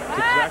quarterback. That's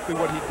exactly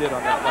what he did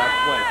on that last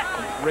play.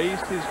 He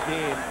raised his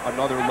game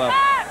another level.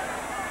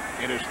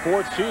 In his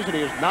 4th season,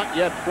 he is not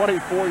yet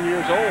 24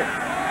 years old.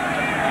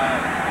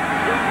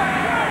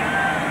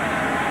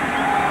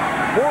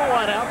 4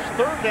 wideouts,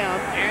 3rd down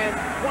and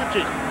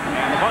 20.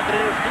 And the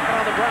Buccaneers keep it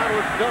on the ground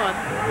with Dunn.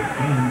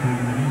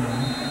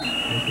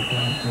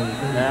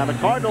 And the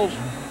Cardinals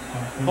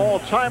call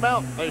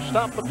timeout. They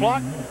stop the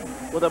clock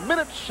with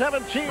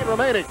 1:17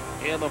 remaining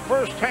in the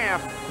first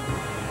half.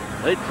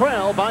 They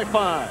trail by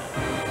 5.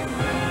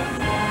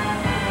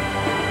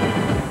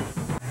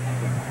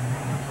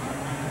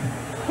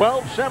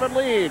 "12-7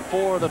 lead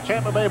for the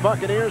Tampa Bay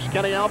Buccaneers."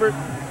 Kenny Albert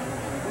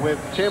with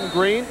Tim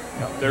Green.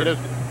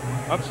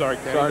 I'm sorry,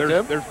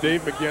 Kenny. There's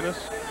Dave McGinnis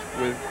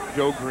with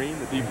Joe Green,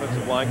 the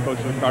defensive line coach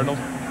of the Cardinals.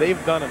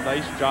 They've done a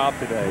nice job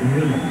today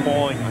of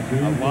calling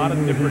a lot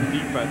of different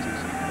defenses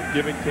and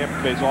giving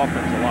Tampa Bay's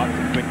offense a lot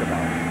to think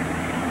about.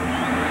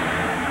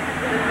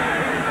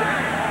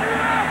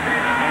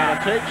 And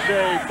it takes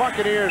a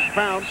Buccaneers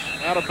bounce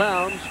out of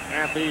bounds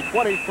at the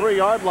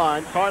 23-yard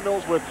line.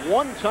 Cardinals with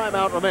 1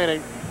 timeout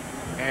remaining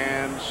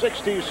and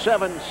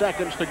 67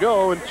 seconds to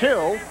go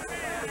until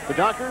the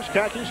Dockers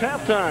Khakis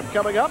halftime.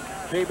 Coming up,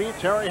 JB,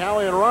 Terry,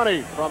 Howie, and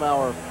Ronnie from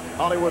our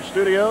Hollywood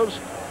studios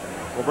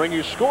will bring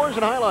you scores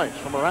and highlights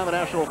from around the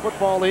National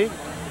Football League,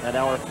 and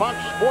our Fox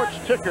Sports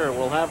ticker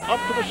will have up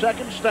to the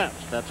second stats.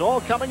 That's all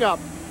coming up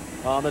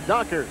on the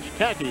Dockers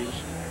Khakis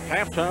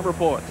halftime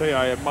report. I tell you,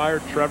 I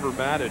admired Trevor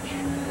Maddich,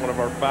 one of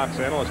our Fox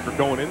analysts, for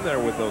going in there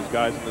with those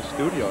guys in the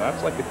studio.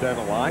 That's like a den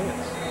of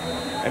lions.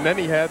 And then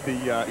he had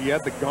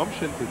the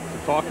gumption to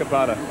talk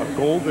about a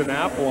golden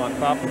apple on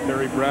top of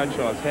Terry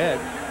Bradshaw's head,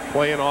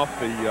 playing off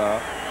the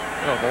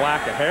the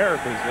lack of hair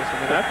business. I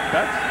mean,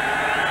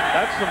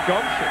 that's some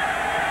gumption.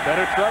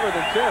 Better Trevor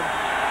than Tim.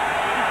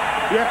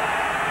 Yeah,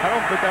 I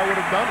don't think I would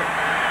have done it.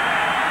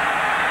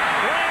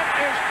 Grant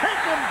is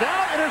taken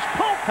down. It is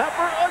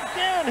Culpepper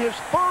again, his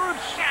 3rd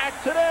sack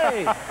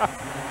today.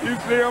 You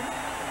see him?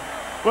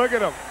 Look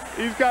at him.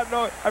 He's got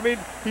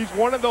he's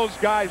one of those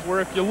guys where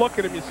if you look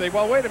at him, you say,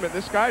 well, wait a minute,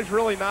 this guy's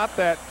really not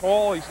that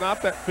tall. He's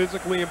not that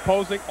physically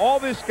imposing. All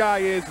this guy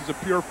is a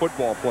pure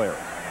football player.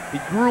 He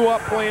grew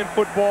up playing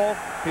football.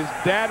 His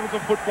dad was a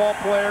football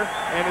player,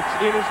 and it's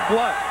in his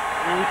blood.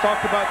 When we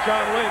talked about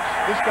John Lynch,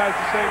 this guy's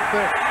the same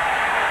thing.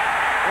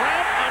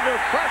 Grant under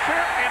under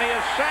pressure, and he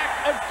is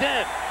sacked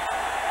again.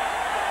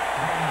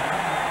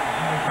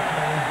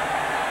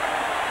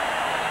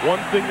 One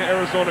thing the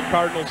Arizona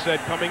Cardinals said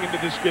coming into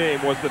this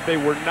game was that they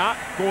were not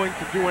going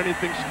to do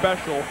anything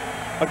special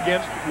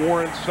against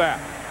Warren Sapp.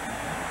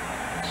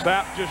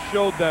 Sapp just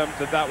showed them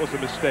that that was a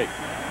mistake.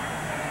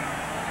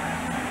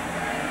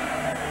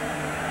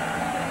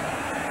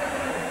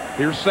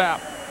 Here's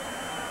Sapp.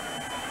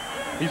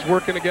 He's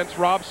working against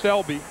Rob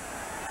Selby.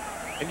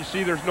 And you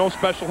see there's no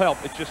special help.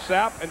 It's just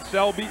Sapp and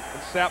Selby,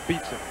 and Sapp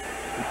beats him.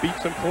 He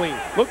beats him clean.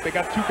 Look, they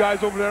got 2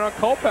 guys over there on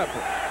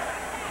Culpepper.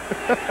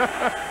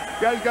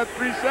 Guy's got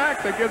 3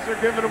 sacks. I guess they're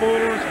giving him a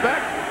little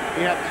respect.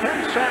 He had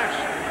 10 sacks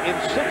in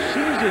 6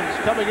 seasons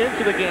coming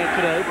into the game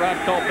today. Brad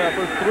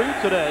Culpepper,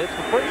 3 today. It's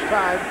the first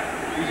time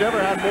he's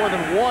ever had more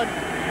than 1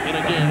 in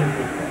a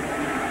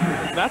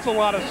game. That's a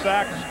lot of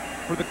sacks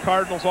for the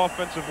Cardinals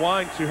offensive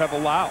line to have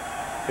allowed.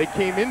 They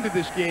came into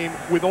this game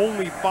with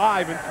only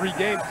 5 in 3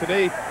 games.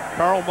 Today,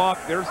 Carl Mock,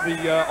 there's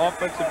the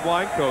offensive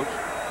line coach.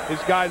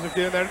 His guys are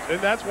getting there, and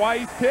that's why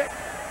he's ticked.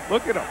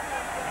 Look at him.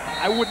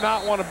 I would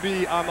not want to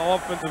be on the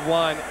offensive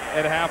line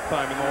at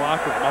halftime in the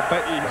locker room. I'll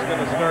bet you he's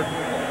going to start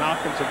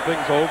knocking some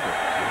things over,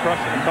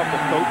 crushing a couple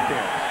of Coke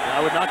cans.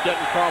 I would not get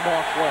in Carl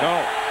Mock's way.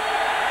 No.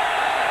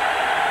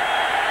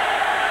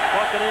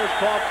 Buccaneers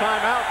call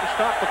timeout to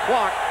stop the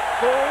clock.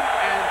 3rd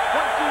and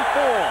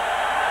 24.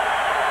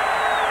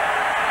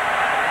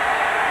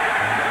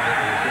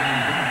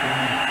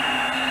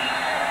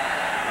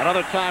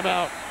 Another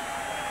timeout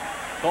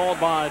called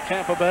by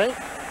Tampa Bay.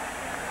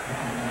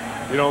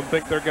 You don't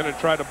think they're going to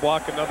try to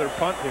block another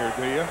punt here,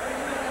 do you?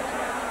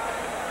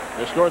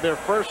 They scored their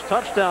first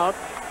touchdown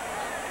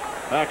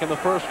back in the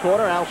first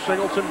quarter. Al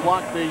Singleton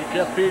blocked the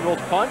Jeff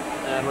Beagles punt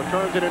and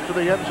returns it into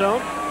the end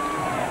zone.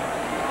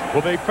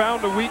 Well, they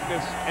found a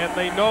weakness, and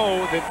they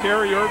know that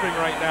Terry Irving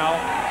right now,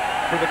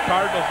 for the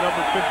Cardinals,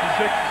 number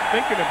 56, is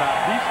thinking about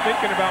it. He's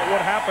thinking about what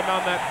happened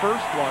on that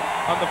first one,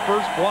 on the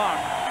first block.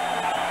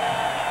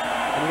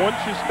 And once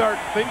you start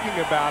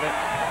thinking about it,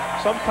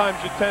 sometimes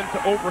you tend to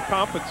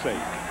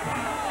overcompensate.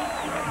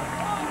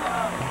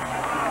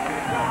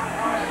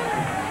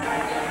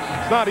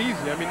 It's not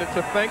easy. I mean, it's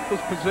a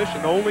thankless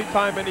position. The only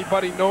time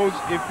anybody knows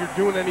if you're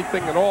doing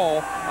anything at all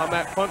on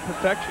that punt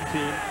protection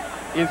team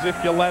is if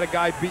you let a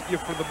guy beat you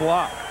for the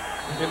block.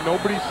 And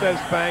nobody says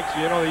thanks.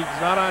 You know, he's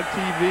not on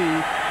TV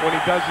when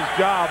he does his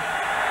job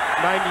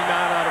 99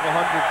 out of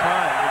 100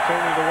 times. It's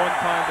only the one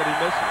time that he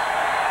misses.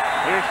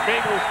 Here's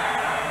Beagles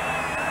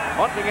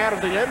hunting out of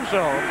the end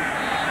zone.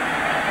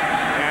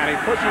 And he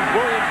pushes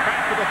Williams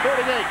back to the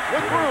 38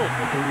 with room.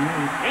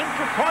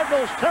 Into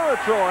Cardinals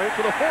territory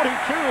to the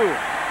 42.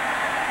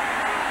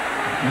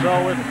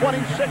 So with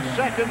 26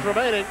 seconds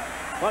remaining,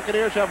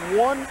 Buccaneers have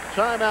 1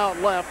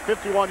 timeout left.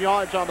 51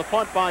 yards on the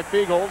punt by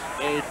Beagles.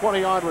 A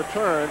 20-yard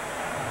return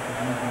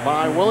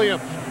by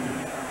Williams.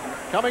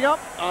 Coming up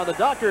on the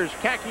Dockers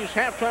Khakis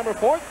halftime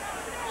report,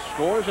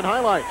 scores and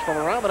highlights from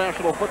around the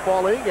National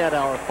Football League, and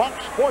our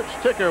Fox Sports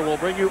ticker will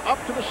bring you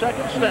up to the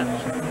second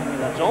steps.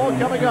 That's all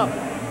coming up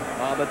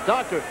on the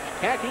Dockers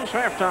Khakis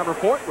halftime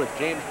report with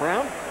James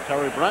Brown,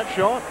 Terry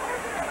Bradshaw,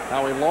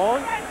 Howie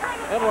Long,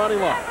 and Ronnie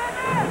Lott.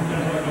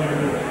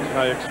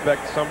 I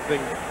expect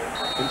something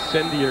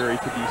incendiary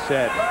to be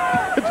said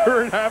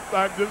during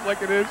halftime, just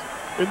like it is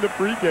in the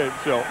pregame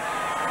show.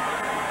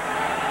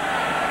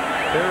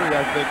 Terry,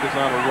 I think, is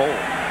on a roll.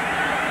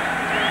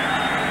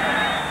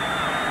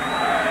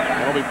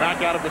 We'll be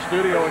back out of the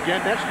studio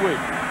again next week.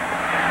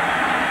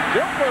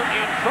 Dilfer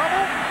in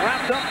trouble,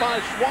 wrapped up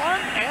by Swan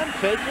and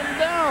taken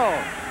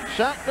down.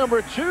 Sack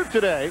number 2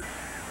 today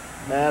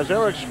as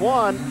Eric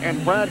Swan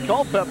and Brad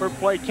Culpepper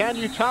play Can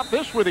You Top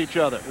This with each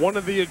other. One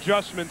of the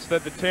adjustments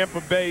that the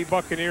Tampa Bay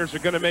Buccaneers are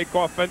going to make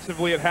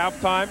offensively at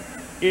halftime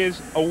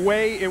is a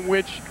way in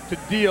which to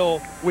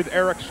deal with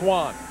Eric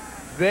Swan.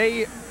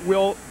 They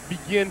will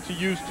begin to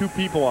use 2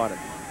 people on him.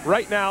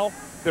 Right now,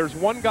 there's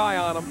 1 guy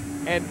on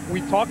him, and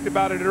we talked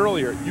about it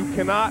earlier. You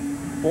cannot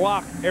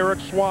block Eric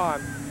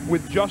Swan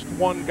with just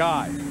 1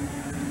 guy.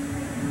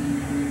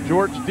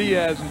 George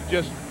Diaz is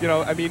just, you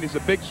know, I mean, he's a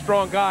big,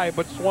 strong guy,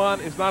 but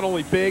Swan is not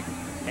only big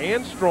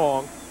and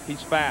strong,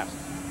 he's fast.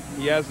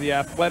 He has the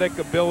athletic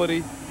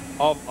ability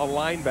of a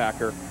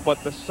linebacker,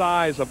 but the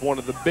size of one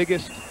of the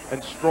biggest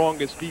and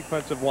strongest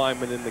defensive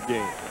linemen in the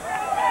game.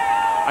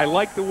 I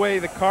like the way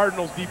the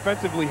Cardinals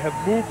defensively have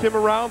moved him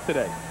around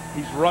today.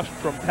 He's rushed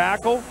from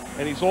tackle,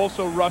 and he's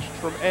also rushed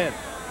from end.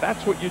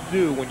 That's what you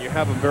do when you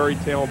have a very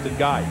talented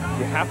guy.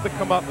 You have to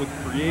come up with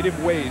creative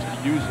ways to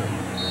use him.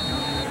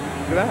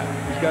 Look at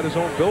that. He's got his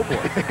own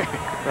billboard,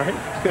 right?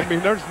 I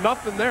mean, there's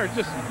nothing there. It's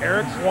just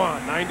Eric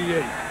Swan,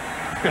 98.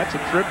 That's a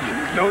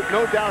tribute.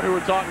 No doubt who we're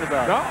talking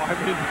about. No, I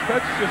mean,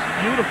 that's just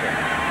beautiful.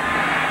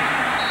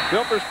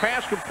 Dilfer's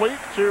pass complete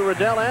to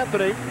Riddell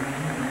Anthony.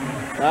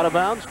 Out of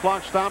bounds.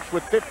 Clock stops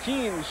with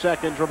 15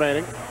 seconds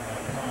remaining.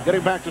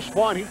 Getting back to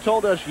Swan, he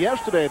told us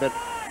yesterday that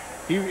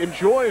he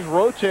enjoys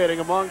rotating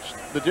amongst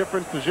the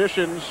different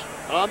positions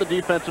on the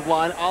defensive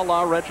line, a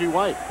la Reggie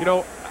White. You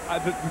know,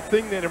 the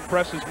thing that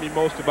impresses me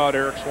most about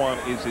Eric Swan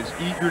is his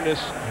eagerness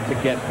to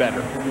get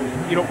better.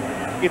 You know,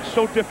 it's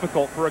so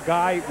difficult for a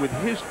guy with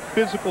his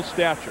physical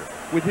stature,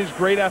 with his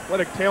great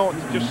athletic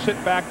talent, to just sit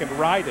back and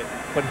ride it.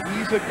 But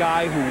he's a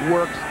guy who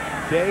works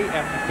day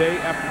after day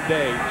after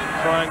day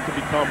trying to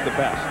become the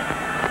best.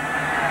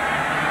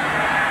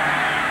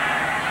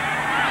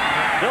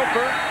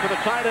 Dilfer to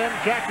the tight end,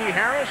 Jackie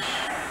Harris.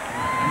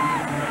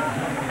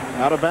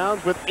 Out of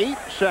bounds with 8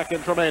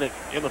 seconds remaining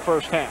in the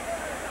first half.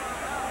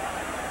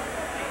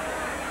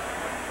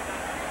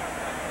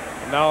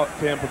 Now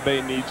Tampa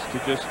Bay needs to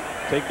just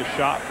take a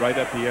shot right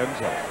at the end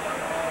zone.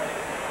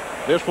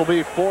 This will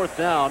be 4th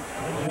down,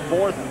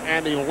 4th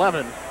and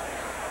 11.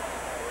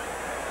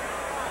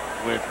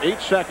 With 8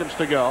 seconds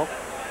to go.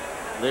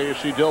 There you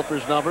see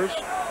Dilfer's numbers.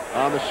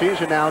 On the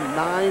season now,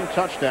 9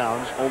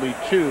 touchdowns, only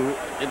 2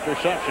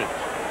 interceptions.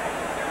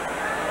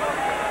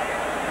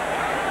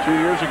 2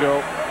 years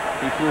ago,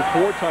 he threw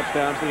 4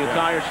 touchdowns the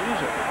entire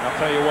season. I'll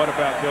tell you what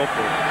about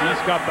Dilfer.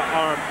 He's got the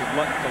arm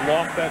to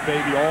loft that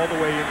baby all the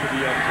way into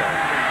the end zone.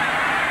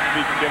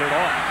 He can get it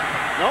off.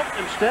 Nope,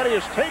 instead he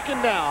is taken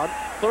down.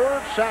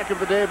 3rd sack of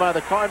the day by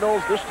the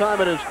Cardinals. This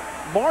time it is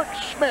Mark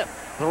Smith,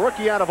 the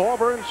rookie out of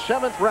Auburn,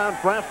 7th round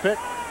draft pick,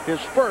 his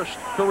 1st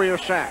career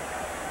sack.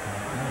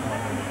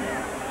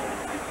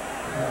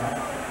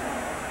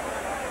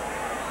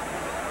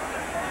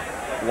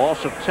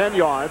 Loss of 10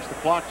 yards. The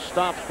clock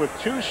stops with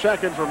 2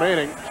 seconds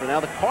remaining. So now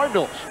the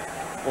Cardinals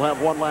will have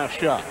one last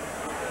shot.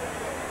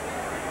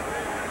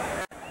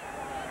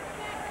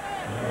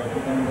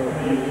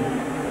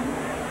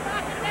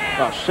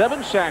 Now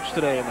 7 sacks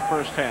today in the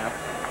first half.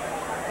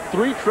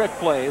 3 trick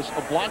plays,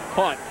 a block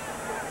punt.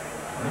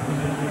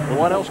 And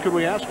what else could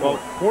we ask for? Well,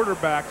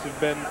 quarterbacks have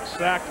been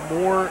sacked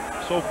more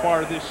so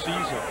far this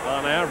season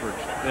on average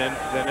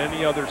than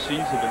any other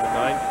season in the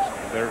 90s.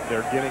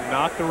 They're getting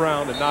knocked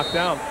around and knocked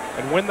down.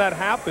 And when that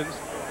happens,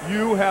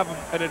 you have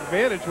an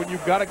advantage when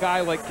you've got a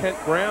guy like Kent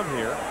Graham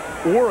here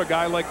or a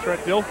guy like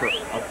Trent Dilfer,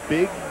 a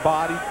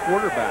big-bodied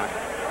quarterback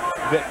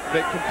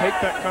that can take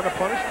that kind of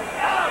punishment.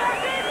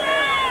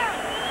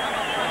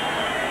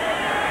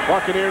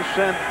 Buccaneers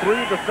send 3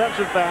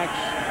 defensive backs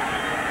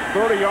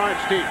 30 yards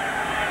deep.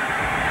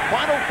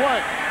 Final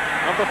play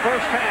of the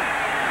first half.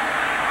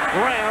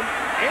 Graham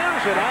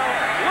airs it out,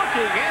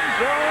 looking end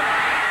zone,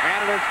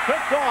 and it is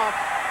picked off.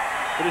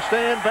 Did he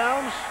stay in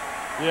bounds?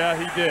 Yeah,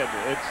 he did.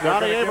 It's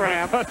Johnny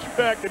Abraham.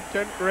 Touchback, and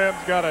Kent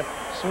Graham's got to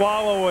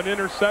swallow an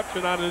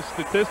interception on his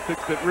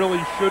statistics that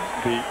really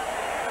shouldn't be.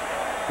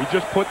 He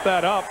just put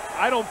that up.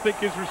 I don't think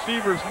his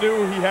receivers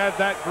knew he had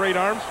that great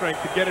arm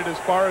strength to get it as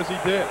far as he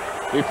did.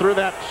 He threw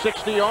that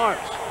 60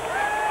 yards.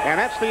 And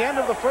that's the end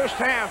of the first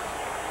half.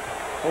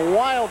 A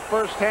wild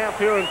first half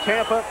here in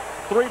Tampa.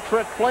 3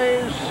 trick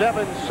plays,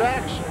 7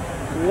 sacks.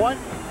 What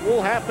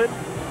will happen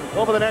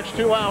over the next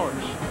 2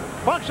 hours?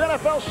 Fox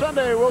NFL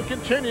Sunday will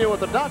continue with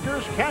the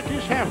Dockers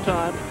Khakis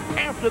halftime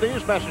after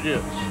these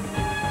messages.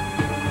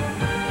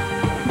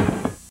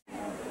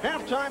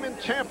 Halftime in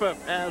Tampa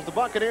as the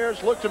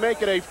Buccaneers look to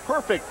make it a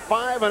perfect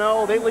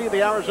 5-0. They lead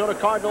the Arizona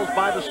Cardinals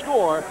by the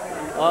score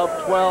of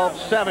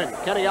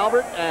 12-7. Kenny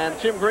Albert and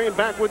Tim Green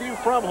back with you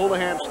from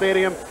Houlihan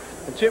Stadium.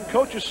 And Tim,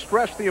 coaches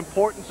stressed the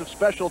importance of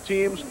special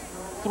teams.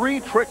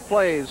 3 trick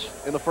plays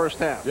in the first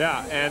half.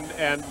 Yeah,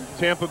 and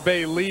Tampa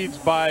Bay leads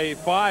by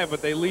 5,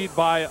 but they lead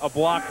by a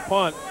blocked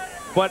punt.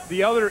 But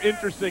the other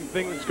interesting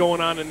thing that's going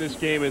on in this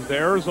game is the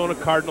Arizona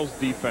Cardinals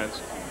defense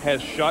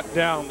has shut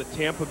down the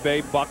Tampa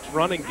Bay Bucs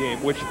running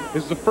game, which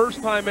is the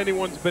first time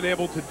anyone's been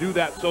able to do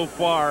that so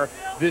far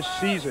this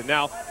season.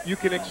 Now, you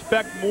can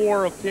expect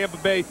more of Tampa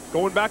Bay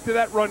going back to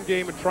that run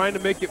game and trying to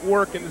make it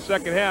work in the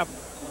second half.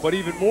 But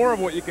even more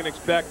of what you can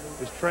expect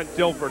is Trent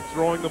Dilfer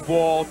throwing the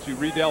ball to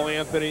Riddell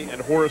Anthony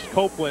and Horace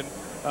Copeland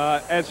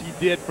as he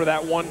did for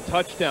that 1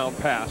 touchdown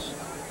pass.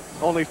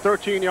 Only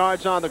 13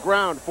 yards on the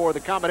ground for the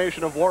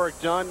combination of Warrick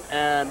Dunn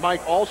and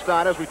Mike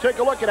Alstott as we take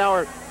a look at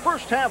our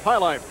first half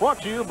highlight brought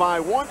to you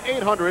by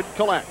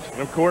 1-800-COLLECT.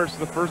 And of course,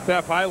 the first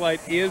half highlight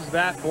is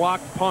that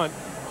blocked punt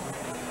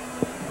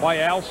by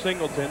Al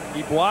Singleton.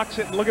 He blocks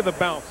it, and look at the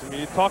bounce. I mean,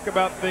 you talk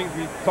about things,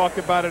 we talked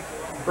about it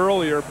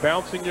earlier,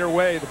 bouncing your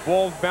way. The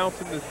ball's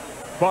bouncing the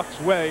Bucs'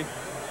 way.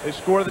 They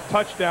score the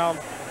touchdown.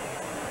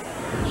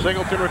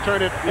 Singleton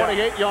returned it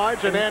 28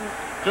 yards, and then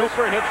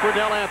Dilfer hits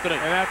Riddell Anthony.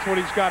 And that's what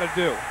he's got to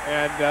do.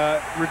 And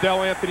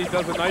Riddell Anthony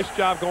does a nice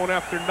job going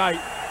after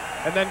Knight.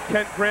 And then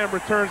Kent Graham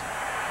returns,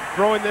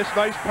 throwing this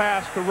nice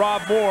pass to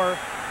Rob Moore.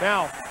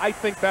 Now, I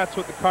think that's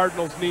what the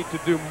Cardinals need to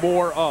do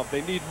more of.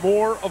 They need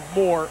more of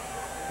Moore.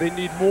 They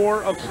need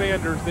more of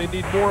Sanders. They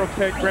need more of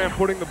Kent Graham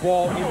putting the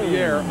ball in the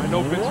air. I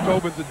know Vince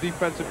Tobin's a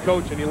defensive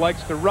coach and he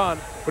likes to run,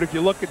 but if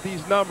you look at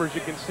these numbers,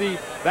 you can see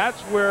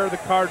that's where the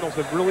Cardinals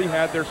have really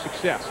had their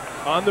success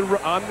on the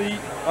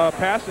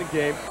passing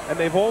game, and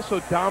they've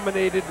also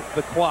dominated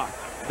the clock.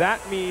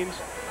 That means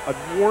a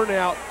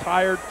worn-out,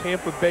 tired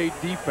Tampa Bay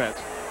defense.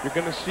 You're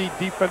going to see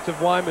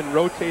defensive linemen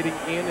rotating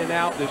in and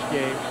out this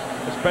game.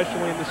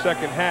 especially in the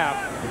second half.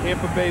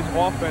 Tampa Bay's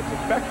offense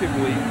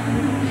effectively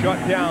shut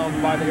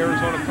down by the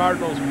Arizona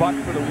Cardinals, but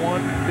for the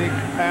one big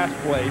pass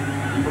play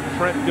from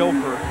Trent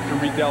Dilfer to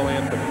Riddell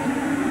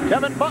Anthony.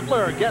 Kevin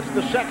Butler gets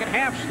the second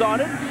half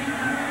started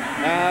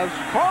as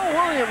Carl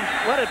Williams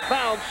let it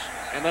bounce,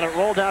 and then it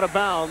rolled out of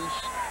bounds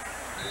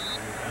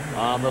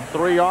on the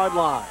 3-yard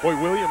line. Boy,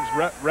 Williams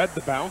read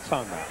the bounce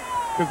on that.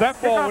 Because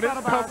that ball, when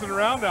it's bouncing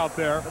around out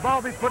there. The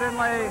ball will be put in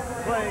play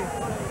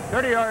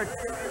 30 yards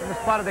from the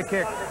spot of the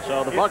kick.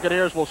 So the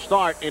Buccaneers will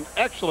start in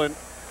excellent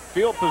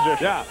field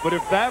position. Yeah, but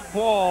if that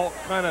ball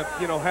kind of,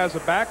 has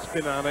a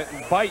backspin on it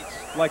and bites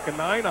like a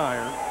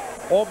 9-iron,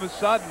 all of a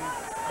sudden,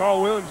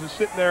 Carl Williams is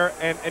sitting there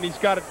and he's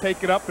got to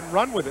take it up and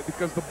run with it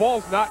because the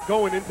ball's not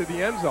going into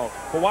the end zone.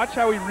 But watch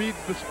how he reads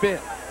the spin.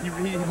 He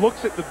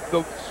looks at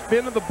the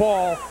spin of the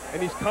ball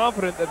and he's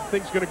confident that the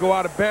thing's going to go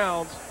out of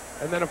bounds.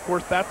 And then, of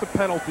course, that's a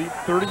penalty.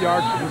 30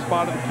 yards from the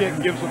spot of the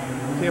kick gives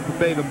Tampa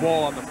Bay the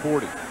ball on the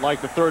 40.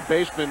 Like the third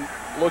baseman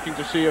looking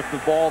to see if the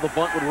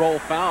bunt would roll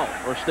foul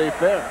or stay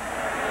fair.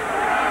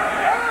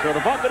 So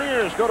the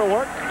Buccaneers go to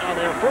work on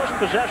their first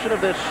possession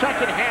of this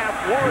second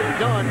half. Warren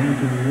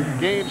Dunn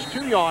gains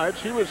 2 yards.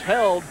 He was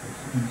held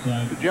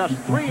to just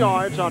 3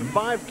 yards on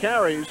 5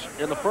 carries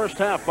in the first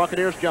half.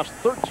 Buccaneers just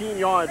 13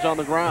 yards on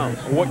the ground.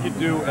 What you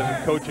do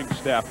as a coaching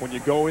staff when you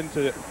go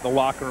into the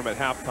locker room at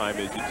halftime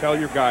is you tell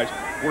your guys,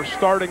 we're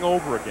starting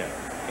over again.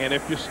 And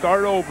if you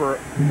start over,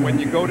 when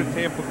you go to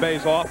Tampa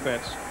Bay's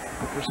offense,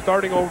 we're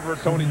starting over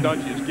for Tony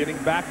Dungy is getting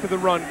back to the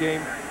run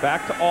game,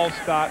 back to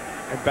Allstott,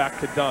 and back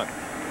to Dunn.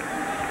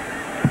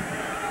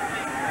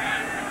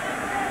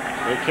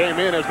 They came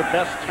in as the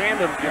best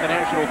tandem in the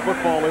National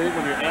Football League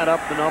when you add up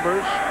the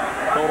numbers.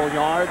 Total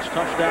yards,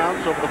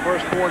 touchdowns over the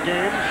first 4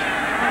 games.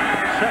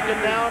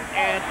 Second down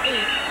and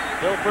 8.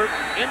 Dilfer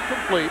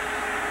incomplete.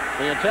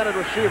 The intended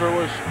receiver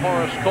was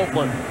Horace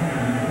Copeland.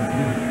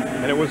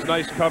 And it was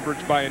nice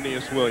coverage by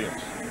Aeneas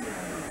Williams.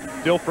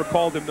 Dilfer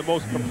called him the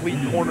most complete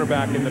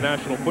cornerback in the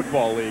National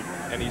Football League,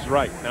 and he's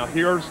right. Now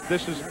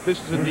this is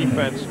a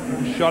defense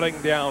shutting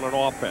down an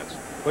offense.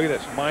 Look at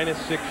this,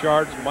 -6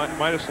 yards,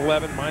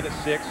 -11,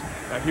 -6.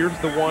 Now here's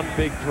the one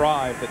big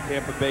drive that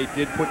Tampa Bay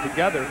did put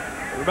together.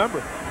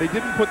 Remember, they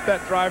didn't put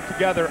that drive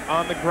together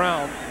on the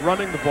ground,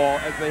 running the ball,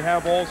 as they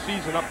have all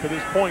season up to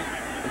this point.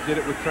 They did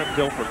it with Trent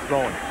Dilfer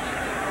throwing.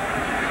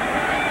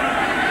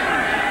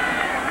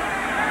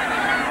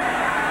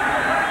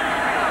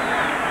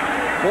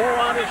 Four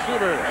wide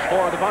receivers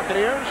for the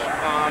Buccaneers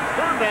on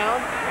 3rd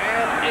down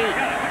and 8.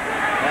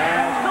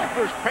 As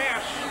Dilfer's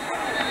pass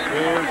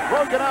is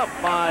broken up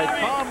by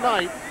Tom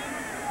Knight,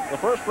 the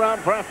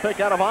first-round draft pick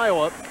out of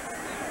Iowa.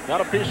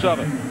 Got a piece of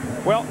it.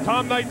 Well,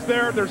 Tom Knight's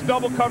there. There's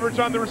double coverage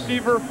on the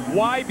receiver.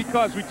 Why?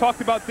 Because we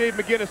talked about Dave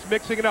McGinnis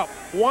mixing it up.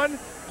 1,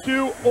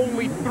 2,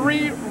 only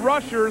 3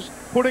 rushers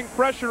putting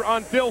pressure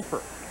on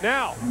Dilfer.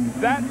 Now,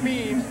 that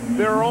means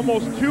there are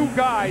almost 2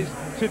 guys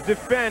to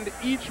defend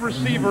each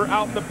receiver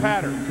out in the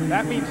pattern.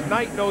 That means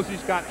Knight knows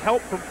he's got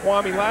help from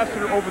Kwame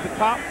Lassiter over the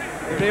top,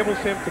 enables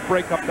him to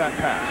break up that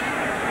pass.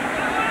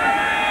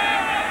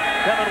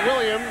 Kevin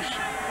Williams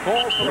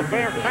calls for a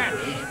fair catch.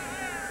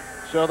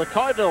 So the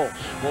Cardinals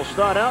will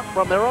start out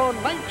from their own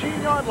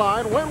 19-yard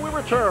line when we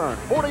return.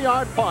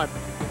 40-yard punt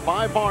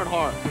by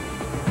Barnhart.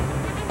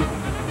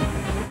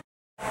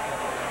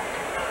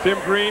 Tim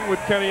Green with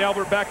Kenny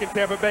Albert back in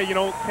Tampa Bay. You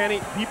know,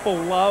 Kenny, people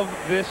love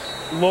this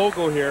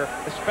logo here,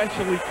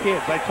 especially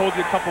kids. I told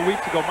you a couple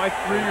weeks ago, my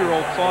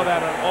 3-year-old saw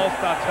that on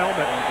Allstott's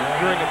helmet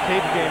during a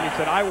tape game. He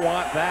said, I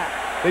want that.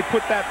 They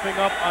put that thing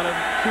up on a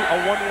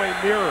one-way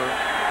mirror.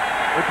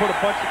 They put a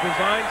bunch of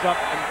designs up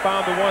and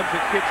found the ones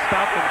that kids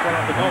stopped in front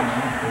of the nose.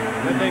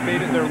 Then they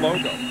made it their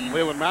logo.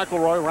 Leland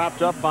McElroy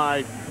wrapped up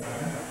by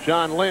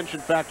John Lynch. In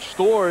fact,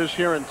 stores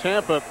here in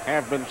Tampa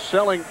have been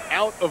selling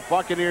out of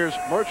Buccaneers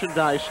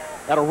merchandise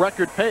at a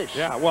record pace.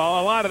 Yeah, well,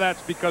 a lot of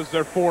that's because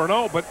they're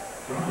 4-0, but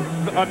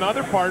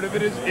another part of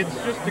it is it's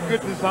just a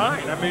good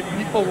design. I mean,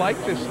 people like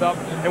this stuff,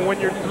 and when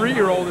your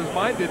 3-year-old, as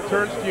mine did,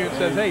 turns to you and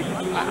says, hey,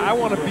 I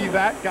want to be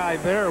that guy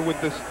there with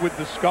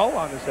the skull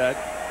on his head.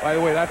 By the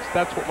way,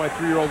 that's what my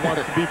 3-year-old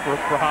wants to be for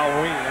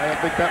Halloween. I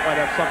think that might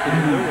have something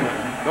to do with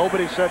it.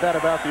 Nobody said that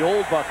about the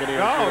old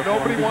Buccaneers. No,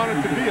 nobody wanted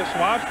to be a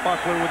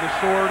swashbuckler with a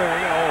sword and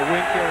a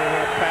wink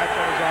and a patch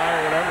on his eye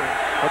or whatever.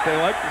 But they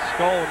like the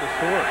skull and the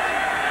sword.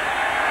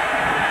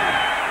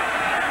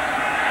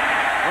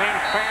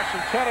 Range pass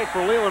intended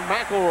for Leland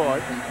McElroy.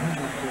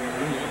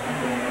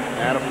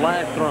 And a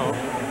flag thrown.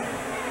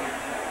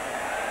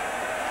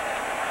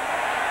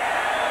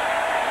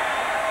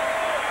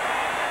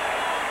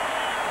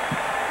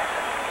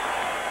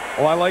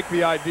 Well, I like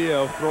the idea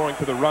of throwing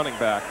to the running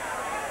back,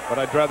 but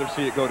I'd rather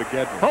see it go to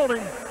Gedman.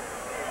 Holding.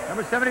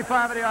 Number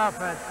 75 of the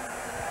offense.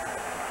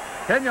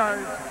 10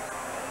 yards.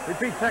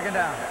 Repeat, second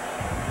down.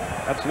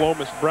 That's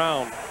Lomas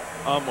Brown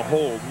on the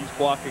hold. He's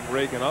blocking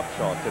Reagan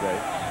Upshaw today.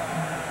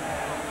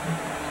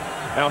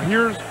 Now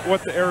here's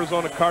what the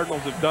Arizona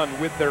Cardinals have done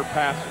with their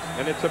passes,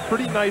 and it's a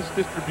pretty nice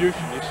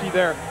distribution. You see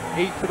there,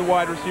 8 to the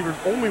wide receivers,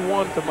 only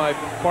 1 to my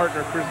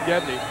partner Chris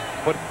Gedney.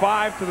 but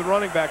 5 to the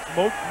running backs,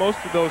 most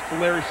of those to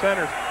Larry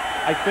Centers.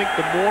 I think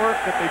the more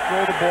that they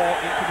throw the ball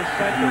into the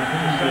centers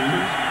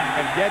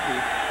and Gedney,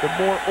 the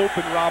more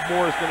open Rob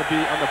Moore is going to be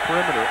on the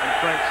perimeter and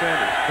Frank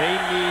Sanders. They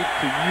need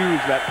to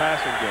use that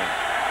passing game.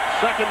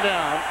 2nd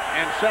down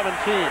and 17.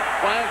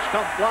 Flags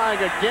come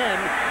flying again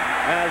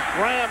as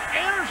Graham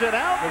airs it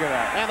out. Look at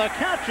that. And the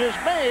catch is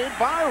made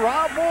by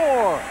Rob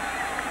Moore.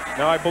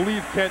 Now, I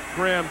believe Kent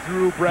Graham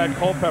drew Brad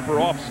Culpepper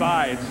off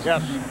sides.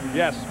 Yes.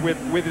 Yes,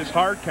 with his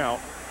hard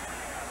count.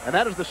 And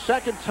that is the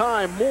 2nd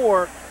time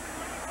Moore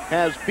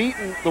has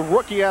beaten the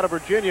rookie out of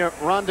Virginia,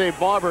 Rondé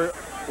Barber,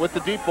 with the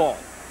deep ball.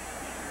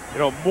 You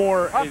know,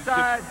 Moore is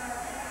Offside.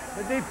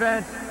 The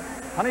defense.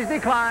 On his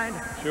declined.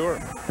 Sure.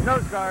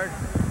 Nose guard.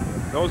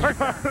 Nose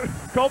guard.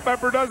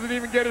 Culpepper doesn't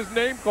even get his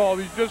name called.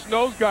 He's just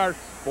nose guard.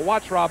 But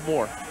watch Rob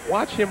Moore.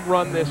 Watch him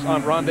run this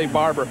on Rondé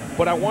Barber.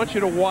 But I want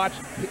you to watch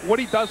what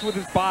he does with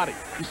his body.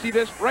 You see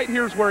this? Right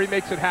here is where he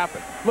makes it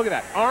happen. Look at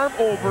that. Arm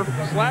over,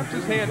 slaps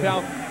his hand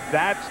down.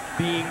 That's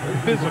being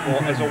visible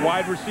as a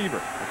wide receiver.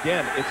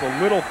 Again, it's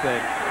a little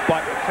thing,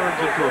 but it turns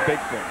into a big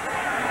thing.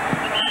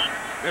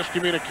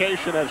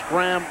 Miscommunication as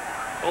Graham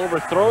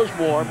overthrows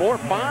Moore. Moore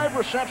 5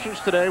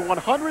 receptions today,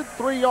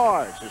 103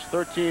 yards. His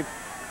 13th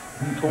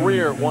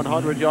career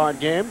 100-yard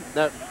game.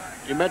 That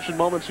you mentioned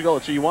moments ago.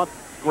 So you want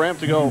Graham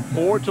to go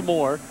forward to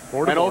Moore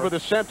and over the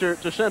center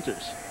to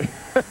Centers.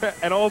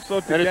 And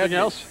also to anything Gedney.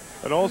 else?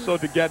 And also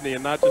to Gedney,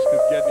 and not just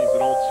because Gedney's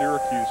an old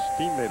Syracuse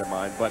teammate of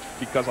mine, but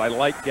because I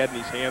like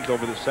Gedney's hands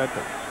over the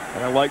center.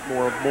 And I like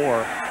more of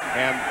Moore.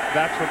 And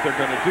that's what they're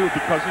going to do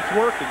because it's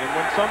working. And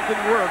when something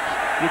works,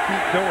 you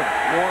keep doing it.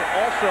 Moore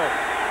also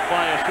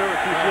by a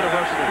Syracuse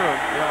University.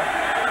 Yeah.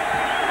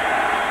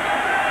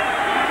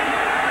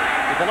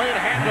 The delayed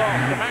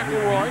handoff to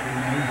McElroy.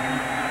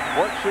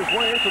 Works his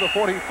way to the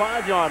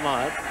 45-yard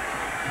line.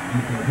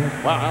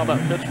 Wow, how about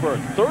Pittsburgh?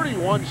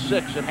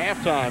 31-6 at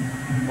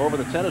halftime over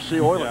the Tennessee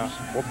Oilers.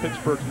 Yeah. Well,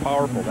 Pittsburgh's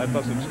powerful. That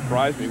doesn't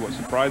surprise me. What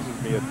surprises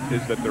me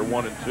is that they're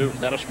 1-2. Is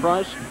that a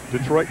surprise?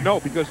 Detroit, no,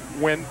 because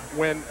when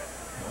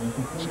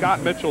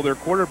Scott Mitchell, their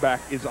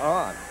quarterback, is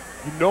on,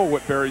 you know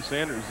what Barry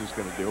Sanders is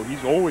going to do.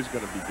 He's always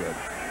going to be good.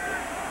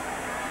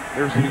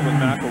 There's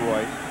Leland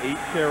McElroy, 8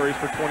 carries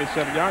for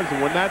 27 yards.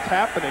 And when that's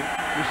happening,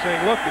 you're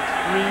saying, look, it's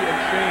 3 and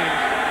change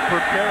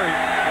per carry.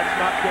 That's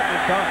not getting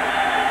it done.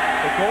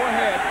 So go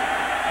ahead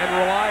and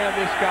rely on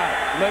this guy.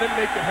 Let him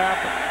make it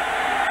happen.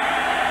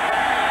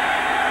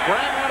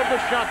 Graham out of the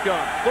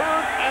shotgun.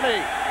 3rd and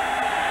 8.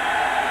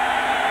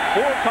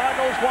 4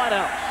 Cardinals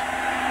wideouts.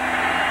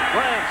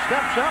 Graham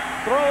steps up,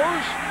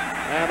 throws,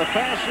 and the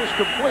pass is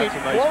complete.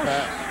 That's a nice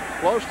pass.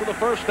 Close to the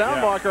first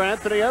down marker.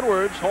 Anthony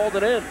Edwards hauled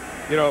it in.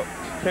 You know,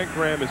 Kent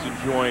Graham is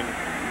enjoying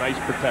nice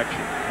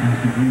protection.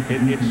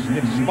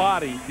 It's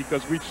spotty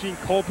because we've seen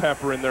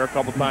Culpepper in there a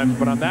couple times,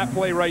 but on that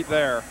play right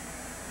there,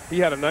 he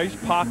had a nice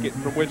pocket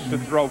from which to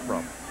throw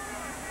from.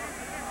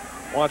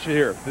 Watch it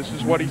here. This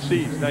is what he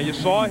sees. Now, you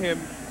saw him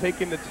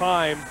taking the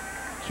time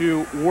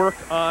to work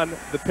on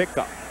the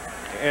pickup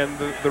and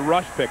the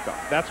rush pickup.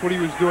 That's what he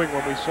was doing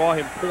when we saw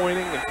him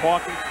pointing and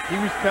talking. He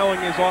was telling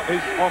his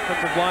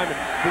offensive lineman,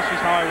 this is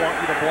how I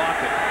want you to block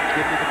it.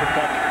 Give me the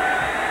protection.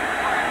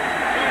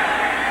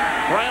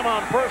 Graham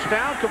on first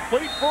down,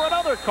 complete for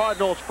another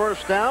Cardinals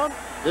first down.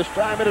 This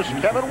time it is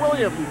Kevin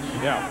Williams.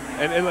 Yeah,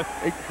 and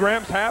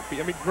Graham's happy.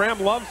 I mean,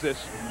 Graham loves this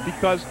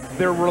because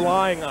they're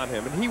relying on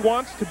him, and he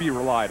wants to be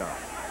relied on.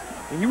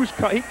 And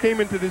he came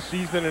into this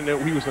season, and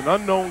he was an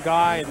unknown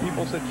guy, and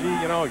people said,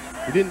 gee, you know,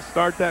 he didn't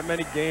start that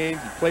many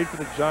games. He played for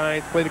the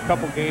Giants, played a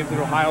couple games at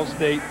Ohio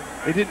State.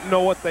 They didn't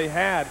know what they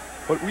had,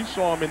 but we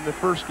saw him in the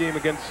first game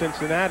against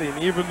Cincinnati, and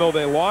even though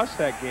they lost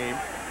that game,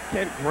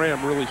 Kent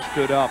Graham really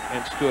stood up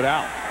and stood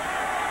out.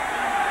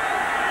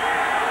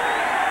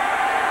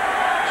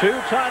 2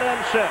 tight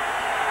end set.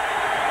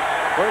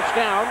 First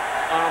down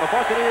on the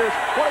Buccaneers'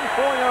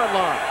 24-yard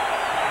line.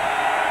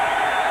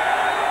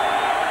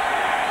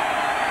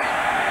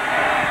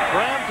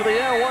 Graham to the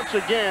air once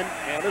again,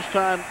 and this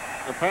time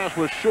the pass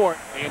was short.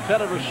 The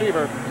intended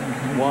receiver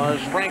was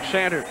Frank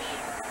Sanders.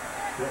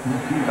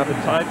 Now the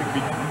timing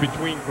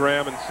between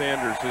Graham and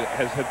Sanders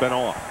has been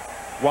off.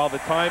 While the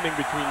timing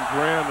between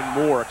Graham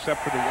and Moore,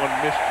 except for the one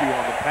miscue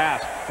on the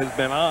pass, has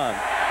been on,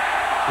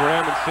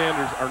 Graham and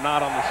Sanders are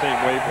not on the same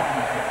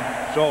wavelength.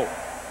 So,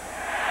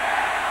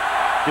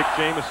 Dick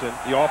Jamieson,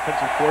 the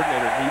offensive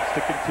coordinator, needs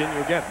to continue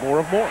again.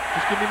 More of Moore.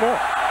 Just give me more.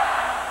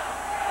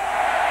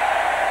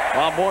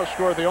 Rob Moore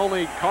scored the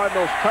only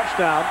Cardinals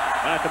touchdown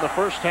back in the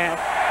first half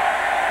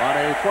on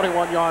a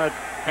 21-yard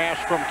pass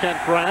from Kent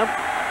Graham.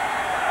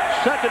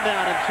 2nd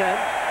down and 10.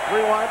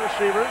 3 wide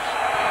receivers.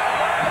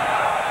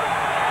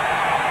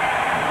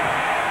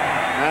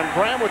 And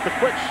Graham with the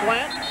quick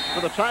slant to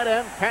the tight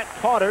end, Pat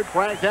Carter,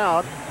 dragged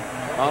out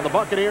on the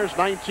Buccaneers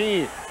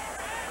 19.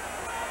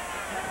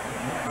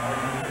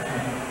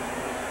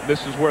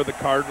 This is where the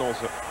Cardinals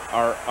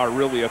are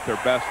really at their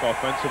best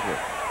offensively.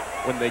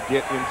 When they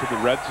get into the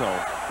red zone,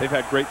 they've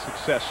had great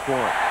success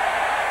scoring.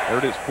 There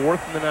it is, 4th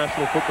in the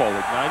National Football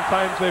League. 9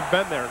 times they've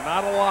been there.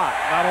 Not a lot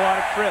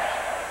of trips,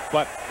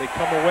 but they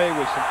come away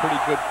with some pretty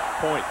good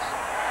points.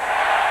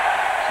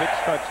 6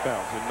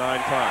 touchdowns in 9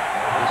 times.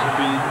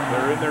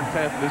 They're in their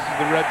 10th. This is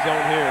the red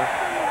zone here.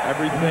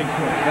 Everything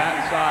from that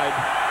side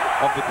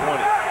of the 20.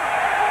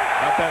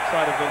 Not that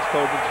side of Vince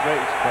Tobin's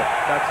face, but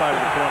that side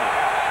of the 20.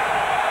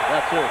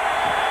 That's it.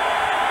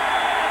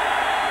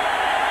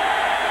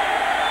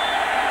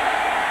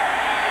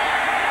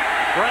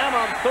 Graham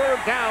on 3rd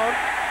down.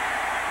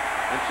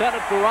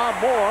 Intended for Rob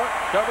Moore.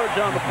 Coverage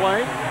on the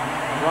play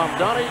from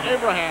Donnie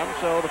Abraham.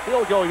 So the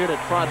field goal unit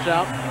trots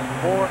out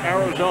for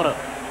Arizona.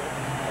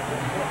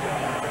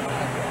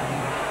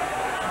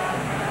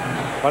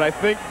 But I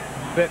think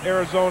that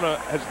Arizona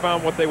has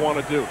found what they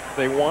want to do.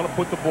 They want to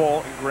put the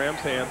ball in Graham's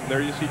hands. And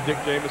there you see Dick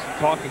Jamieson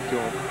talking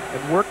to him.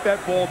 And work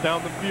that ball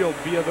down the field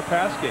via the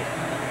pass game.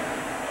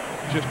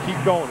 Just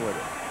keep going with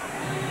it.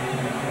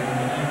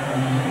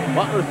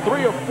 Butler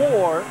 3 of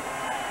 4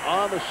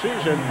 on the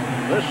season.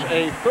 This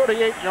a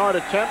 38-yard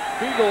attempt.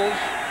 Fiegels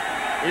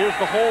is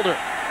the holder.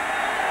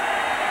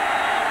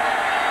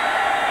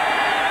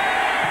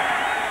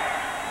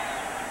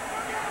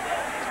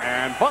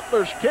 And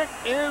Butler's kick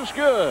is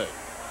good.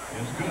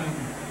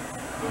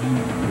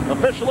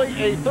 Officially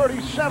a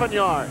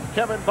 37-yard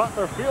Kevin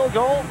Butler field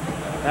goal,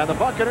 and the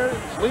Buccaneers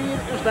lead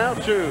is now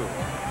 2.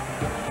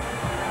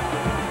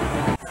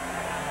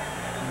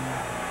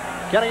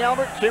 Kenny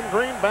Albert, Tim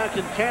Green back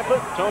in Tampa.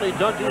 Tony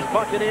Dungy's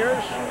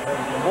Buccaneers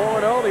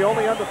 4-0, the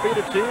only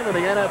undefeated team in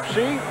the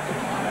NFC.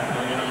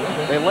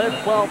 They led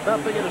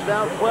 12-0. It is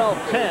now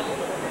 12-10.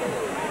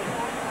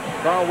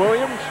 Carl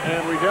Williams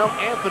and Riddell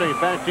Anthony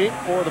back deep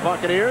for the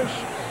Buccaneers.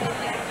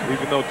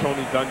 Even though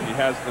Tony Dungy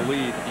has the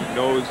lead, he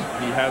knows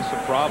he has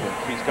some problems.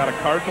 He's got a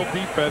Cardinal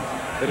defense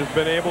that has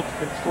been able to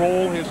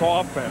control his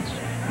offense,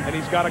 and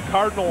he's got a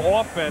Cardinal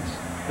offense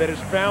that has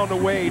found a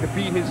way to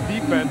beat his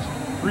defense.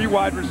 3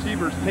 wide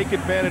receivers take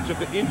advantage of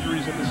the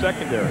injuries in the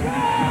secondary.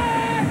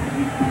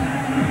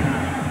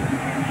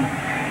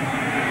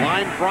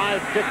 Line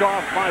drive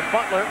kickoff by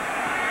Butler.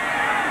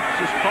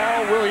 This is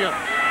Carl Williams.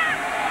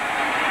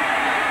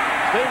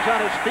 Stays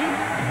on his feet.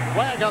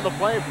 Flag on the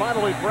play,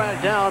 finally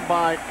dragged down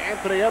by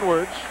Anthony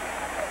Edwards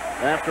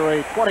after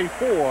a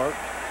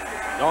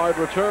 24-yard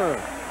return.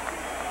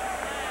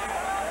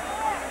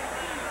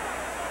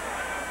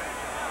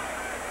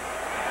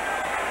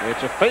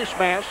 It's a face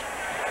mask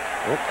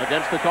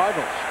against the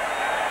Cardinals.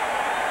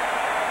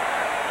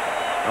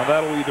 Now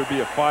that'll either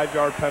be a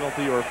 5-yard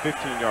penalty or a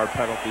 15-yard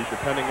penalty,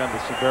 depending on the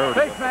severity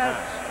Face of the mask.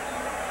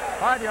 pass.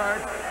 5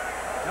 yards.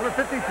 Number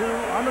 52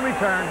 on the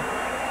return.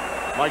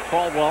 Mike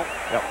Caldwell.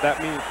 Yep,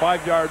 that means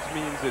 5 yards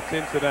means it's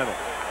incidental.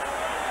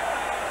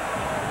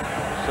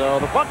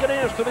 So the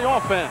Buccaneers to the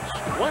offense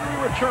when we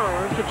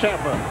return to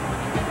Tampa.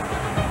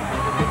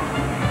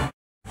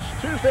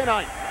 It's Tuesday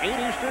night, 8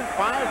 Eastern,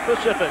 5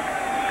 Pacific,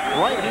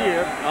 right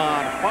here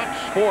on Fox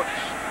Sports.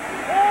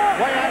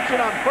 Play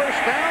action on 1st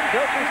down.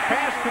 Gilchrist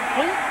pass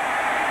complete.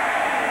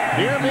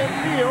 Near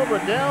midfield,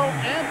 Riddell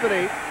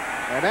Anthony.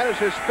 And that is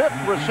his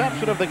 5th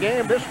reception of the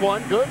game. This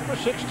one good for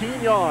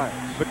 16 yards.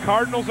 The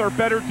Cardinals are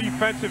better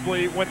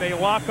defensively when they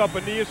lock up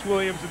Aeneas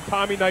Williams and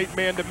Tommy Knight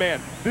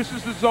man-to-man. This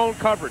is the zone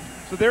coverage.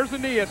 So there's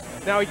Aeneas.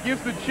 Now he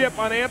gives the chip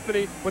on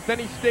Anthony, but then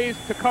he stays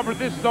to cover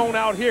this zone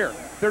out here.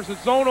 There's a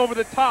zone over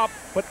the top,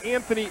 but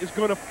Anthony is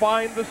going to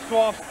find the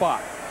soft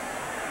spot.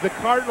 The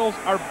Cardinals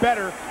are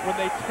better when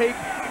they take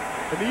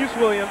Aeneas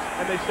Williams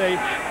and they say,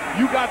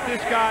 you got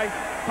this guy,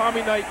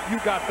 Tommy Knight, you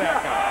got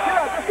that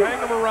guy. Hang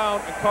him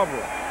around and cover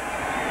him.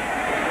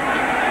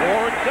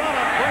 Warren Dunn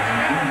on 1st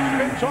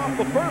down, spins off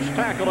the first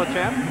tackle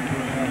attempt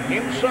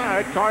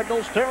inside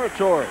Cardinals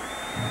territory.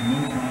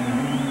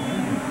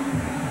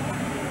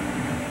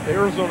 The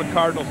Arizona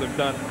Cardinals have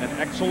done an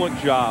excellent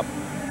job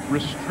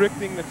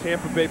restricting the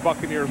Tampa Bay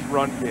Buccaneers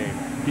run game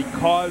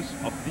because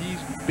of these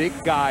big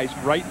guys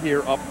right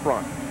here up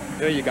front.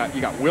 You know, you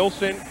got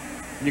Wilson,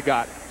 you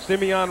got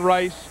Simeon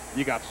Rice,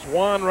 you got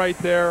Swan right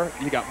there,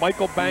 you got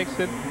Michael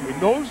Bankston. I mean,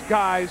 those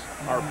guys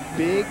are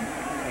big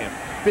and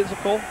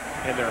physical,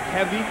 and they're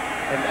heavy,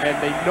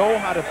 and they know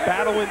how to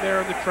battle in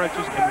there in the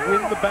trenches and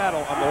win the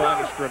battle on the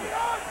line of scrimmage.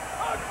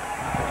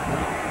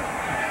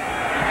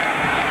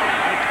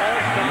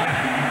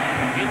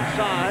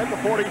 Inside the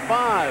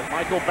 45.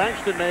 Michael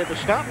Bankston made the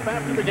stop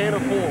after the gain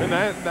of 4. And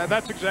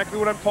that's exactly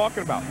what I'm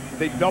talking about.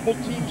 They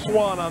double-team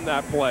Swan on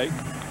that play,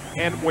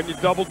 and when you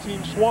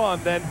double-team Swan,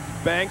 then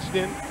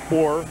Bankston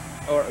or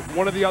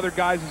one of the other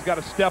guys has got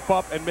to step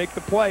up and make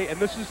the play, and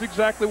this is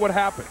exactly what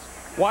happens.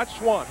 Watch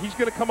Swan. He's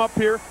going to come up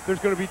here. There's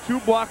going to be 2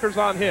 blockers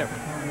on him.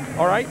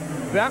 All right?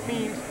 That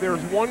means there's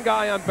 1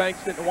 guy on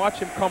Bankston, and watch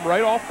him come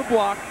right off the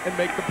block and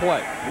make the play.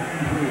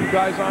 2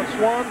 guys on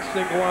Swan,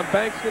 single on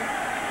Bankston.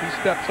 He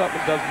steps up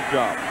and does the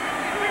job.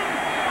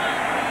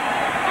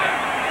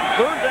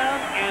 3rd down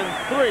and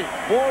 3.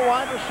 4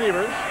 wide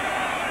receivers.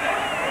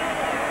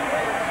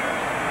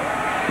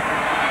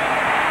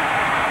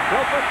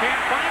 Roper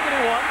can't find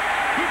anyone.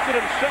 Keeps it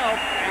himself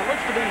and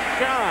looks to be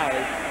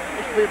shy.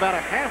 Looks to be about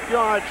a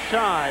half-yard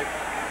shy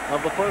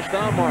of the 1st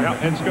down marker. Yeah,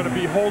 and it's going to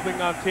be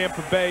holding on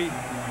Tampa Bay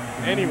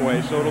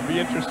anyway, so it'll be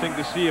interesting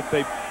to see if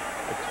they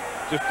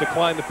just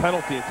decline the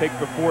penalty and take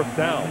the 4th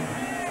down,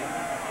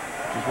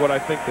 which is what I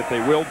think that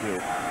they will do.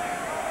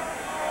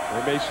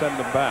 They may send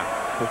them back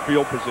for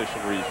field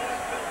position reasons.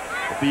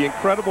 But the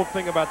incredible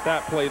thing about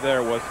that play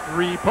there was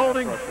 3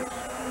 holding. rushes.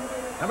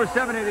 Number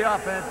 70, the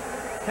offense,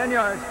 10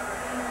 yards.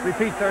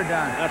 Repeat 3rd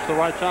down. That's the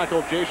right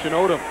tackle, Jason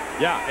Odom.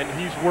 Yeah, and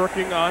he's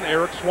working on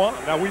Eric Swan.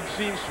 Now, we've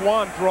seen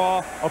Swan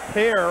draw a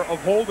pair of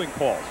holding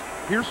calls.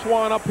 Here's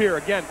Swan up here,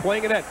 again,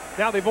 playing it in.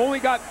 Now, they've only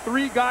got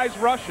 3 guys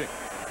rushing,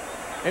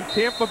 and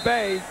Tampa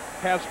Bay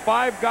has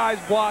 5 guys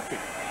blocking.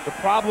 The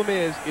problem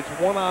is, it's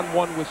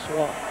one-on-one with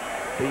Swan.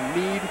 They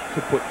need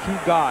to put 2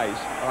 guys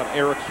on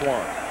Eric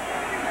Swan.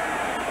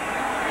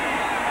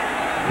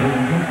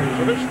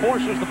 So this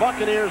forces the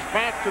Buccaneers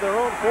back to their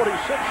own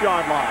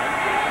 46-yard line.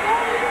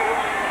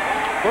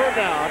 3rd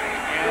down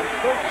and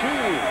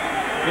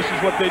 13. This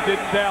is what they did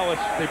in Dallas.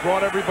 They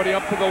brought everybody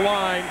up to the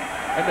line,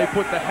 and they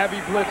put the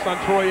heavy blitz on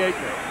Troy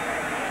Aikman.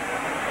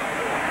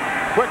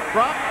 Quick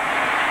drop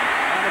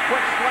and a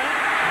quick slant.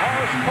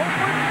 Horace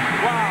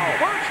Copeland. Wow.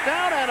 1st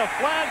down and a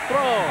flag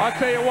throw. I'll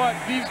tell you what,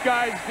 these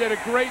guys did a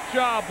great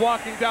job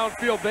blocking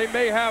downfield. They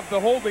may have the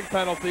holding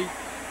penalty.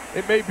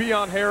 It may be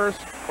on Harris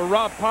or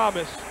Rob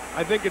Thomas.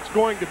 I think it's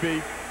going to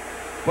be.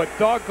 But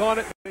doggone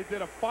it, they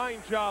did a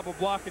fine job of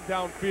blocking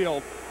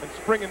downfield and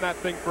springing that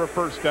thing for a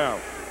 1st down.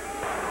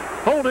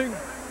 Holding.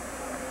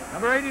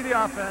 Number 80,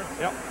 the offense.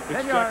 Yep, 10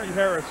 it's yards. Jackie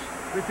Harris.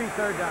 Repeat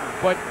 3rd down.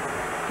 But,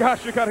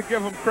 gosh, you got to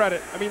give them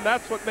credit. I mean,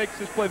 that's what makes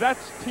this play. That's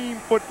team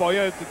football.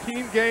 Yeah, it's a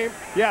team game.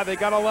 Yeah, they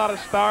got a lot of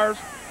stars.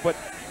 But,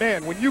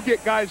 man, when you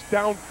get guys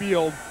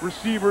downfield,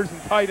 receivers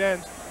and tight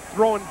ends,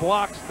 throwing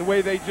blocks the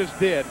way they just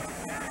did,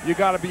 you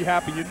got to be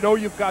happy. You know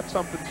you've got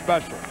something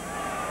special.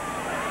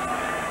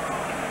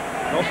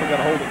 You also got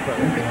a holding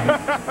penalty.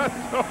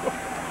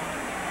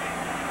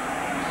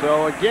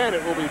 So again,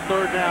 it will be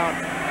 3rd down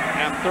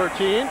and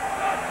 13.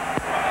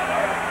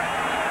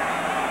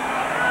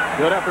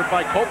 Good effort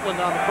by Copeland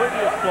on the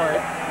previous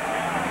play.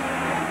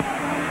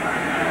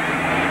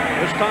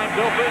 This time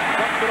Gilbert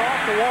cuts it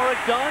off to Warwick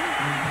Dunn,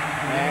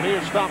 and he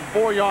is stopped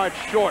 4 yards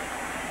short.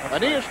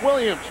 Aeneas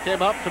Williams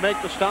came up to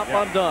make the stop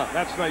on Dunn.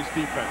 That's nice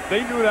defense.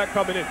 They knew that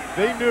coming in.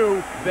 They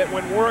knew that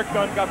when Warwick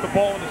Dunn got the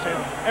ball in his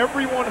hand,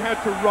 everyone had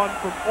to run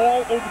from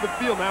all over the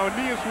field. Now,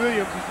 Aeneas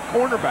Williams is the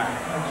cornerback,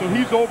 so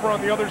he's over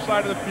on the other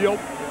side of the field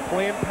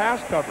playing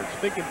pass coverage,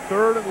 thinking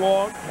 3rd and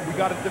long, we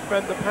got to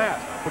defend the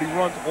pass. But he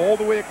runs all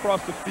the way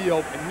across the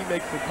field, and he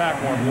makes the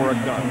tackle on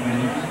Warwick Dunn.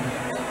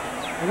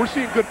 And we're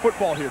seeing good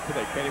football here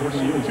today, Kenny. We're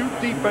seeing 2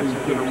 defenses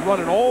that are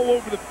running all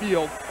over the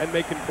field and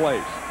making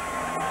plays.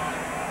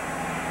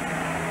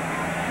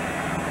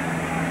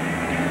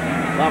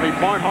 Bobby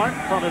Barnhart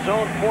from his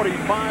own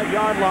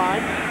 45-yard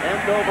line,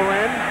 end over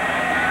end.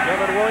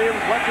 Kevin Williams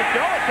lets it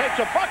go. It takes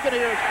a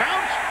Buccaneers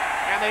bounce,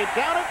 and they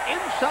down it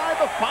inside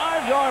the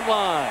 5-yard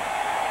line.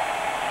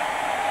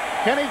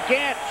 Kenny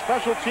Gant,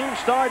 special team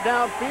star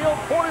downfield,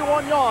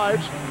 41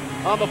 yards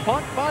on the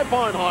punt by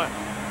Barnhart.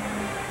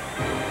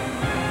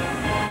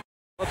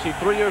 Let's see,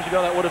 3 years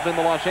ago that would have been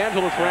the Los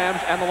Angeles Rams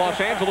and the Los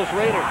Angeles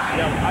Raiders.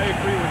 Yeah, I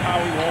agree with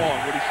Howie Long,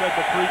 what he said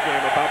the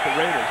pregame about the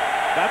Raiders.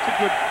 That's a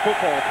good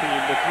football team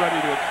that's ready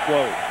to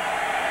explode.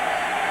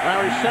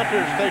 Larry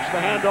Centers takes the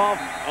handoff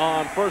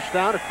on 1st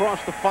down across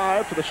the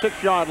 5 to the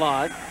 6-yard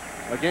line.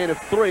 A gain of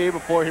 3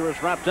 before he was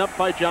wrapped up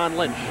by John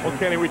Lynch. Well,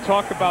 Kenny, we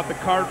talk about the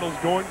Cardinals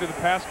going to the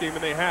pass game,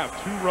 and they have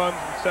 2 runs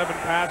and 7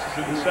 passes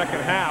in the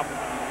 2nd half.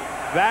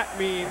 That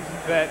means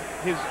that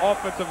his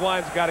offensive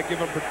line's got to give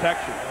him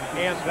protection.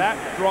 And that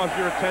draws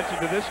your attention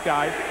to this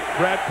guy,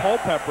 Brad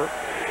Culpepper,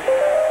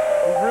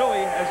 who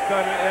really has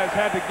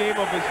had the game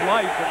of his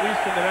life, at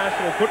least in the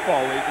National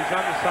Football League. He's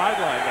on the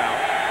sideline now,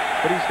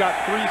 but he's got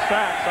 3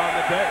 sacks on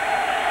the day.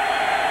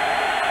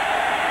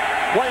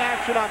 Play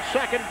action on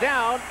 2nd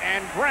down,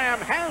 and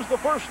Graham has the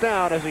 1st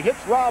down as he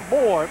hits Rob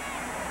Moore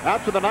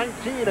out to the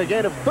 19, a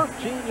gain of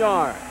 13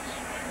 yards.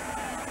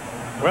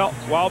 Well,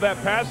 while that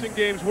passing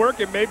game's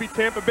working, maybe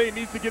Tampa Bay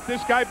needs to get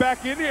this guy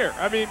back in here.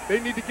 I mean,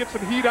 they need to get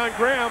some heat on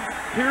Graham.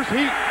 Here's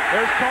heat.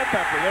 There's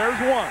Culpepper. There's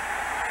 1.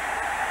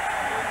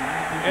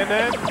 And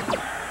then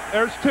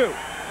there's 2.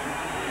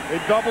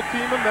 They double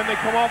team him, then they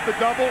come off the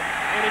double,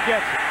 and he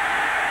gets it.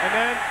 And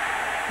then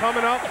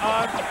coming up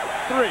on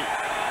 3.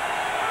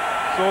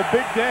 So a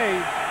big day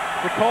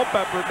for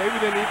Culpepper. Maybe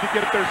they need to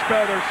get their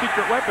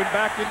secret weapon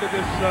back into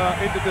this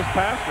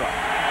pass rush.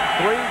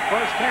 3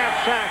 first-half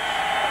sacks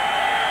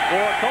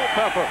for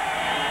Culpepper.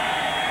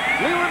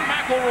 Leland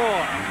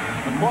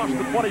McElroy across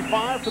the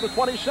 25 to the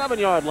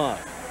 27-yard line.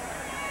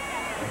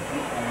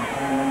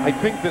 I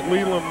think that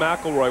Leland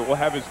McElroy will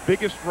have his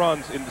biggest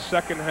runs in the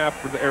 2nd half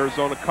for the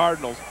Arizona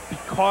Cardinals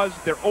because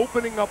they're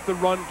opening up the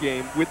run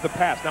game with the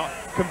pass. Now,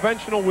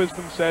 conventional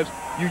wisdom says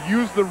you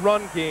use the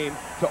run game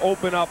to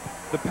open up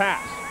the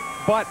pass.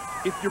 But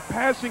if your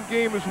passing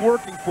game is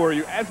working for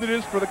you, as it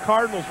is for the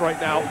Cardinals right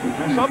now,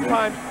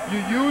 sometimes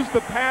you use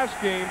the pass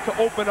game to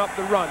open up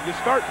the run. You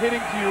start hitting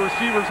to your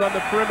receivers on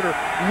the perimeter,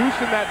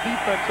 loosen that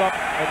defense up,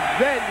 and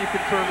then you can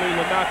turn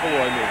Leland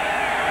McElroy loose.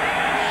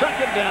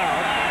 2nd down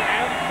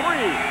and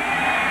 3.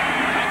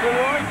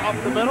 McElroy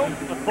up the middle,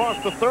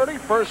 across the 30,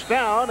 first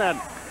down,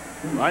 and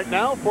right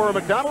now for a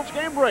McDonald's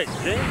game break,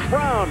 James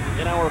Brown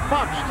in our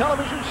Fox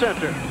Television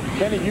Center.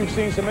 Kenny, you've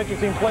seen some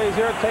interesting plays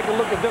here. Take a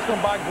look at this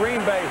one by Green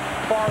Bay.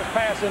 Forrest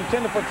pass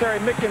intended for Terry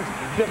Mickens,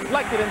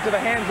 deflected into the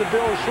hands of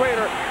Bill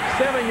Schrader.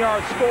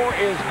 7-yard score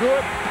is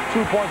good.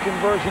 2-point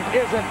conversion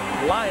isn't.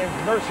 Lions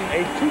nursing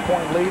a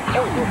 2-point lead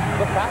over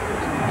the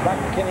Packers. Back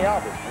to Kenny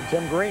Albert and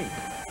Tim Green.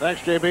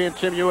 Thanks, JB. And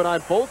Tim, you and I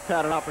both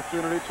had an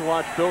opportunity to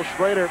watch Bill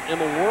Schrader in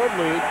the World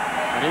League,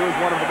 and he was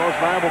one of the most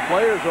valuable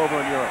players over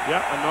in Europe.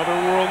 Yeah, another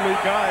World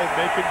League guy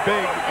making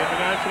big in the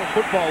National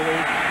Football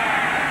League.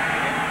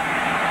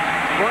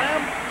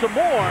 Graham to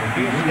Moore.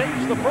 He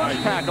escapes the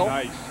first tackle.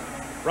 Nice.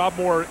 Rob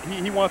Moore,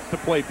 he wants to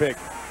play big.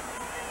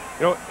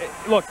 You know,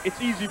 look, it's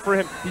easy for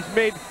him. He's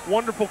made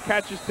wonderful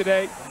catches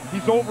today.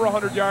 He's over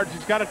 100 yards.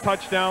 He's got a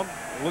touchdown.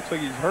 It looks like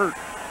he's hurt.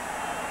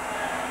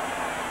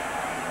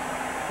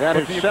 That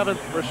is 7th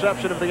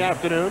reception of the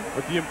afternoon.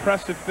 But the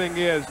impressive thing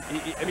is,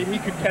 he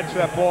could catch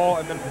that ball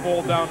and then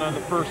fall down on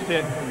the first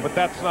hit, but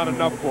that's not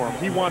enough for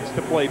him. He wants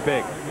to play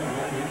big.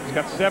 He's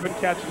got 7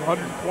 catches,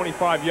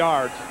 125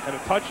 yards, and a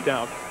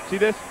touchdown. See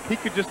this? He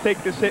could just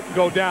take this hit and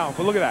go down,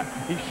 but look at that.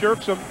 He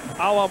shirks him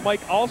a la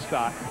Mike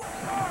Allstott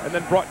and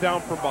then brought down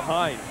from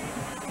behind.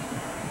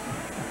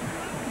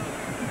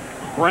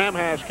 Graham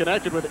has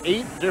connected with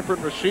 8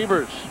 different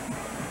receivers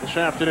this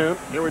afternoon.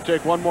 Here we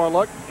take one more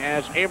look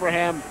as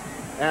Abraham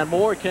and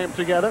Moore came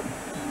together.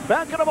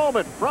 Back in a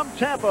moment from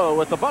Tampa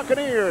with the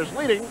Buccaneers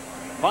leading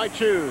by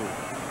 2.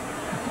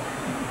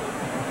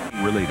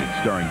 Related,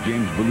 starring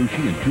James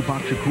Belushi and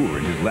Tupac Shakur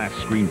in his last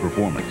screen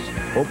performance.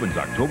 Opens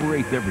October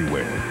 8th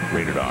everywhere.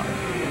 Rated R.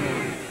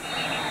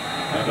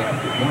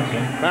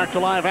 Back to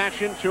live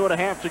action,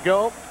 2.5 to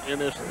go in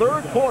this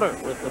third quarter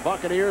with the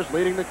Buccaneers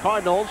leading the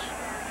Cardinals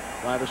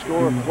by the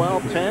score of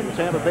 12-10.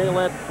 Tampa Bay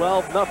led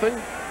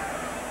 12-0.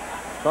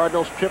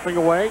 Cardinals chipping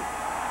away.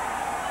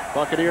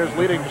 Buccaneers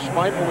leading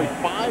despite only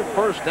 5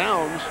 first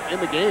downs in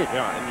the game.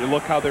 Yeah, and you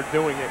look how they're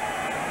doing it.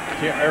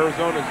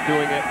 Arizona's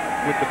doing it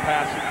with the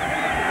passing.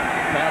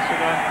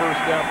 Passing on first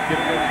down,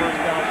 getting their first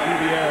down through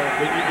the air.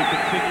 They need to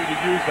continue to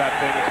use that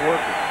thing. It's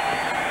working.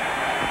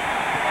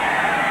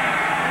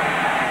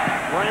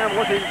 Graham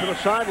looking to the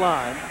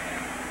sideline.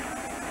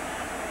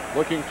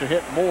 Looking to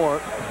hit Moore,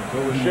 who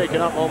was shaken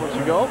up moments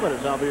ago, but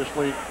is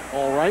obviously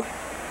all right.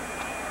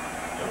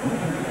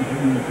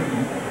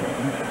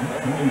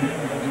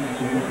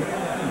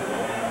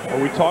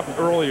 Well, we talked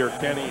earlier,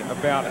 Kenny,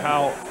 about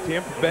how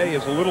Tampa Bay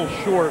is a little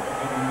short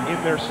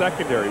in their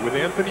secondary with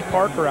Anthony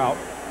Parker out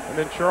and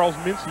then Charles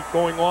Mincy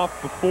going off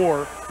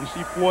before. You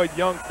see Floyd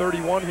Young,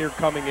 31 here,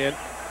 coming in.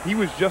 He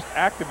was just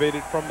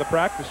activated from the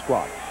practice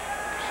squad.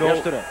 So,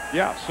 yesterday.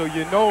 Yeah, so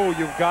you know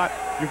you've got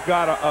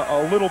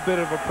a little bit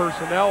of a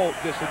personnel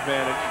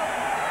disadvantage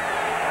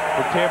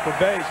for Tampa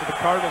Bay, so the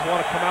Cardinals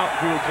want to come out and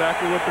do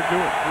exactly what they're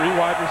doing. 3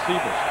 wide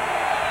receivers.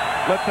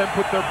 Let them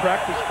put their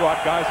practice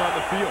squad guys on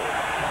the field.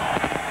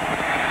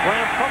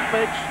 Graham pump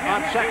fakes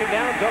on second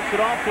down, dumps it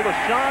off to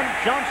LaShawn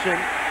Johnson.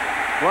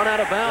 Run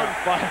out of bounds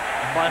by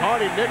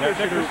Hardy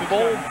Nickerson, who's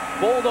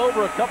bowled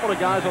over a couple of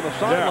guys on the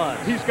sidelines.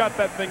 Yeah, he's got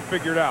that thing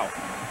figured out,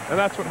 and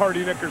that's what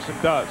Hardy Nickerson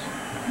does.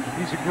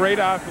 He's a great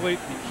athlete,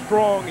 he's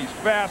strong, he's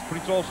fast, but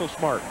he's also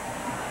smart.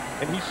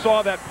 And he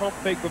saw that pump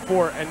fake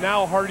before, and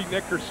now Hardy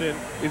Nickerson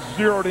is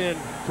zeroed in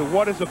to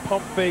what is a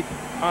pump fake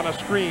on a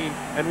screen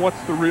and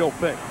what's the real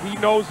thing. He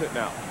knows it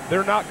now.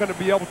 They're not going to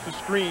be able to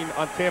screen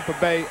on Tampa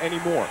Bay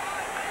anymore.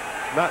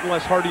 Not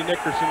unless Hardy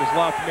Nickerson is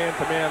locked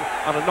man-to-man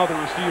on another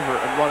receiver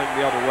and running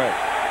the other way.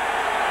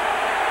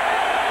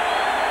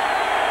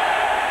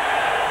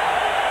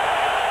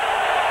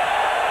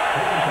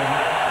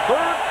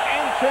 Third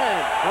and 10.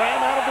 Graham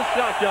out of the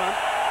shotgun.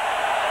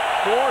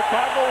 4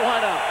 Cardinal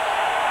wideouts.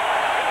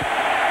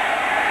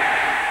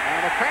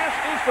 And the pass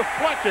is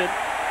deflected.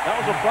 That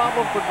was a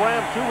problem for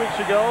Graham 2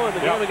 weeks ago in the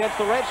game against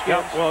the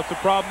Redskins. Well, it's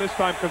a problem this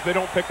time because they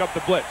don't pick up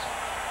the blitz.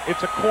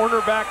 It's a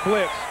cornerback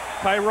blitz.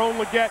 Tyrone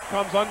Leggett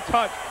comes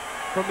untouched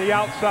from the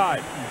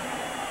outside.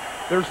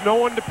 There's no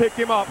one to pick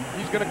him up.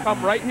 He's going to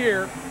come right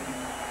here.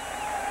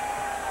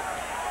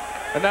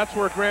 And that's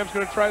where Graham's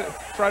going to try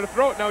to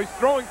throw it. Now he's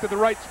throwing to the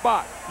right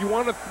spot. You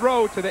want to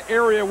throw to the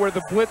area where the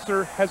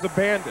blitzer has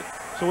abandoned.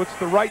 So it's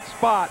the right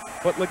spot,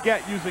 but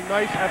Leggett using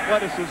nice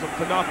athleticism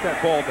to knock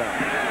that ball down.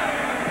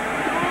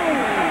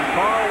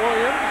 Carl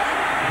Williams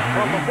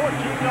from the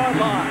 14-yard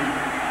line.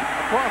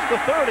 Across the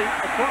 30,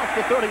 across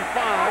the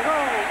 35.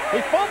 He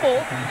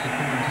fumbled.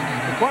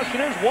 The question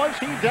is, was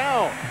he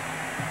down?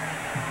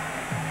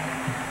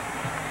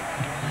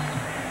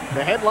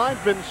 The headline's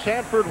been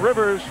Sanford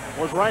Rivers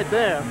was right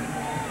there.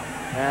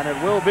 And it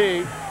will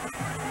be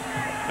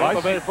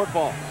Tampa Bay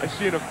football. I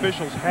see an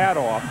official's hat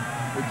off,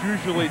 which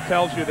usually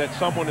tells you that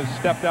someone has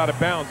stepped out of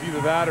bounds.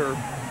 Either that or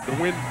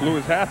the wind blew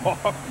his hat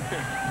off.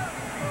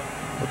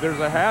 But there's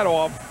a hat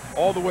off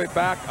all the way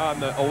back on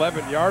the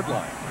 11-yard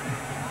line.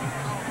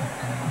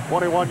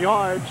 21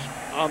 yards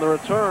on the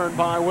return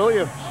by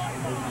Williams.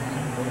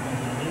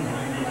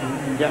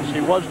 Yes,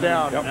 he was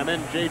down, and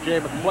then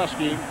J.J.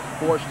 McCleskey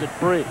forced it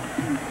free.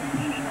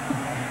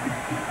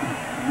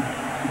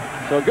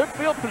 So good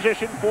field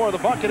position for the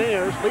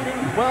Buccaneers, leading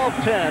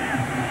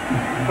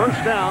 12-10.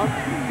 First down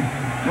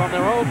from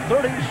their own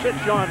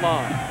 36-yard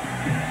line.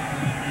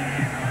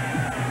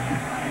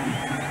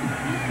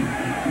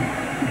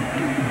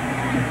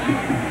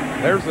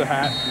 There's the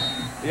hat.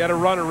 He had a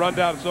run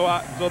down, so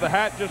the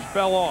hat just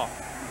fell off.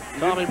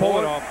 Tommy pull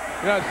Moore. it off.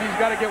 You know, see, he's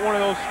got to get one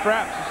of those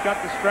straps. He's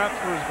got the straps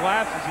for his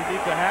glasses. He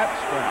needs a hat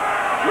strap.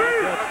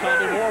 That's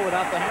Tommy Moore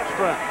without the hat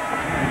strap.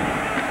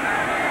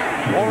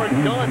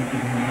 Warren Gunn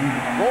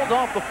rolled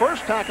off the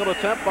first tackle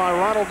attempt by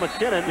Ronald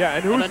McKinnon. Yeah,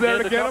 and who's there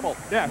to get him? Couple.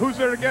 Yeah, who's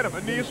there to get him?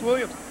 Aeneas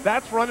Williams.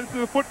 That's running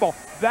through the football.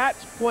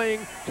 That's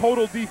playing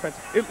total defense.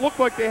 It looked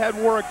like they had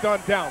Warwick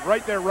Dunn down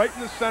right there, right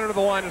in the center of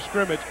the line of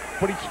scrimmage,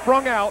 but he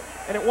sprung out,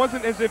 and it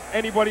wasn't as if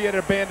anybody had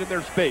abandoned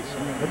their space.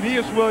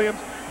 Aeneas Williams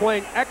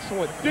playing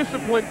excellent,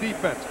 disciplined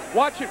defense.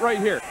 Watch it right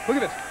here. Look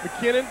at this.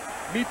 McKinnon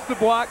meets the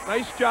block.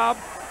 Nice job.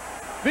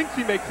 Thinks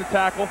he makes the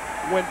tackle.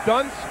 When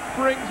Dunn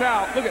springs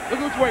out, look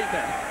who's waiting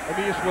there.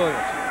 Aeneas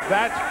Williams.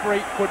 That's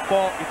great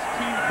football. It's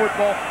team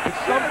football. It's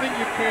something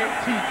you can't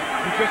teach.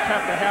 You just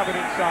have to have it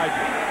inside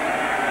you.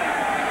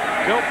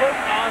 Dilfer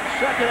on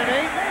 2nd and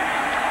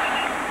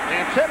 8. The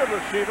intended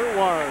receiver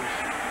was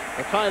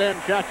the tight end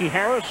Jackie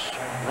Harris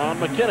on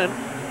McKinnon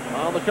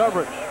on the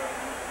coverage.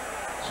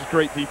 This is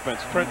great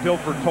defense. Trent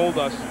Dilfer told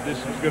us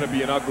this was going to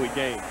be an ugly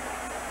game.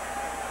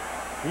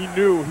 He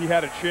knew he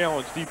had a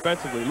challenge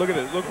defensively. Look at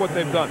it. Look what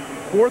they've done.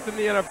 4th in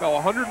the NFL,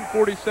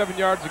 147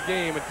 yards a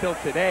game until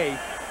today,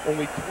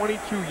 only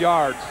 22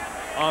 yards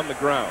on the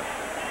ground.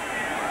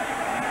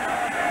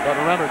 But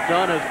remember,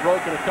 Dunn has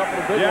broken a couple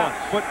of big ones.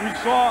 But we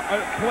saw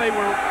a play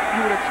where you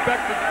would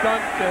expect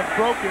Dunn to have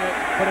broken it,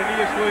 but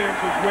Aeneas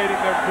Williams was waiting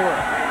there for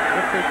it.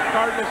 If the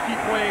Cardinals keep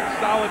playing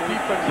solid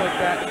defense like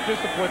that and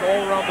discipline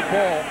all around the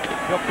ball,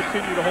 they'll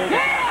continue to hold it.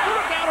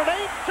 Look out at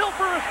 8.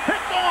 Dilfer is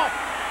picked off.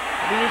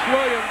 Aeneas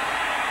Williams.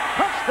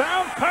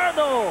 Touchdown,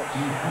 Cardinals.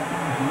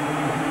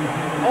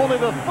 Only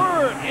the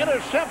 3rd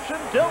interception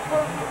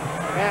Dilfer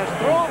has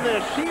thrown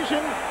this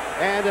season,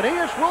 and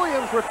Aeneas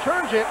Williams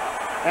returns it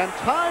and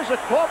ties a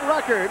club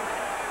record,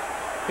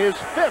 his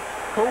 5th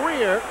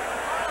career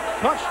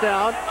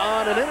touchdown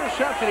on an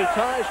interception. He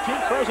ties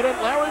team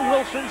president Larry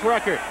Wilson's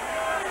record.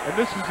 And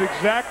this is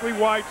exactly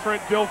why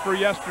Trent Dilfer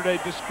yesterday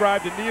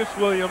described Aeneas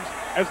Williams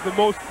as the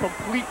most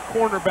complete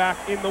cornerback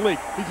in the league.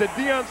 He said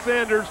Deion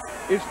Sanders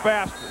is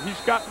faster. He's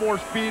got more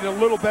speed and a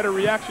little better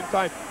reaction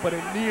time, but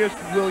Aeneas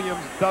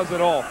Williams does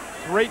it all.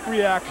 Great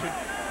reaction,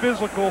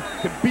 physical,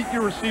 can beat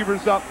your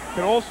receivers up,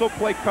 can also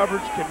play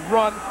coverage, can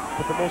run,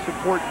 but the most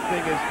important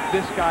thing is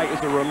this guy is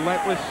a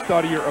relentless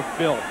studier of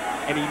film,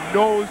 and he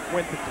knows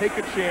when to take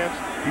a chance.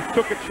 He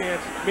took a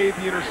chance, made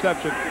the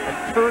interception,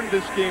 and turned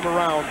this game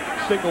around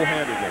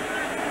single-handedly.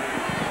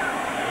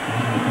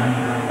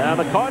 And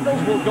the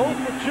Cardinals will go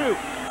for 2.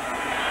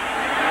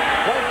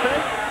 Play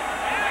fake,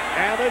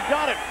 and they've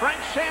got it.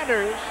 Frank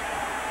Sanders.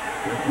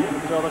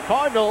 So the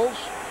Cardinals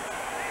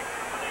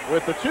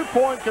with the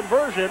 2-point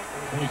conversion,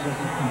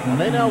 and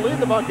they now lead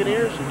the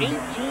Buccaneers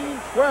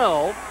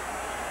 18-12.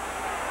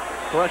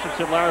 Correction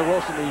to Larry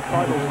Wilson, the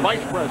Cardinals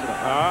vice president.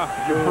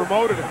 You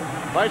promoted him.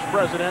 Vice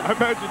president. I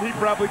imagine he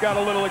probably got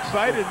a little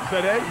excited and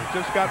said, hey, he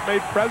just got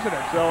made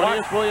president. So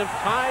Aeneas Williams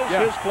ties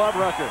his club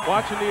record.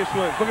 Watch Aeneas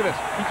Williams. Look at this.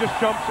 He just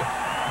jumps it.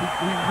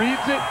 He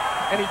reads it,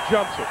 and he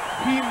jumps it.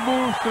 He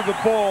moves to the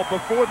ball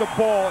before the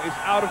ball is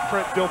out of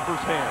Trent Dilfer's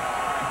hands.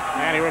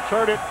 And he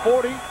returned it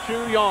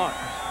 42 yards.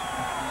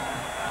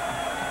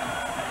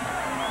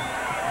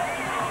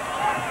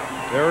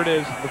 There it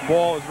is. The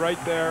ball is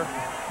right there.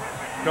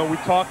 You know, we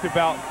talked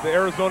about the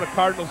Arizona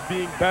Cardinals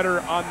being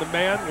better on the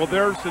man. Well,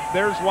 there's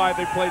why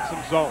they played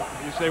some zone.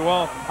 You say,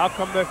 well, how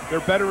come they're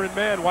better in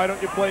man? Why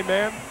don't you play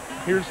man?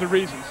 Here's the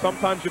reason.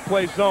 Sometimes you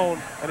play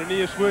zone, and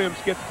Aeneas Williams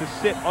gets to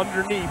sit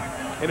underneath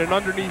in an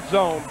underneath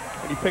zone,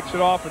 and he picks it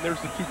off, and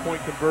there's the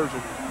 2-point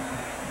conversion.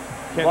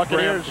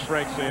 Buccaneers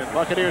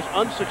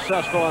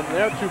unsuccessful on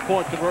their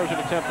 2-point conversion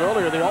attempt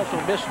earlier. They also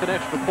missed an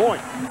extra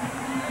point.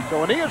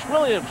 So Aeneas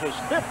Williams, his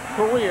 5th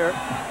career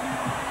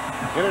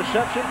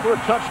interception for a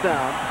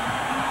touchdown.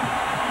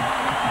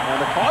 And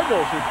the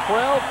Cardinals, who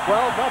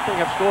 12-0,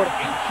 have scored 18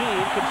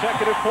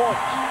 consecutive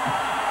points.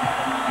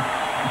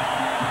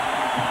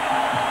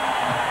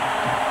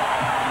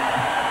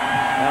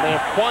 And they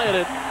have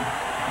quieted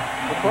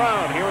the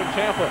crowd here in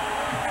Tampa.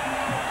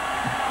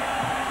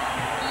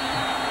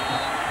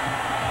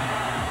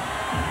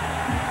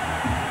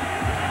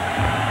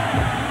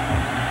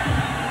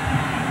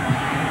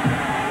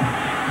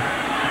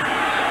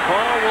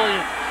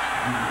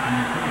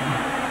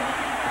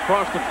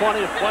 Across the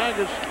 20, a flag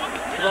is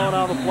thrown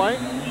on the play.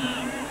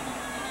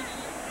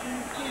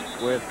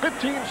 With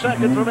 15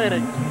 seconds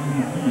remaining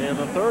in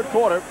the 3rd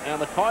quarter, and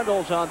the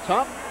Cardinals on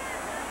top.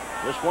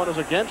 This one is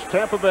against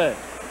Tampa Bay.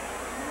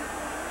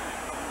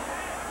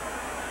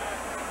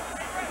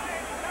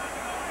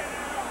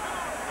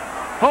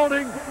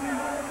 Holding.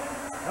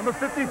 Number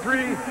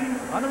 53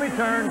 on the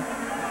return.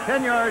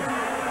 10 yards.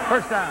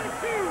 First down.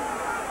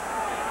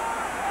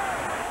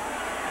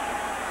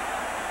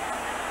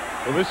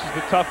 Well, this is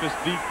the toughest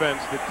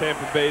defense that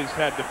Tampa Bay's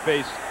had to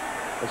face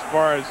as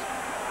far as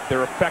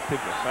their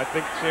effectiveness. I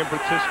think San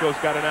Francisco's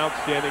got an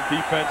outstanding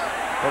defense,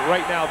 but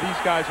right now these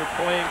guys are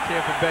playing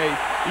Tampa Bay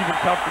even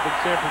tougher than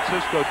San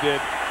Francisco did.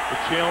 The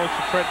challenge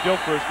to Trent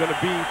Dilfer is going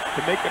to be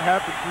to make it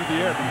happen through the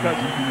air, because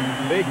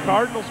the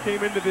Cardinals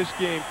came into this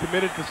game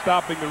committed to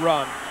stopping the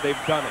run. They've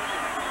done it.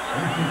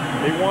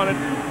 They wanted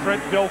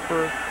Trent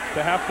Dilfer to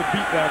have to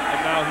beat them, and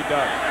now he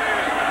does.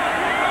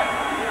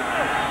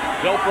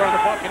 Dilfer and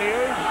the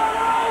Buccaneers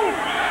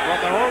from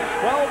their own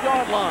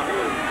 12-yard line.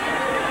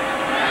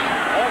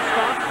 All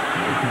stopped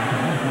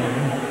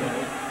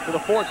to the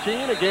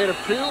 14, a gain of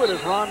 2. It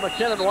is Ron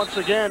McKinnon once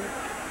again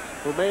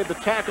who made the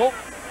tackle.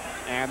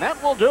 And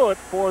that will do it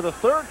for the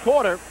third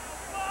quarter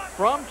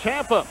from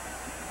Tampa.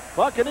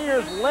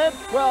 Buccaneers led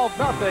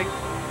 12-0.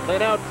 They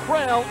now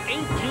trail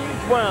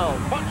 18-12.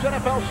 Bucs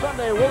NFL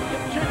Sunday will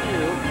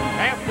continue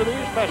after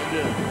these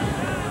messages.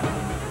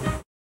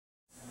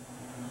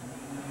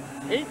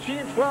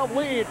 18-12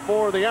 lead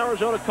for the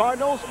Arizona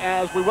Cardinals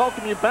as we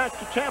welcome you back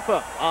to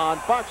Tampa on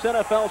Fox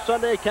NFL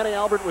Sunday. Kenny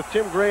Albert with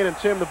Tim Green. And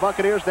Tim, the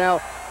Buccaneers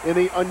now in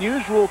the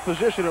unusual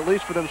position, at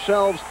least for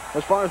themselves,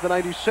 as far as the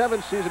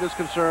 97 season is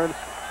concerned,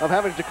 of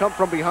having to come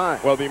from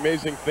behind. Well, the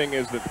amazing thing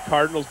is that the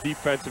Cardinals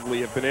defensively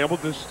have been able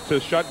to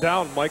shut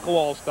down Michael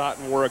Allstott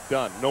and Warwick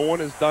Dunn. No one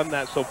has done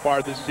that so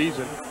far this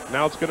season.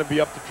 Now it's going to be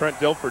up to Trent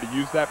Dilfer to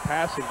use that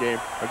passing game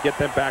and get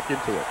them back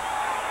into it.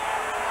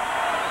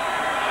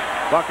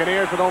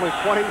 Buccaneers with only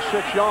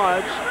 26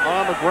 yards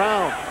on the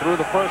ground through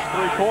the first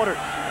 3 quarters.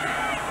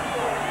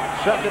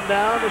 Second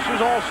down, this is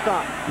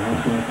Allstott.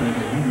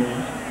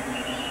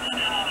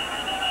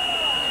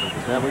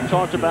 And we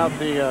talked about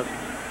the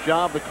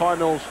job the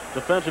Cardinals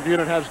defensive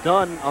unit has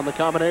done on the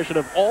combination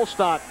of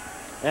Allstott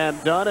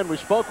and Dunn, and we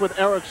spoke with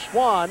Eric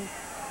Swan,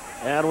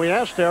 and we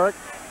asked Eric,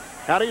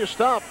 how do you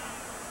stop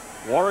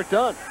Warwick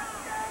Dunn?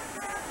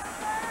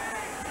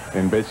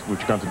 And basically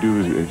what you got to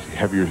do is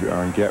have your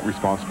gap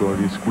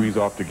responsibility, squeeze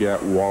off the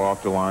gap, wall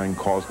off the line,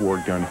 cause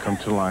Warwick Dunn to come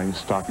to the line,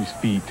 stop his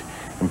feet,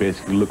 and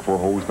basically look for a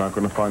hole. He's not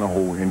going to find a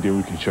hole, and then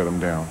we can shut him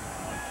down.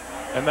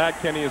 And that,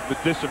 Kenny, is the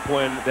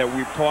discipline that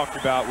we've talked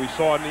about. We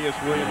saw Aeneas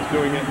Williams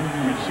doing it.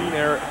 We've seen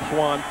Eric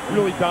Swan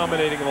really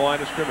dominating the line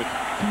of scrimmage.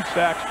 2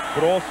 sacks,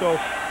 but also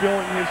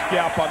filling his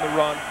gap on the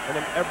run, and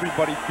then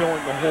everybody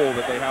filling the hole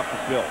that they have to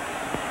fill.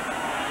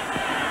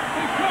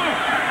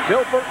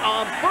 Dilfer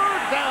on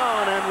third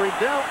down, and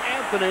Riddell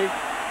Anthony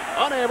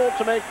unable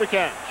to make the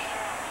catch.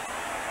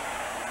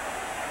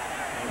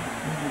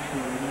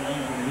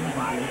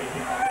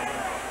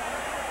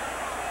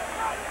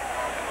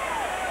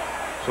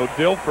 So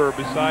Dilfer,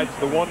 besides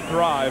the one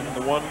drive and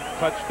the one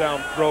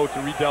touchdown throw to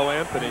Riddell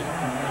Anthony,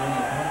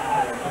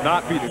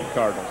 not beating the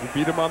Cardinals. He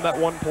beat him on that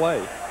one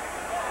play.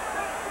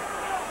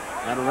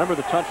 And remember,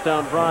 the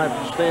touchdown drive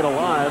stayed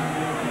alive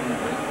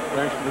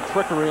thanks to the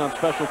trickery on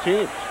special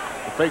teams.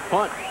 The fake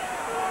punt.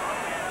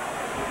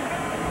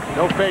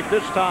 No fake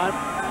this time.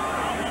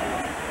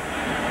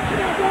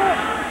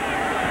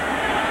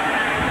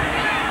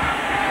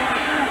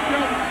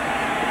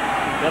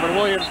 Kevin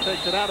Williams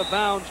takes it out of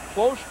bounds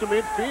close to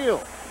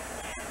midfield.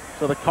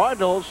 So the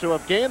Cardinals, who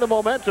have gained the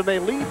momentum, they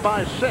lead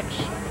by 6.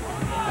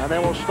 And they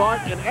will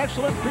start in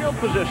excellent field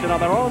position on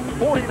their own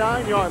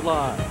 49-yard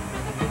line.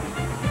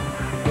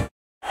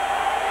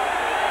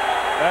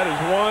 That is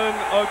one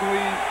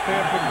ugly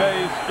Tampa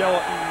Bay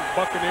skeleton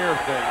Buccaneer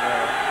thing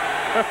there.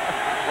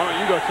 Why don't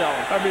you go tell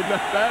him? I mean,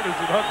 that is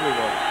an ugly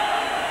one.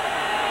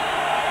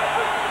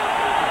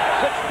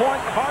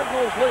 6-point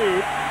Cardinals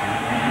lead.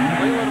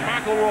 Leland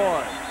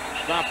McElroy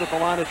stopped at the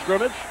line of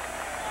scrimmage.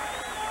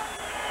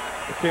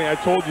 Okay, I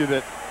told you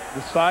that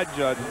the side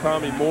judge,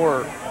 Tommy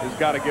Moore, has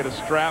got to get a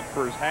strap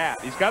for his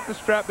hat. He's got the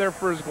strap there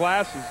for his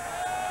glasses,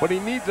 but he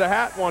needs a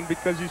hat one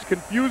because he's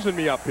confusing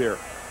me up here.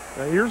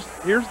 Now here's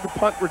the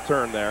punt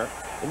return there,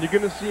 and you're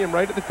going to see him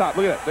right at the top.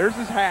 Look at that. There's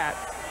his hat,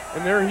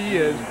 and there he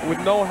is with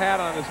no hat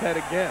on his head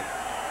again.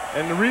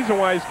 And the reason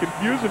why he's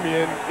confusing me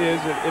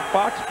is at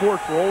Fox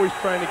Sports, we're always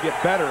trying to get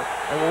better,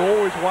 and we're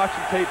always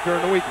watching tape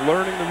during the week,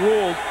 learning the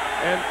rules.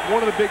 And one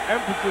of the big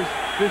emphasis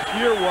this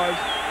year was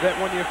that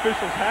when the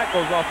official's hat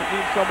goes off, it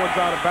means someone's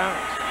out of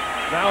bounds.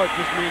 Now it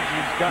just means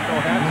he's got no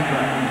hat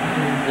strap.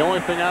 The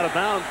only thing out of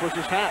bounds was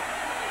his hat.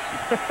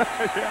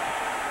 Yeah.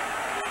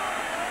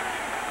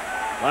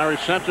 Larry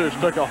Centers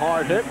took a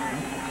hard hit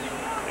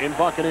in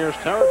Buccaneers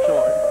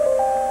territory.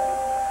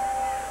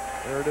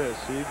 There it is.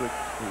 See,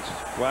 his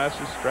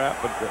glasses strap.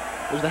 But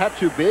is the hat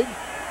too big?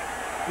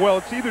 Well,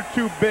 it's either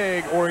too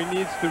big or he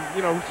needs to,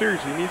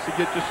 seriously, he needs to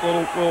get just a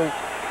little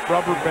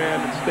rubber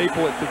band and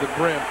staple it to the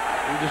brim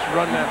and just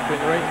run that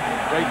thing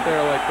right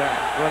there like that.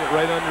 Run it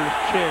right under his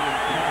chin,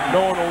 and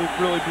no one will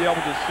really be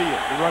able to see it.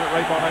 You run it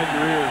right behind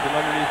your ears and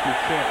underneath your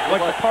chin.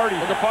 Like the party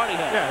hat. Like a party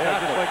hat. Yeah,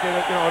 exactly. Just like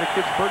at a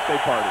kid's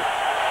birthday party.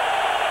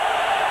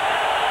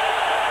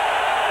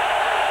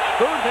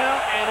 Third down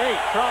and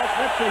 8. Charles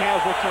Mitchell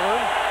has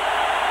returned.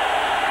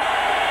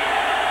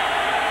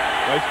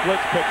 Nice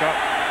blitz pickup.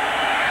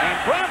 And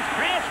Brown's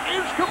pass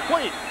is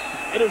complete.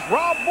 It is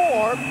Rob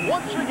Moore,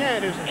 once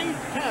again, his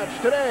 8th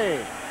catch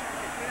today.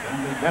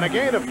 And a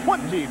gain of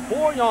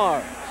 24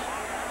 yards.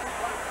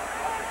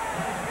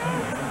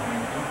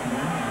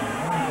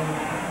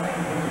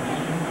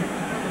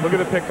 Look at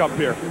the pickup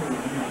here.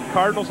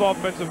 Cardinals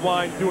offensive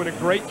line doing a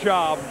great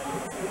job.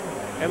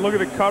 And look at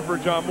the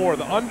coverage on Moore.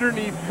 The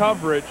underneath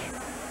coverage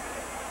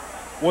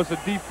was a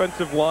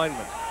defensive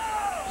lineman,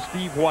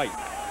 Steve White.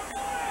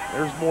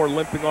 There's Moore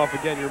limping off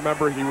again. You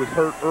remember he was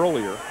hurt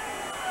earlier,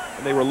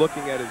 and they were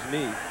looking at his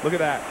knee. Look at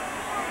that.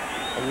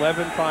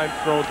 11 times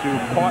thrown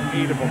to, caught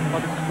 8 of them,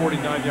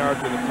 149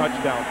 yards with a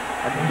touchdown.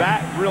 And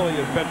that really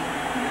has been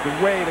the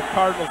way the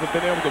Cardinals have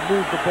been able to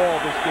move the ball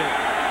this game.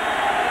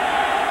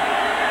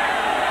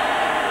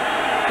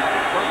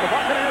 From the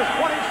Buccaneers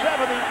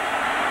 27,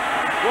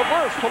 the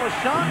reverse to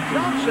LaShawn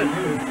Johnson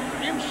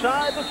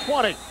inside the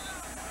 20.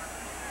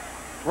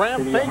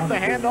 Graham faked the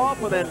handoff,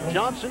 but then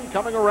Johnson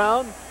coming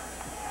around.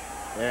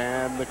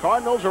 And the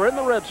Cardinals are in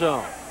the red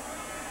zone.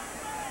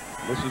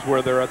 This is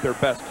where they're at their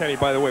best. Kenny,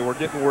 by the way, we're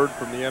getting word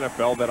from the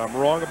NFL that I'm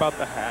wrong about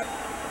the hat.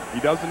 He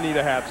doesn't need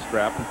a hat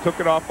strap. He took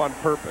it off on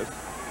purpose.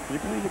 Can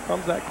you believe it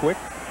comes that quick?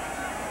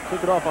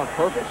 Took it off on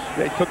purpose?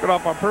 They took it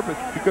off on purpose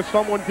because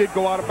someone did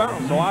go out of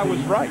bounds. So I was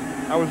right.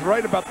 I was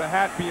right about the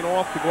hat being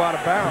off to go out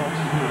of bounds.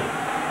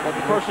 But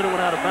the person who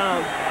went out of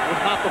bounds was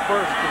not the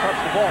first to touch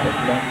the ball.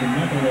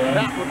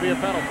 That would be a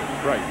penalty.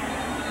 Right.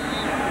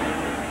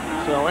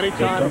 So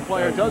anytime a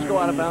player does go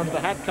out of bounds, the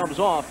hat comes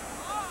off.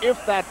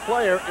 If that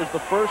player is the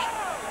first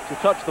to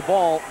touch the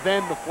ball,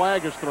 then the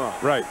flag is thrown.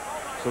 Right.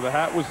 So the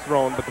hat was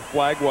thrown, but the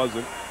flag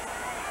wasn't.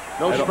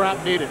 No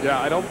strap needed.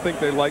 Yeah, I don't think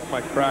they like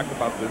my crack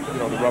about the,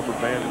 the rubber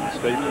band and the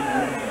statement.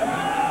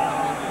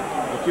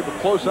 We'll keep a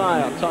close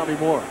eye on Tommy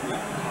Moore.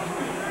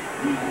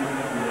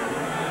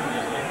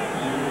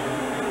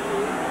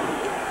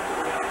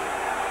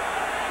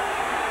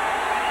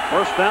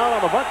 First down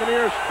on the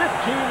Buccaneers'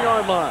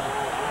 15-yard line.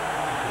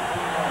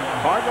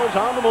 Cardinals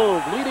on the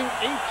move, leading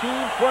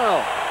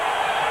 18-12.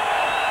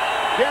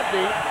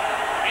 Gedney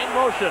in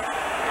motion.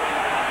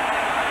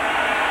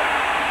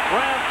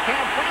 Graham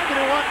can't find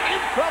anyone, in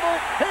trouble,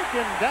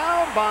 taken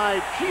down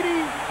by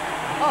Chidi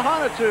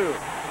Ahanatu.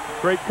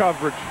 Great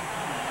coverage.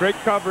 Great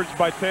coverage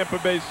by Tampa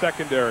Bay's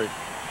secondary.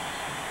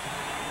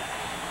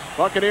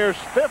 Buccaneers'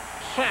 5th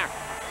sack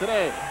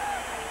today.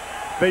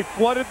 They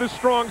flooded the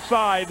strong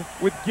side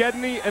with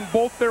Gedney and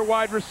both their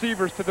wide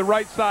receivers to the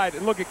right side.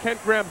 And look at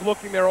Kent Graham's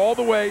looking there all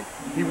the way.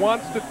 He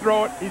wants to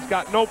throw it. He's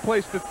got no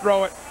place to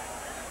throw it.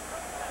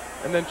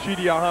 And then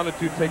Chidi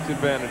Ahanatu takes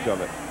advantage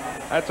of it.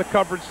 That's a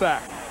coverage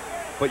sack.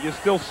 But you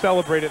still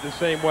celebrate it the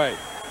same way.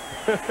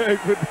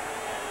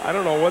 I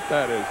don't know what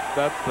that is.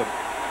 That's the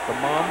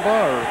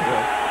Mamba or the...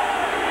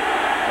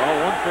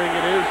 Well, one thing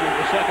it is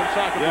the second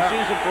sack of the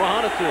season for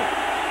Ahanatu.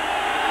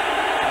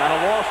 And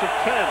a loss of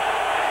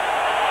 10.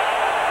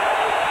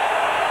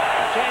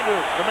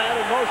 Sanders, the man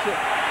in motion.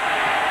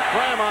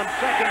 Graham on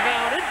second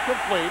down,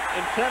 incomplete,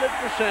 intended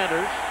for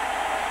Sanders.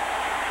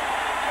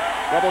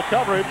 Double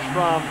coverage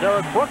from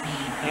Derek Brooks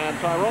and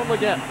Tyrone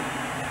Leggett.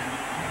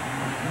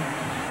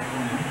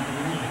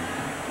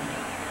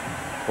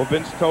 Well,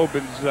 Vince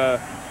Tobin's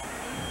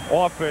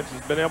offense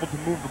has been able to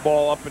move the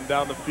ball up and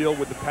down the field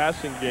with the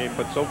passing game,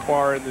 but so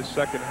far in this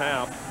second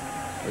half,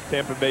 the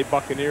Tampa Bay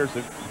Buccaneers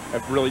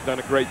have really done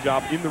a great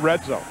job in the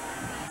red zone.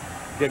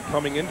 Again,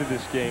 coming into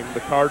this game, the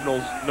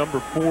Cardinals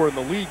number 4 in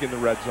the league in the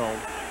red zone,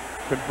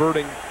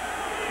 converting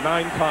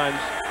 9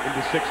 times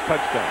into 6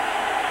 touchdowns.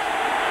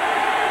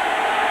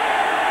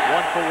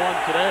 1 for 1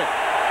 today.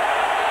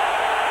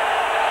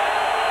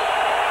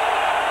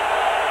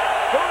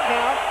 Third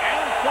down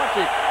and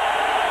 20.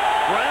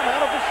 Graham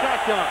out of the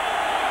shotgun.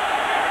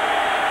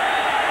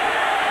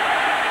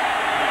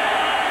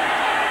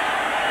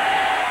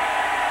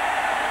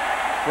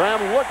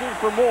 Graham looking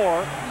for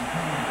more.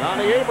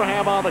 Donnie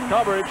Abraham on the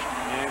coverage.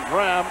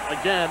 Graham,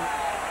 again,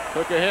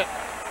 took a hit.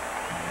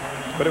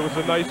 But it was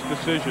a nice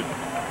decision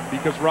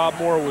because Rob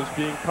Moore was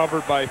being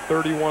covered by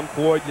 31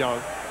 Floyd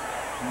Young.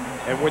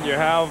 And when you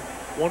have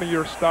one of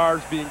your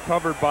stars being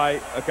covered by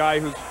a guy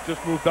who's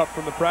just moved up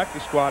from the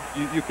practice squad,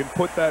 you can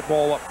put that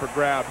ball up for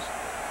grabs.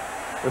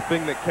 The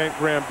thing that Kent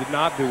Graham did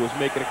not do was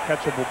make it a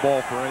catchable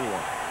ball for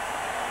anyone.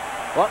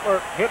 Butler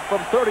hit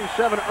from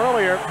 37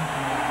 earlier.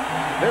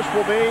 This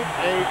will be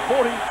a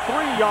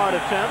 43-yard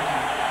attempt.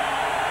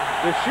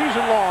 This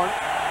season long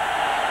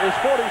is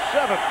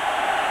 47.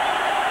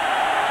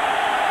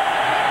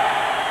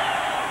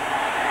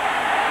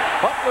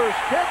 Butler's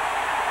kick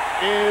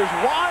is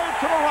wide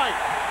to the right.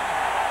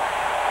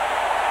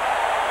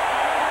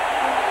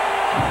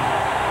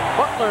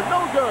 Butler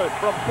no good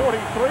from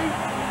 43.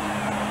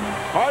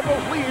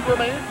 Cardinals lead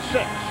remains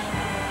 6.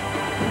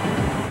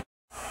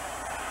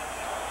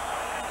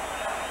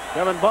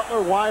 Kevin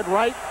Butler wide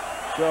right.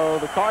 So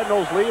the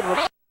Cardinals lead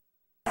remains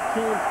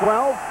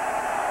 18-12.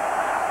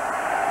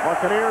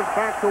 Buccaneers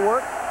back to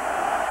work.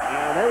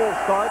 And they will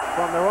start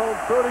from their own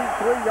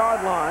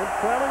 33-yard line,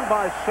 trailing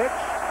by 6.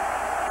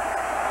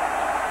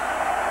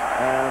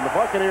 And the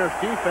Buccaneers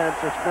defense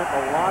has spent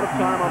a lot of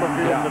time on the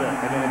field today.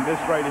 And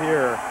this right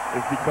here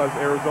is because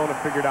Arizona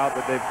figured out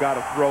that they've got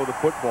to throw the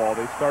football.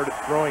 They started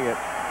throwing it,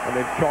 and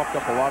they've chalked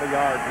up a lot of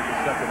yards in the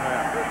second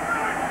half.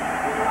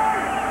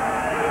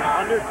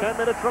 Under 10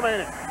 minutes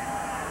remaining.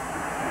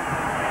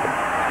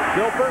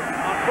 Gilbert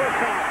on first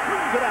down,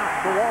 brings it out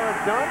to Warren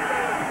Dunn.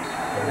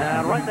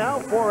 And right now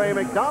for a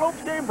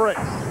McDonald's game break.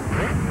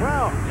 Nick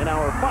Brown in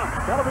our Fox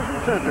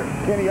Television Center.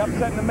 Kenny,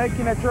 upset in the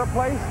making at your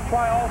place?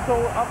 Try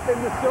also up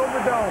in the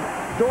Silverdome.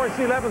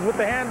 Dorsey Levens with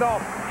the handoff,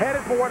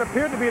 headed for what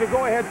appeared to be the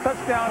go-ahead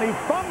touchdown. He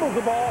fumbles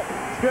the ball,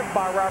 stripped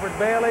by Robert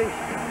Bailey.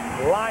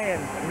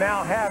 Lions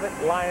now have it.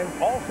 Lions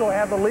also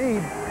have the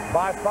lead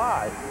by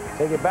 5.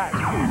 Take it back.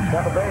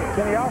 Tampa Bay,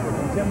 Kenny Albert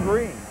and Tim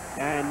Green.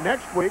 And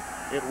next week,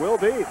 it will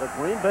be the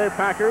Green Bay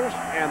Packers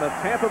and the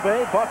Tampa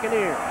Bay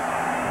Buccaneers.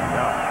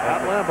 Yeah,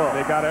 at Lambeau.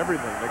 They got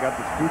everything. They got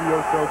the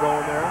studio show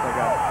going there. They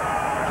got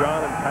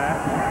John and Pat.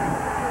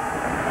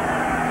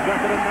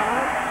 2nd and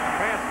 9.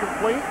 Pass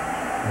complete.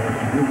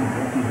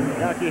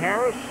 Jackie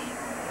Harris,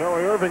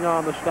 Kelly Irving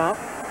on the stop.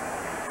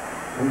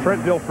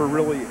 Trent Dilfer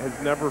really has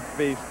never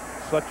faced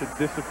such a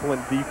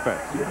disciplined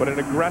defense, but an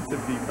aggressive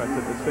defense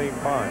at the same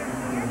time.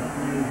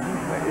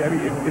 I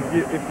mean,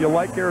 if you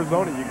like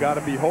Arizona, you got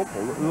to be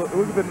hopeful.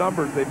 Look at the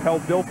numbers they've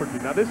held Dilfer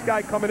to. Now, this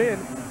guy coming in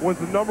was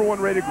the #1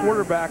 rated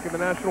quarterback in the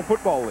National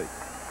Football League.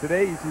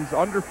 Today, he's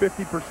under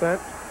 50%.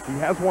 He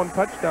has 1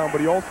 touchdown,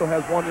 but he also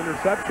has 1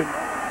 interception.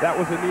 That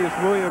was Aeneas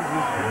Williams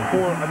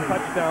for a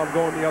touchdown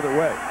going the other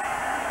way.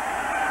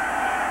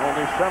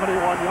 Only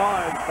 71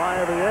 yards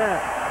by the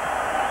end.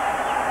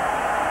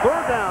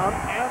 3rd down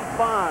and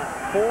 5.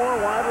 4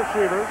 wide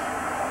receivers.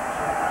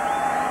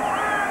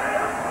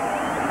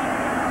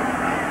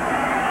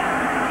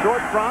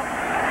 Short drop.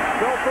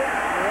 Dilfer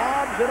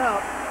lobs it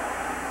out.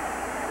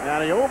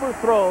 And he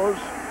overthrows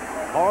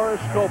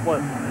Horace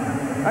Copeland.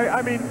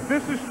 I mean,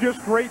 this is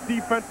just great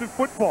defensive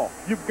football.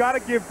 You've got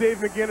to give Dave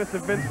McGinnis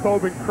and Vince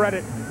Tobin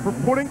credit for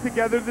putting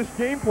together this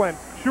game plan.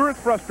 Sure, it's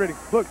frustrating.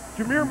 Look,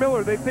 Jameer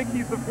Miller, they think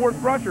he's the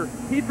 4th rusher.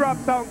 He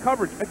drops out in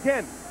coverage.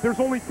 Again, there's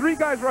only 3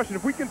 guys rushing.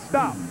 If we can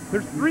stop,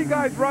 there's 3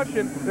 guys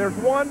rushing. There's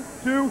 1,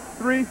 2,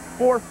 3,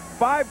 4,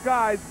 5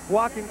 guys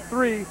blocking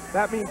 3.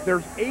 That means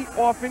there's 8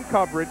 off in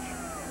coverage,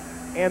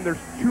 and there's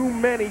too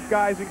many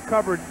guys in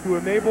coverage to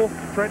enable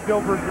Trent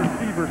Dilfer's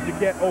receivers to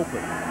get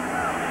open.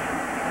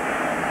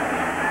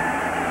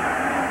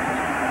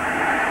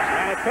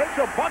 And it takes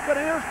a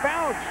Buccaneers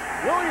bounce.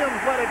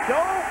 Williams let it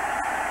go.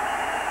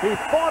 He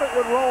thought it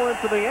would roll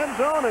into the end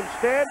zone.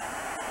 Instead,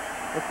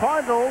 the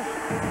Cardinals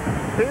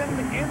pinned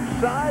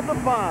inside the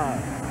 5.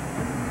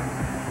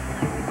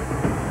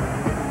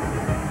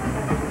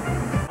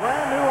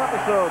 Brand new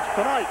episodes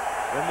tonight.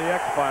 And the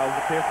X-Files,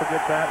 you can't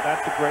forget that.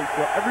 That's a great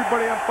show.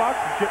 Everybody on Fox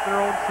is getting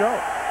their own show.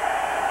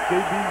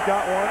 JB's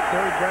got one.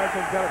 Terry Bradshaw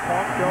got a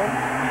talk show.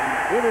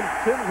 Even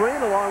Tim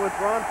Green along with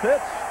Ron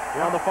Pitts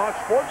on the Fox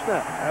Sports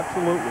Net.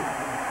 Absolutely.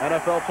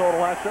 NFL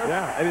Total Access.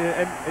 Yeah,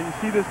 and you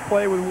see this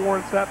play with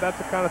Warren Sapp. That's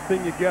the kind of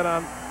thing you get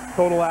on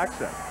Total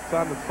Access. It's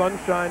on the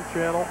Sunshine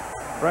Channel,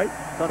 right?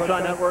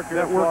 Sunshine Network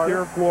here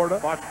in Florida.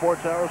 Fox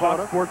Sports Arizona.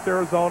 Fox Sports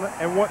Arizona.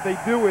 And what they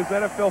do is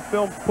NFL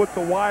Films puts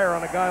a wire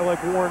on a guy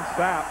like Warren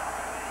Sapp,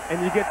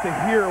 and you get to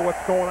hear what's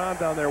going on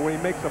down there when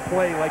he makes a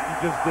play like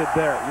he just did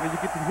there. You know, you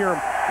get to hear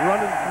him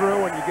running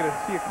through, and you get to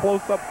see a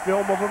close-up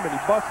film of him, and he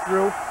busts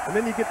through, and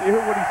then you get to hear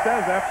what he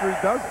says after he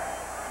does it.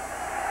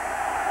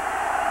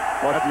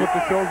 That's what the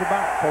show's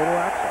about, Total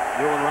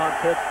Access. You and Ron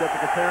Pitts get to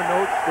compare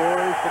notes,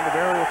 stories from the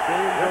various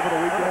scenes over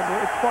the weekend.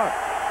 It's fun.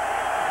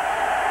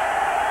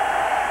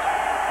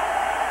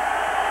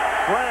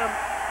 Graham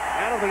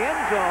out of the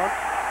end zone,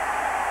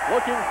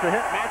 looking to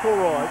hit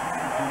McElroy.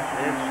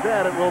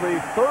 Instead, it will be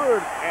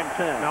 3rd and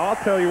 10. Now,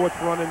 I'll tell you what's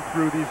running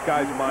through these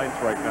guys' minds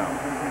right now.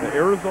 The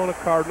Arizona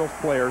Cardinals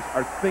players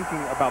are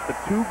thinking about the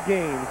 2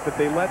 games that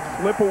they let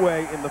slip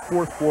away in the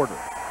 4th quarter.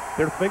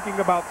 They're thinking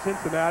about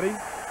Cincinnati,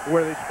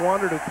 where they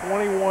squandered a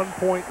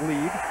 21-point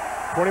lead,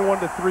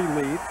 21-3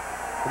 lead.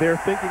 They're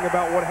thinking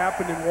about what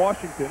happened in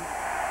Washington,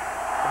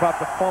 about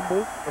the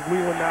fumbles of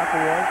Leland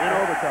McElroy in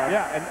overtime.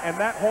 Yeah, and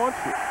that haunts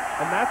you.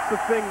 And that's the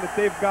thing that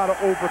they've got to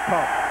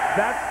overcome.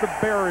 That's the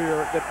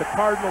barrier that the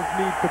Cardinals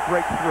need to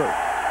break through.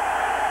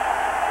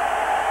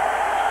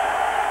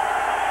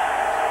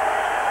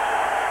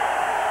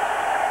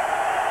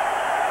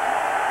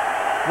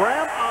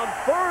 Graham on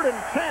 3rd and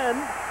 10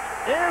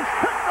 is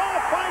picked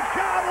off by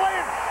John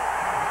Lynch.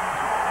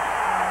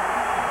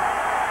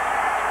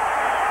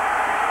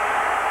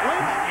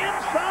 Lynch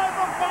inside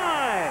the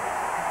 5.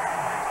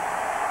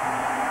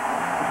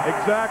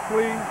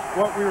 Exactly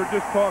what we were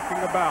just talking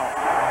about.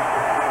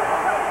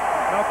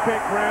 Now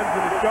Kent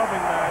Granson is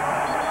shoving that.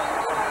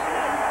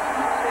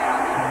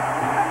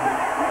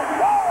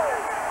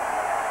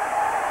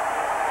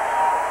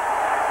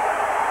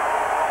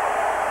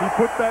 He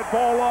put that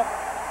ball up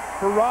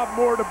for Rob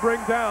Moore to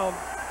bring down.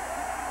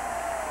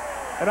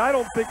 And I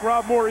don't think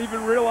Rob Moore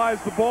even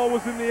realized the ball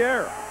was in the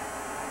air.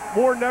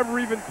 Moore never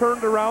even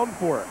turned around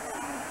for it.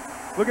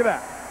 Look at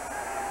that.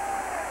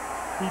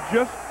 He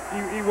just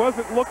he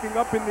wasn't looking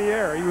up in the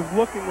air. He was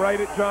looking right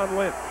at John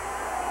Lynch.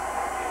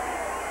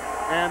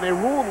 And they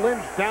ruled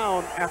Lynch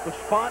down at the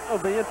spot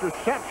of the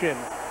interception.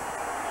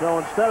 So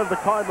instead of the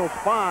Cardinals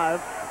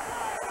 5,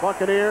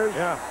 Buccaneers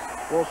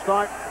will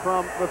start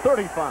from the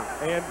 35.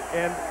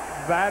 And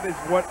that is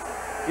what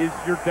is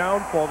your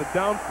downfall. The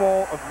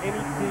downfall of any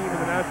team in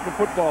the National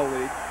Football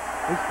League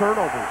is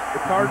turnovers. The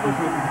Cardinals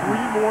with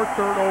 3 more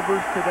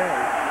turnovers today,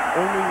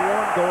 only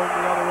 1 going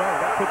the other way.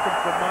 That puts them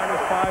from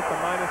 -5 to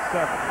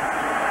 -7.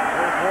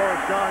 There's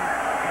Warwick Dunn,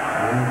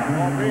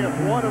 albeit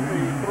one of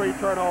the 3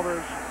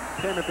 turnovers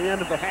came at the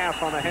end of the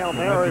half on a Hail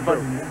Mary, but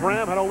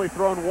Graham had only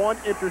thrown 1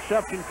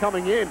 interception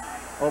coming in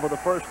over the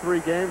first 3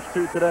 games,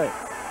 2 today.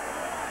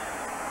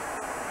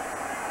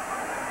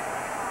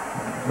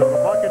 So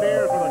the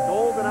Buccaneers with a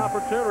golden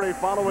opportunity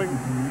following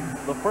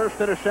the first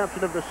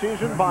interception of the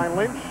season by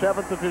Lynch,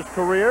 7th of his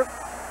career.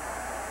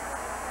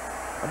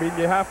 I mean,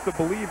 you have to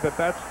believe that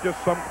that's just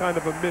some kind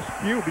of a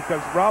miscue,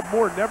 because Rob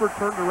Moore never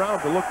turned around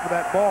to look for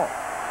that ball.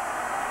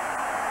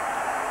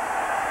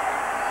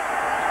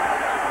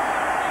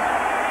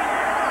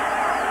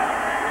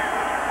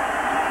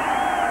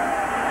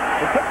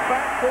 The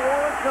kickback for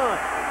Warwick Dunn.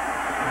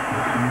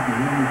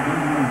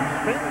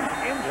 Spins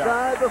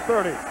inside the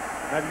 30.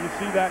 Now, you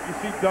see that? You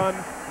see Dunn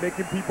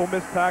making people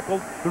miss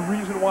tackles. The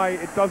reason why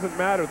it doesn't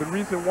matter, the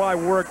reason why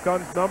Warwick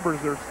Dunn's numbers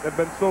have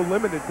been so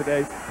limited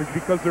today is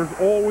because there's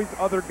always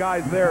other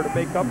guys there to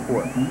make up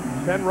for it.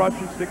 10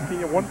 rushes,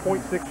 16 at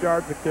 1.6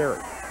 yards a carry.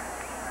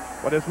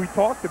 But as we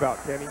talked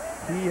about, Kenny,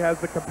 he has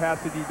the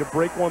capacity to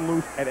break one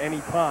loose at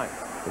any time.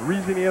 The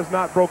reason he has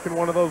not broken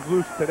one of those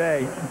loose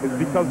today is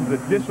because of the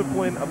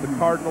discipline of the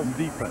Cardinals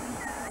defense.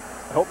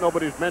 I hope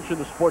nobody's mentioned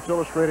the Sports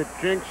Illustrated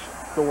jinx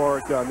to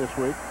Warwick Dunn this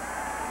week.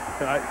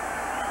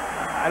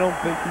 I don't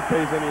think he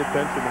pays any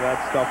attention to that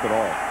stuff at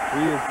all.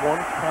 He is one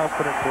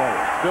confident player.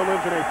 Still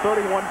lives in a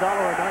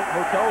 $31 a night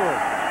hotel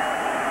room.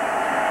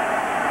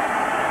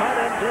 Tight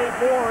end Dave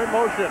Moore in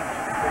motion.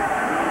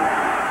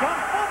 John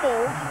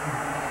fumbles.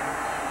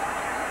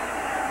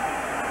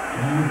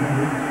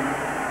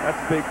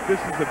 That's big.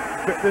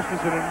 This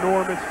is an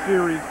enormous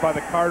series by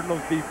the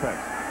Cardinals defense.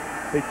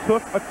 They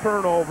took a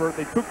turnover.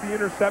 They took the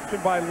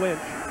interception by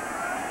Lynch,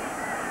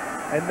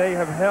 and they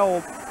have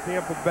held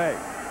Tampa Bay.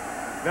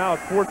 Now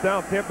it's 4th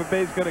down. Tampa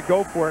Bay's going to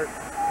go for it.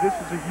 This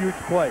is a huge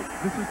play.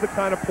 This is the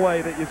kind of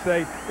play that you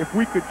say, if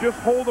we could just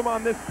hold them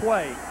on this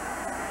play,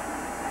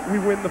 we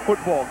win the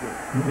football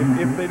game.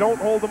 If they don't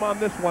hold them on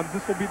this one,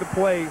 this will be the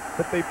play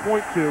that they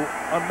point to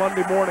on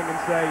Monday morning and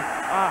say,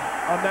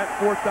 on that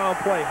 4th down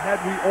play, had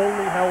we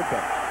only held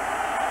them.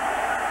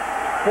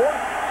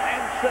 4th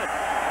and 6.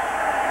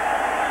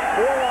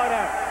 4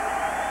 wideouts.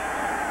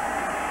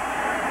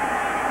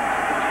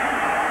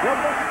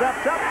 Whipple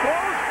steps up,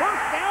 throws,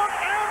 1st down,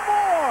 and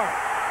more.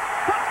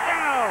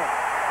 Touchdown.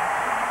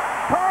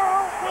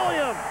 Carl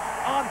Williams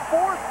on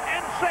 4th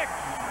and 6.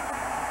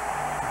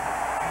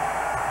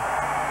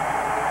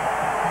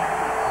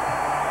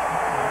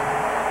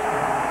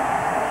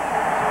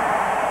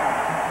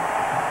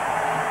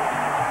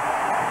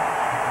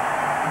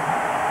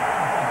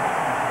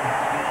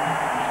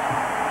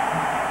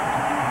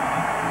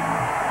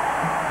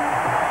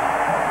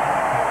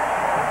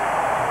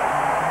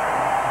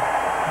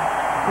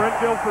 Brent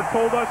Dilfer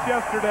told us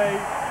yesterday,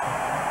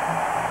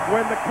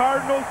 when the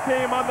Cardinals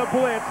came on the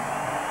blitz,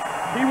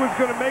 he was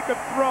going to make a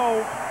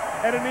throw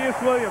at Aeneas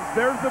Williams.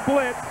 There's the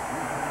blitz.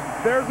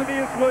 There's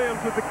Aeneas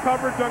Williams with the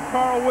coverage on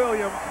Carl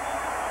Williams,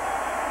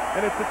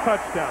 and it's a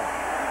touchdown.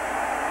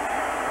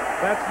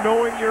 That's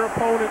knowing your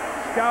opponent,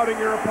 scouting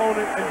your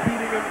opponent, and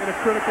beating him in a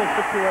critical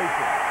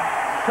situation.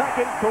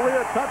 2nd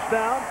career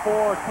touchdown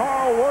for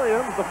Carl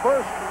Williams. The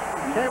first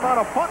came on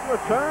a punt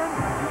return,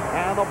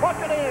 and the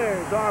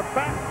Buccaneers are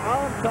back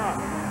on top.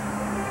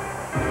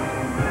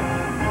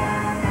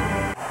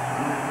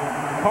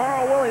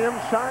 Carl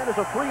Williams signed as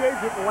a free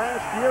agent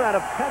last year out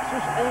of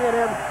Texas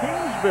A&M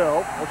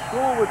Kingsville, a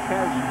school which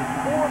has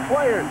 4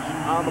 players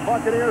on the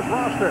Buccaneers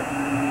roster.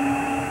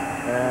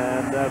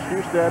 And as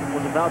Husted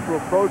was about to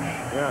approach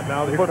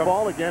now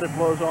football again, it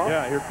blows off.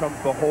 Yeah, here comes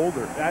the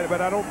holder.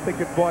 But I don't think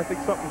it's ball. I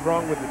think something's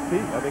wrong with the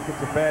tee. I think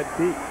it's a bad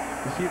tee.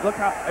 You see, look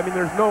how, I mean,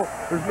 there's no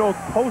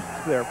posts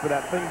there for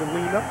that thing to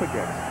lean up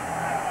against.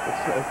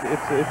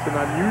 It's an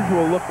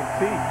unusual looking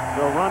tee.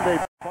 So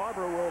Rondé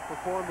Barber will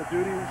perform the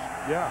duties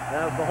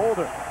as the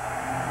holder.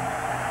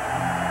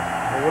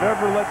 Well,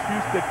 whatever lets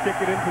Husted kick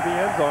it into the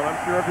end zone, I'm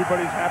sure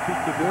everybody's happy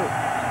to do.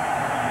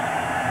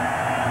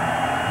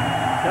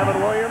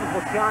 Kevin Williams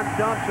with Sean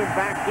Johnson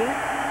back deep.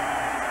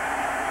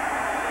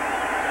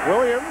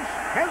 Williams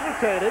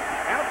hesitated,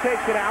 now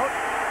takes it out,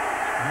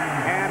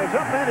 and is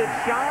upended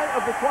shy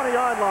of the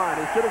 20-yard line.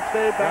 He should have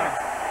stayed back.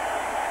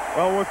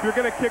 Well, if you're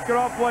going to kick it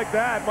off like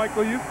that,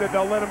 Michael Husted,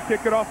 they'll let him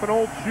kick it off an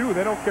old shoe.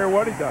 They don't care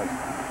what he does.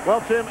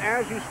 Well, Tim,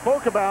 as you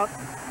spoke about,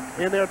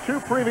 in their 2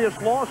 previous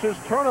losses,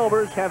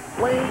 turnovers have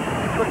plagued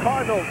the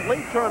Cardinals.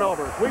 Late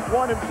turnovers. Week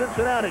 1 in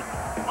Cincinnati.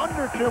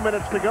 Under 2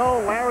 minutes to go,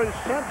 Larry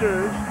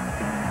Centers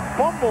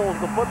fumbles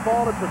the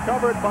football. It's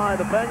recovered by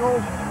the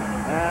Bengals.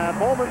 And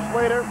moments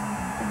later,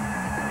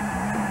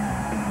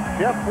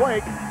 Jeff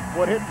Blake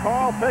would hit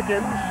Carl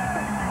Pickens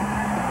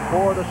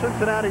for the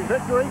Cincinnati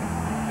victory.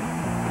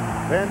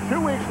 Then 2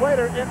 weeks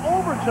later in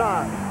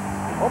overtime,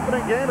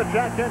 opening game at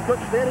Jack Kent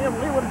Cooke Stadium,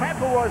 Leland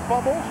McElroy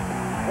fumbles.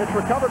 It's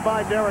recovered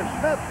by Derek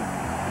Smith.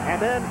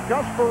 And then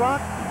Gus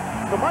Frerotte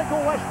to Michael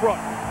Westbrook.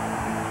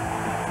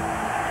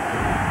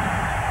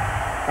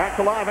 Back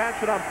to live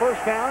action on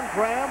first down.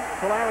 Graham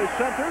to Larry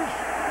Centers.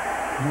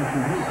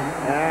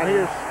 And he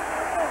is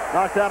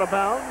knocked out of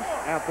bounds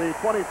at the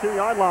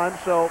 22-yard line.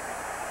 So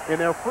in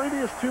their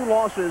previous 2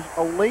 losses,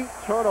 a late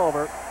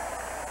turnover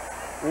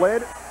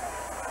led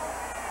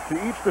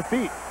to each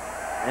defeat.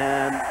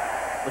 And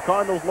the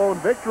Cardinals' lone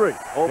victory.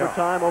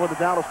 Overtime over the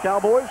Dallas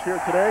Cowboys.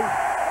 Here today,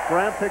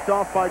 Graham picked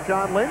off by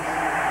John Lynch.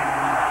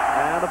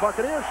 And the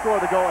Buccaneers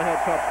scored the go-ahead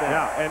touchdown.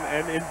 Yeah,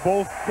 and in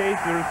both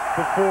cases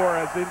before,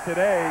 as in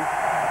today,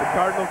 the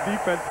Cardinals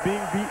defense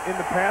being beat in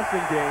the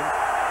passing game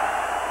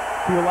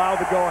to allow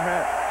the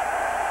go-ahead.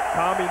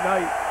 Tommy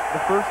Knight, the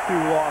first 2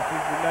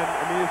 losses, and then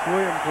Aeneas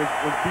Williams was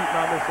beaten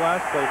on this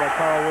last play by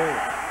Carl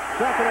Williams.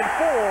 2nd and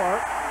 4.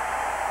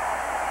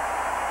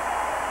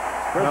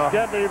 Chris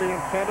Gedney, the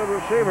intended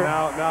receiver.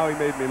 Now he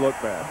made me look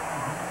bad.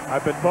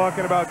 I've been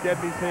talking about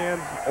Gedney's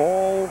hands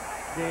all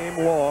game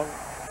long,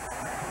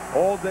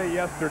 all day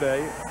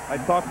yesterday. I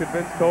talked to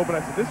Vince Tobin.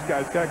 I said, this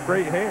guy's got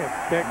great hands.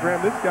 Can't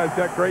Graham, this guy's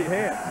got great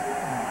hands.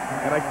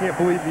 And I can't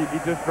believe he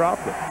just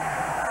dropped it.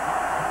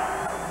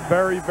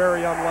 Very,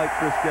 very unlike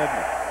Chris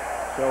Gedney.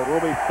 So it will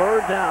be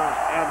 3rd down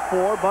and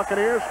 4.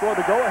 Buccaneers scored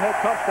the go-ahead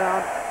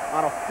touchdown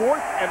on a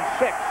 4th and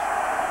 6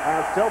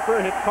 as Dilfer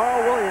hit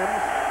Carl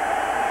Williams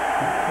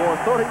for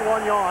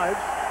 31 yards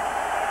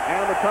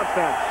and the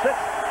touchdown.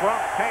 6th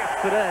drop pass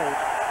today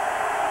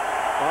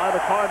by the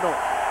Cardinals.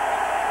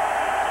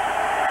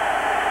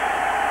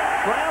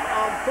 Graham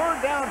on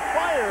 3rd down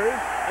fires.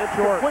 It's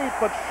complete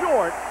but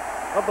short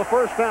of the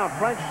first down.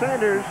 Frank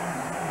Sanders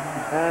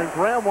and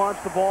Graham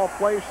wants the ball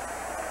placed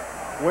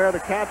where the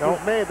catch was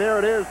made. There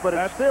it is, but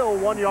it's still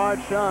 1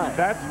 yard shy.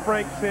 That's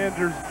Frank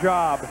Sanders'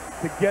 job,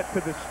 to get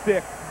to the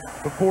stick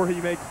before he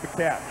makes the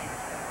catch.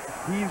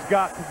 He's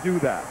got to do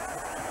that.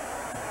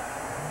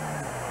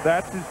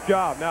 That's his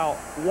job. Now,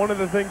 one of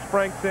the things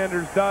Frank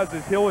Sanders does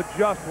is he'll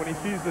adjust when he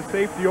sees the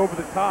safety over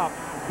the top.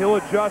 He'll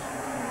adjust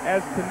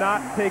as to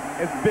not take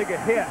as big a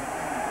hit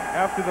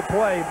after the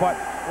play, but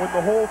when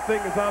the whole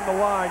thing is on the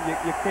line, you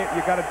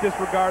got to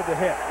disregard the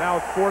hit. Now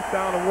it's 4th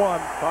down and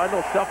 1.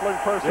 Cardinals shuffling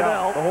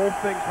personnel. Yeah, the whole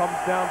thing comes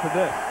down to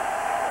this.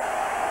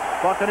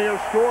 Buccaneers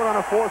scored on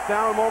a 4th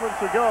down moments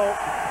ago.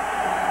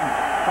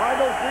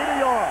 Cardinals need a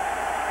yard.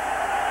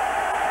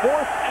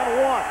 4th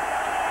and 1.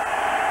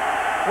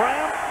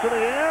 Graham to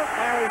the air.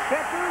 Larry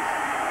Centers.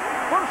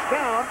 1st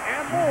down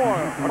and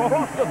more.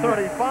 Across the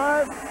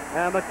 35.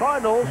 And the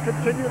Cardinals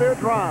continue their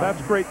drive.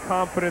 That's great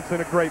confidence in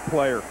a great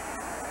player.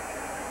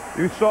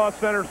 You saw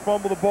Centers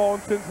fumble the ball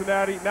in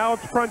Cincinnati. Now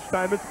it's crunch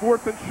time. It's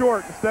 4th and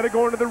short. Instead of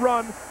going to the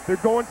run, they're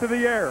going to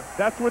the air.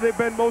 That's where they've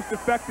been most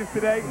effective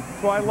today,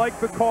 so I like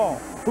the call.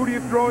 Who do you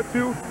throw it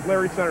to?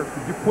 Larry Centers.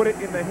 You put it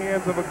in the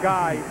hands of a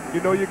guy.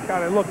 You know you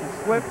kind of look,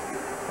 he slips,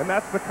 and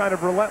that's the kind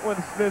of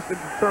relentlessness and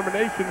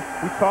determination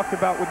we talked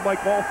about with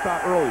Mike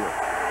Allstott earlier.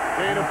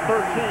 Gain of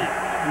 13.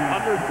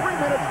 Under 3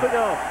 minutes to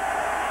go.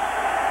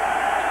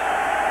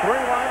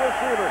 3 wide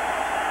receivers.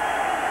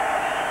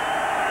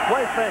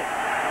 Play fake.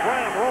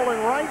 Graham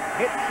rolling right,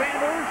 hit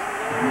Sanders,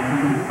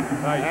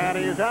 nice. And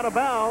he is out of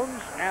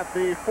bounds at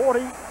the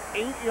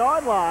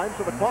 48-yard line,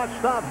 so the clock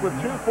stops with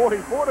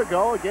 2:44 to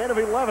go, a gain of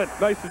 11.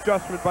 Nice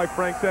adjustment by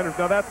Frank Sanders.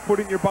 Now that's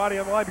putting your body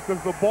on the line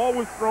because the ball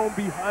was thrown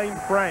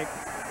behind Frank,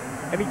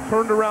 and he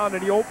turned around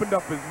and he opened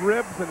up his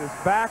ribs and his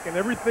back and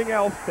everything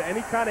else to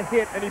any kind of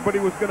hit anybody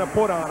was going to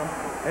put on him,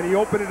 and he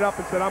opened it up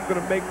and said, I'm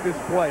going to make this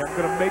play. I'm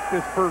going to make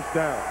this 1st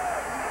down.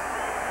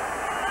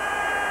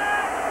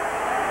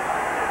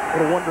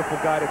 What a wonderful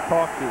guy to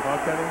talk to,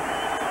 huh, Kenny?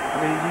 I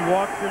mean, he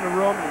walks in the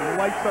room and he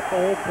lights up the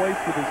whole place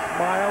with his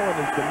smile and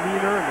his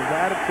demeanor and his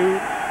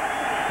attitude.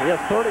 He has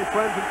 30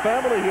 friends and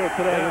family here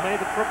today who made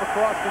the trip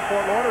across from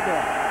Fort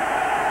Lauderdale.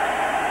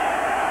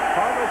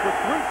 Cardinals with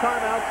 3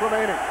 timeouts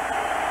remaining.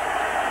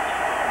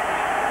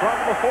 From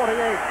the 48.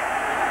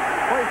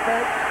 Play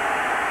fake.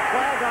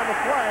 Flag on the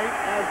play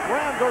as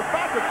Graham goes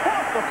back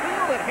across the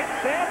field and hits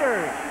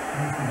Sanders.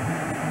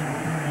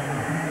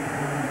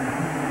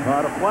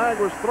 The flag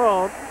was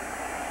thrown.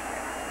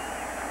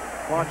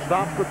 Clock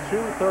stops with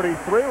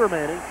 2:33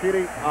 remaining.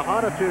 Chidi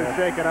Ahanatu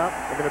shaken up.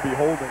 They're going to be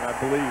holding, I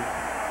believe.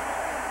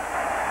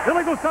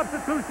 Illegal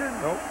substitution.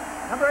 Nope.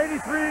 Number 83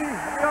 of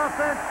the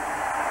offense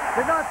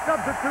did not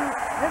substitute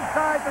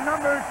inside the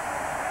numbers.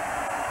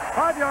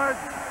 5 yards.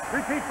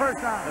 Repeat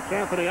 1st down. That's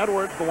Anthony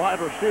Edwards, the wide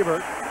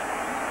receiver.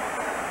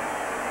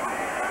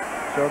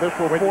 So this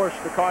will force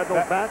the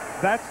Cardinals back.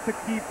 That's to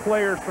keep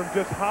players from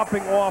just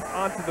hopping off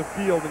onto the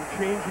field and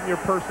changing your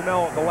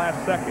personnel at the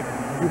last second.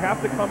 You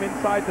have to come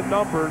inside the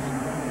numbers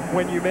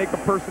when you make a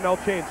personnel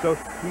change. So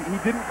he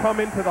didn't come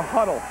into the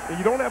huddle. And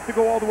you don't have to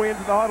go all the way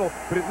into the huddle,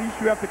 but at least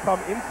you have to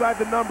come inside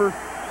the numbers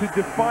to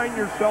define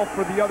yourself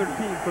for the other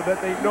team so that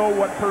they know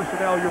what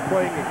personnel you're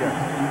playing against.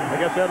 I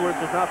guess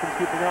Edwards has not been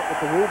keeping up with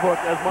the rule book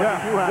as much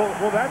as you have.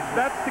 Well,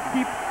 that's to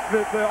keep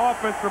the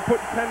offense from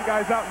putting 10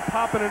 guys out and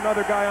popping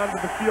another guy onto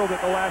the field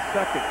at the last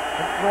second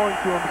and throwing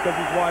to him because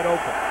he's wide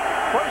open.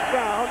 First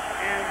down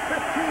and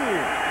 15.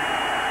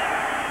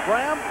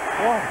 Graham.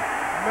 Oh,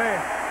 man.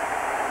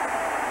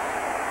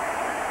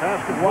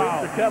 Pass complete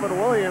to Kevin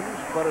Williams,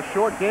 but a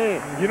short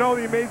game. You know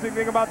the amazing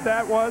thing about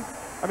that was?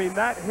 I mean,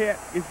 that hit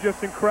is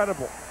just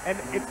incredible. And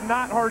it's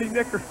not Hardy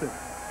Nickerson.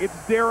 It's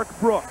Derek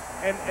Brooks.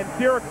 And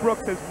Derek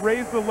Brooks has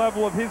raised the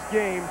level of his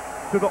game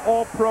to the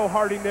all-pro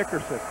Hardy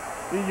Nickerson.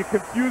 You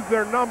confuse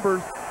their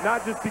numbers,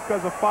 not just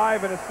because a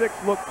 5 and a 6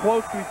 look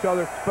close to each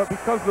other, but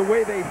because the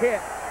way they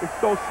hit is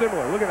so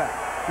similar. Look at that.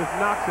 Just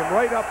knocks him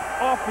right up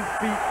off his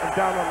feet and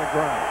down on the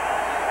ground.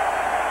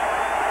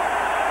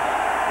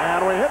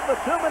 And we hit the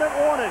 2-minute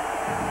warning.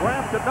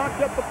 Graham did not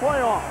get the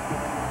play off.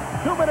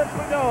 2 minutes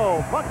to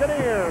go.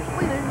 Buccaneers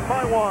leading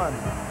by 1.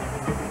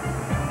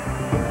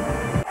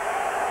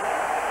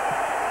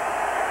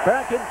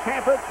 Back in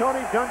Tampa,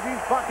 Tony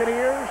Dungy's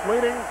Buccaneers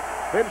leading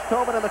Vince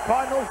Tillman and the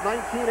Cardinals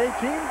 19-18.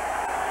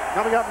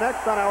 Coming up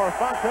next on our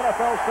Fox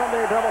NFL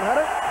Sunday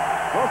doubleheader,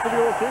 most of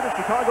you will see the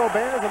Chicago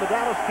Bears and the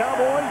Dallas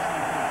Cowboys.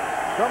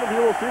 Some of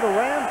you will see the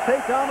Rams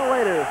take on the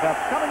Raiders.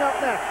 That's coming up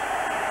next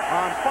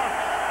on Fox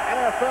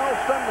NFL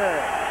Sunday.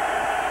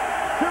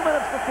 2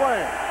 minutes to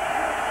play.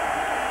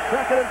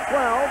 Second and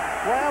 12.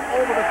 Graham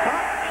over the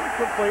top.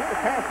 Incomplete. The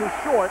pass is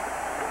short.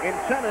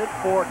 Intended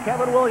for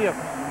Kevin Williams.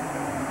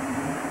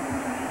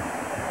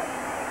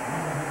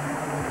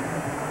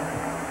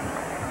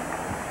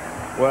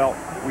 Well,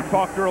 we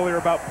talked earlier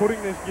about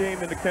putting this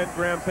game into Ken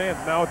Graham's hands.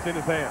 Now it's in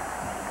his hands.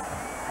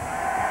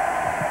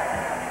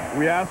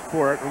 We asked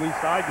for it, at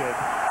least I did,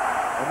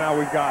 and now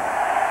we've got it.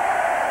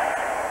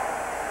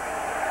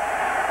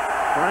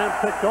 Graham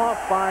picked off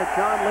by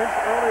John Lynch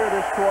earlier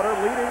this quarter,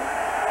 leading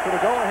to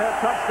the go-ahead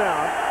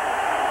touchdown.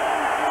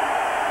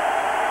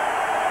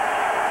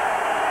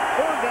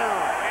 Third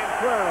down and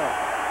 12.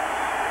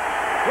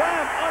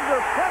 Graham under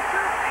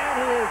pressure, and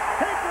he is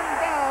taken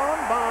down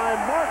by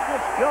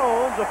Marcus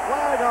Jones. A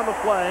flag on the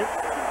play.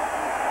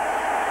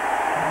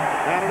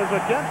 And it is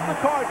against the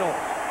Cardinals.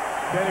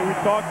 Kenny, we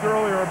talked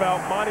earlier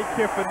about Monty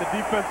Kiffin, the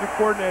defensive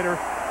coordinator,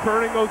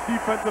 turning those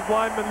defensive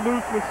linemen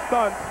loose with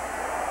stunts.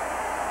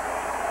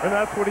 And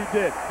that's what he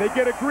did. They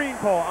get a green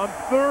call on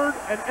third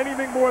and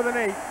anything more than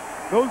 8.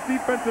 Those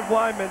defensive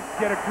linemen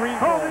get a green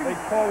call. They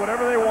call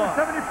whatever they want.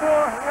 74,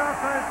 the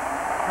offense.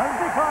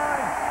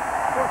 75.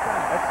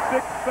 That's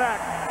 6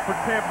 sacks for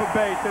Tampa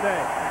Bay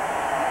today.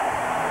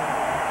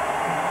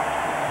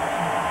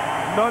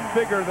 None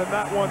bigger than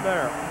that one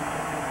there.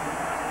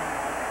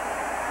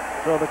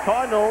 So the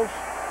Cardinals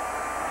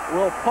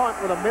will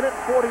punt with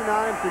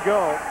 1:49 to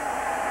go.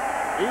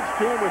 Each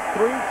team with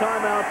 3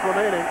 timeouts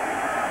remaining.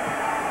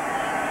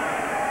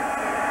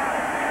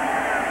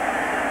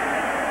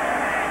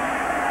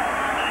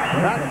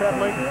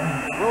 Backpedaling,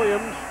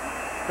 Williams,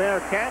 fair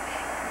catch,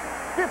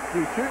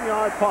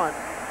 52-yard punt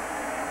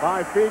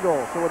by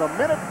Fiegel. So with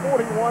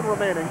 1:41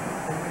 remaining,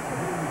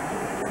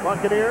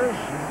 Buccaneers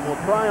will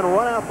try and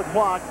run out the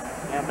clock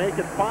and make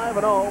it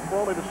 5-0 for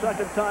only the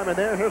second time in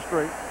their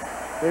history.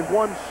 They've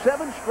won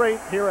 7 straight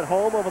here at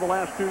home over the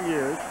last 2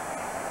 years.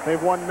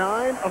 They've won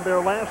 9 of their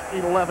last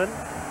 11.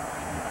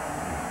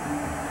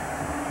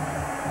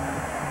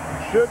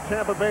 Should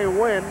Tampa Bay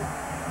win,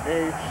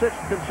 a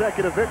 6th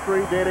consecutive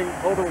victory dating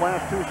over the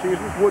last 2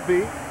 seasons would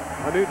be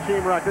a new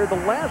team record. The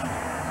last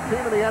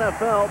team in the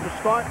NFL to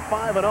start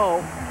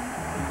 5-0,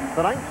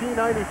 the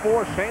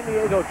 1994 San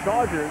Diego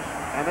Chargers,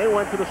 and they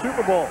went to the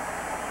Super Bowl.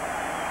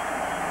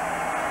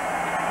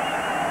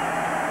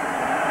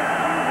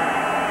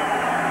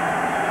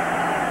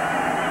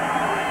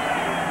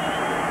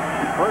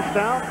 First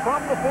down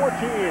from the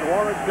 14.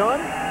 Warren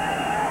Dunn.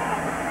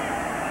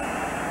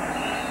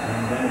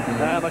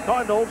 And the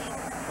Cardinals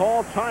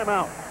call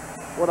timeout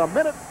with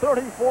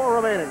 1:34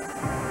 remaining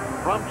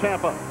from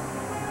Tampa.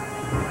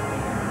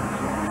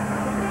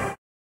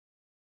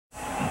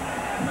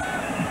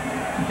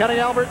 Kenny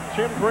Albert,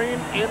 Tim Green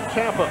in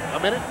Tampa.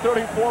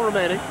 1:34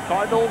 remaining.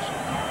 Cardinals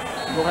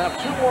will have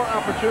 2 more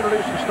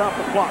opportunities to stop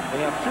the clock.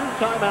 They have 2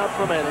 timeouts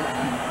remaining.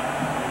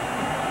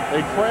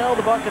 They trail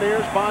the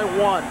Buccaneers by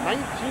 1,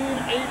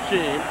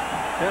 19-18.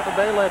 Tampa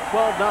Bay led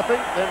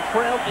 12-0, then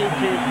trailed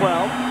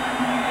 18-12.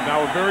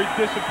 Now a very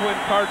disciplined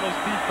Cardinals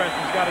defense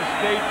has got to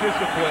stay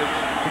disciplined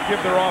to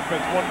give their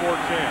offense one more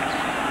chance.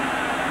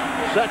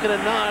 2nd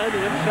and 9,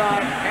 the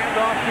inside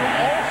handoff to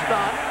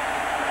Alstott.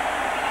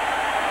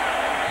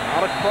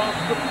 Out across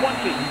the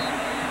 20.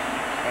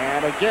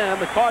 And again,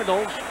 the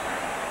Cardinals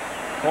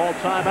call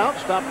timeout,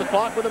 stop the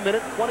clock with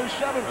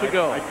 1:27 to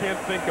go. I can't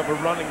think of a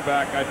running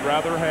back I'd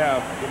rather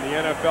have in the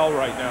NFL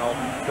right now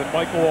than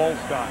Michael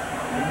Alstott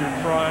if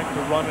you're trying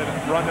to run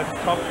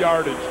at tough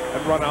yardage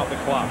and run out the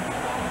clock.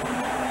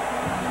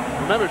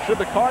 Remember, should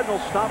the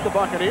Cardinals stop the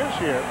Buccaneers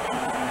here,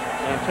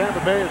 and Tampa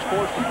Bay is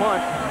forced to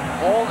punt,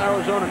 all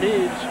Arizona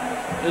needs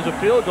is a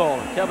field goal.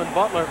 And Kevin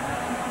Butler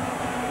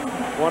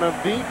One of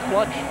the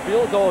clutch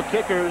field goal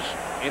kickers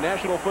in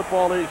National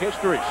Football League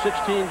history.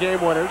 16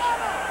 game winners.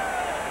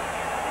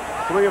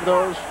 3 of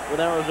those with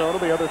Arizona,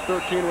 the other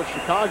 13 with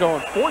Chicago,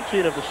 and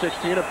 14 of the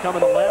 16 have come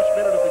in the last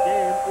minute of the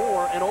game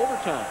or in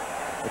overtime.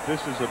 But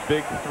this is a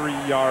big 3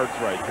 yards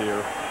right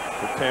here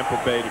for Tampa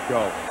Bay to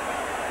go.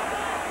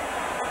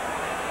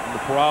 And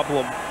the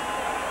problem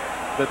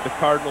that the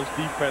Cardinals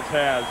defense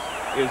has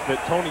is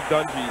that Tony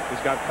Dungy has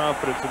got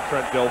confidence in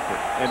Trent Dilfer.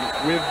 And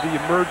with the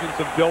emergence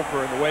of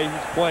Dilfer and the way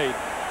he's played,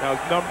 now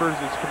his numbers,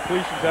 his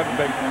completions haven't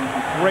been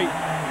great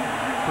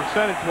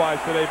percentage-wise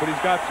today, but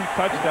he's got 2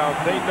 touchdowns.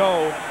 They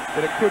know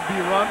that it could be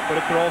a run, but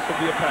it could also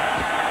be a pass.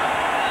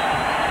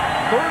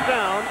 3rd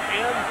down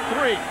and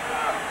 3.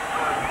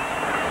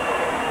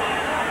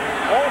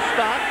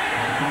 Allstott,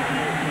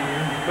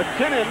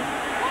 McKinnon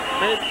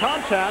made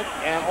contact,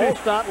 and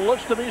Allstott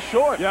looks to be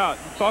short. Yeah,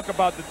 you talk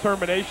about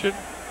determination.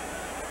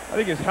 I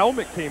think his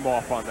helmet came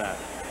off on that.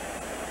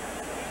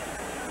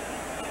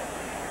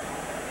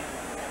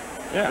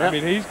 Yeah, I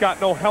mean, he's got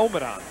no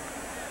helmet on.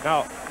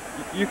 Now,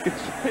 you could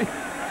say,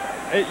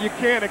 you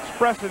can't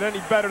express it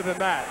any better than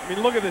that. I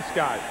mean, look at this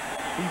guy.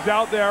 He's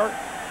out there.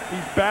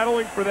 He's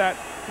battling for that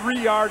 3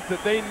 yards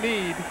that they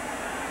need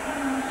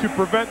to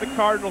prevent the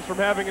Cardinals from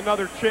having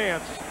another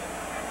chance.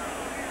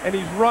 And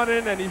he's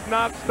running, and he's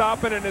not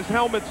stopping, and his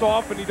helmet's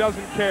off, and he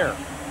doesn't care.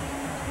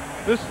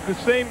 This is the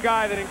same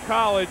guy that in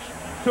college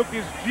took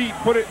his Jeep,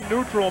 put it in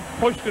neutral, and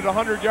pushed it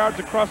 100 yards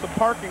across a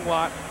parking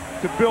lot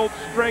to build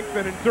strength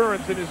and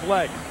endurance in his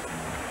legs.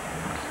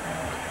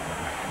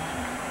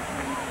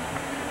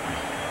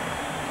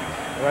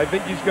 And I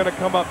think he's going to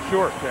come up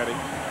short, Kenny.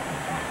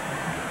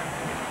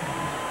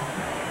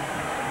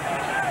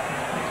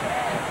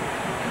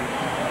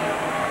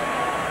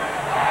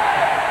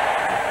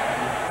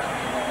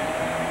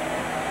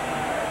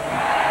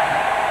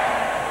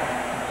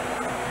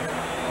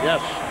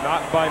 Yes.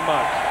 Not by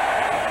much.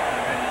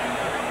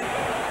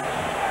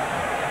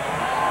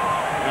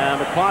 And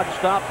the clock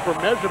stopped for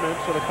measurement,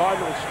 so the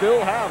Cardinals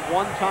still have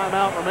 1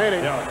 timeout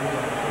remaining. Yeah.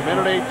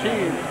 Minute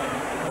 18.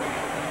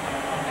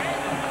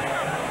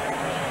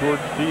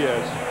 George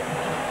Diaz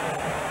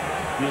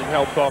being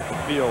helped off the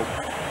field.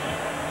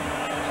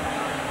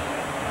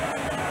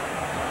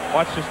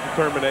 Watch this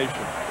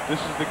determination. This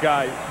is the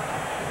guy.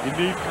 You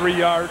need 3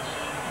 yards,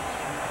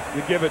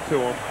 you give it to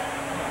him.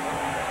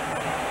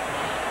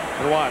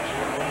 And watch.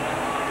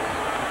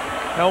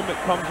 Helmet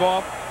comes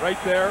off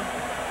right there.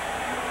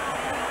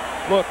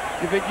 Look,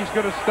 you think he's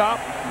going to stop?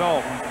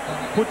 No.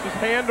 Puts his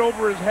hand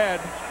over his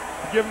head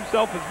to give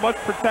himself as much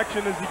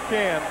protection as he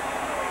can,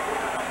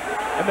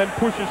 and then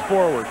pushes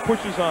forward,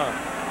 pushes on.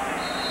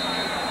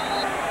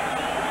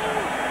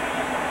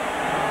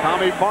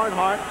 Tommy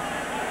Barnhart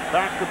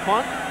back to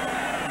punt.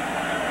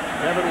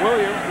 Kevin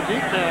Williams, the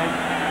deep man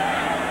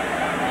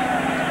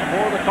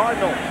for the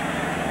Cardinals.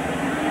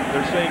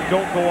 They're saying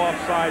don't go off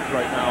sides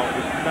right now.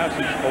 This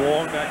message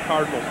along that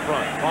Cardinals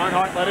front.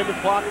 Barnhart letting the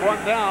clock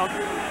run down.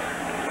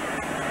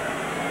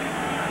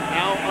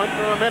 Now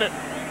under a minute.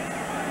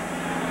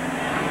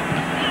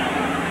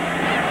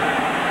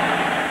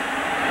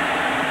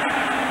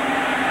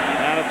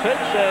 And it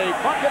takes a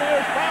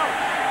Buccaneers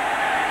bounce.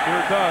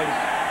 Sure does.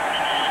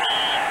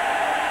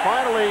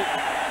 Finally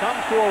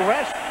comes to a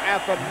rest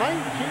at the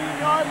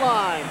 19-yard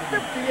line.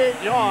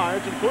 58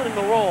 yards, including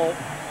the roll.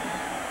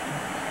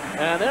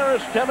 And there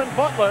is Kevin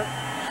Butler,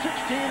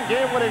 16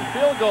 game-winning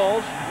field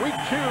goals, week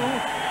 2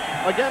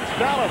 against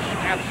Dallas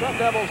at Sun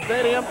Devil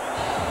Stadium.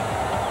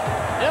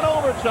 In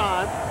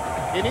overtime,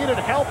 he needed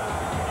help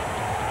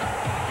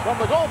from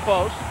the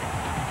goalpost.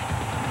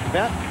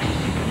 That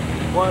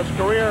was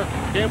career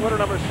game winner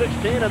number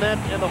 16, and then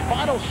in the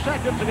final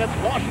seconds against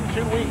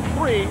Washington week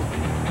 3,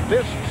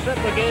 this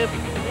sent the game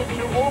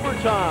into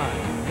overtime.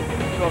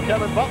 So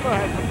Kevin Butler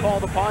has been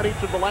called upon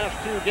each of the last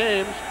 2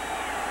 games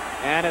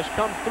and has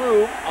come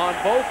through on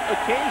both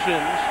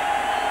occasions.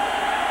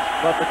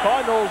 But the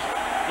Cardinals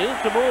need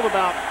to move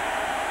about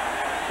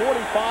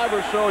 45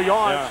 or so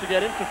yards to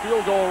get into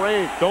field goal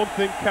range. Don't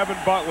think Kevin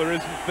Butler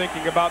isn't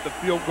thinking about the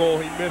field goal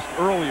he missed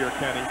earlier,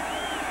 Kenny.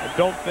 And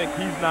don't think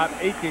he's not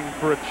aching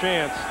for a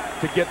chance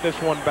to get this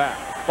one back.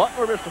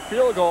 Butler missed a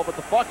field goal, but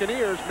the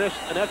Buccaneers missed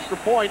an extra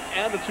point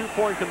and a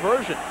 2-point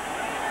conversion.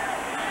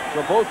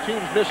 So both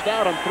teams missed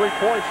out on 3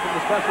 points from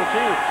the special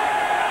teams.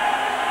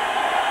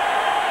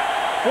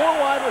 4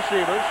 wide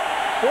receivers,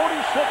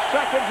 46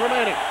 seconds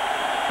remaining.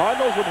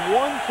 Cardinals with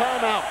 1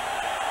 timeout.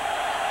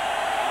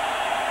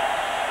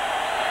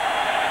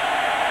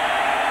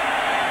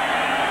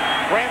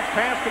 Grant's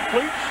pass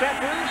complete,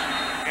 Sanders,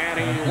 and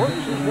he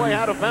works his way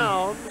out of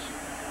bounds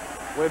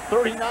with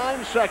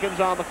 39 seconds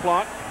on the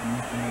clock.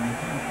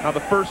 Now the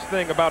first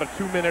thing about a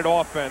 2-minute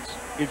offense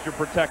is your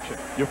protection.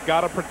 You've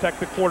got to protect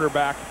the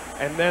quarterback,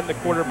 and then the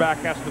quarterback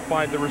has to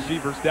find the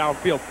receivers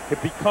downfield.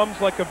 It becomes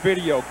like a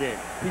video game.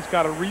 He's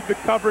got to read the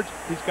coverage,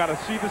 he's got to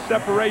see the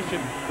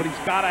separation, but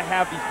he's got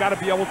to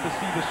be able to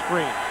see the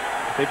screen.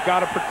 They've got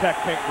to protect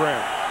Hank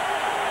Graham.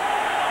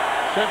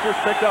 Centers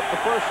picked up the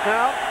first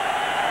down.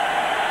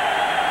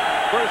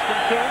 1st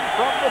and 10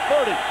 from the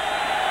 30.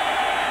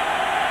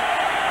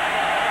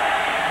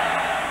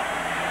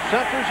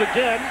 centers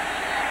again.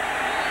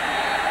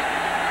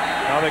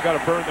 Now they got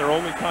to burn their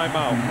only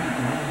timeout.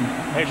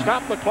 They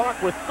stop the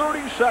clock with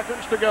 30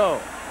 seconds to go.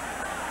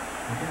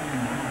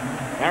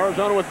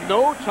 Arizona with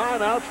no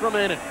timeouts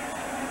remaining.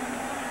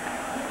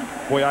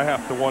 Boy, I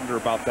have to wonder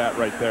about that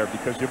right there,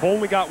 because you've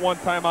only got one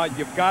timeout.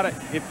 You've got to,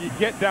 if you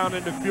get down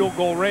into field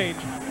goal range,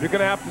 you're going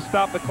to have to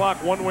stop the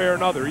clock one way or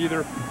another,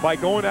 either by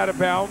going out of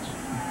bounds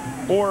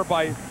or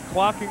by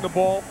clocking the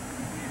ball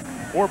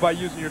or by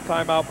using your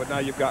timeout, but now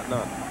you've got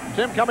none.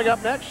 Tim, coming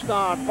up next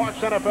on Fox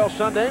NFL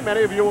Sunday,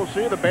 many of you will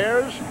see the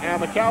Bears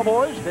and the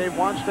Cowboys. Dave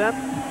Wannstedt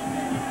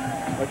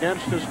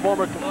against his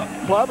former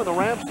club, and the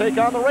Rams take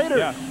on the Raiders.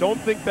 Yeah, don't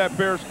think that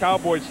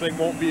Bears-Cowboys thing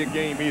won't be a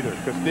game either,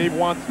 because Dave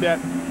Wannstedt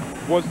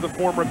was the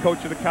former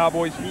coach of the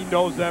Cowboys. He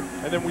knows them.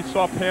 And then we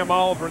saw Pam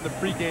Oliver in the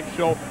pregame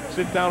show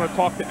sit down and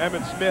talk to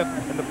Emmitt Smith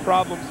and the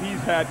problems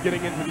he's had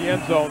getting into the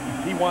end zone.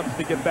 He wants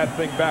to get that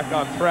thing back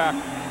on track.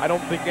 I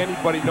don't think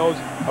anybody knows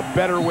a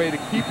better way to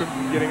keep him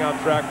from getting on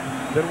track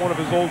than one of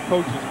his old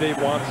coaches, Dave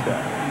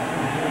Wannstedt.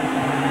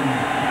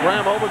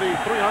 Graham over the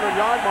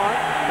 300-yard mark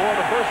for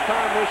the first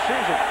time this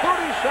season.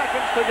 30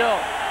 seconds to go.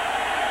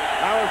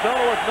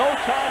 Arizona with no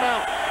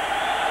timeout.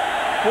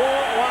 4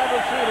 wide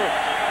receivers.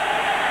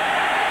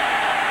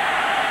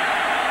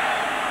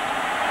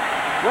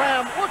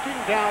 Graham looking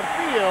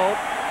downfield,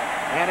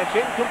 and it's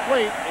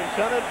incomplete,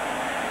 intended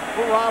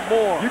for Rob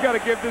Moore. You got to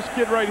give this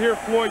kid right here,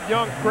 Floyd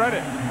Young,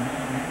 credit.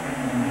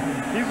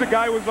 He's a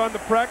guy who was on the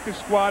practice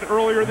squad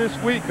earlier this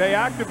week. They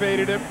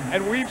activated him,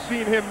 and we've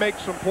seen him make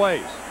some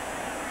plays.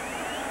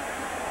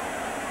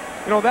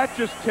 You know, that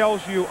just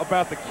tells you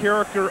about the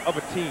character of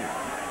a team.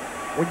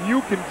 When you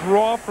can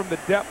draw from the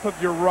depth of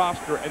your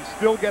roster and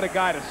still get a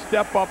guy to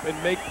step up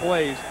and make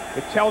plays,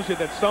 it tells you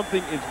that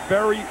something is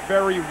very,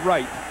 very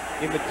right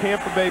in the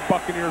Tampa Bay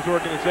Buccaneers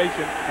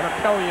organization, and I'm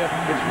telling you,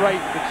 it's right.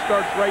 It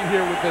starts right here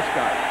with this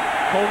guy.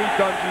 Tony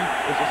Dungy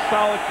is a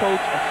solid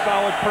coach, a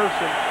solid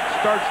person,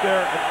 starts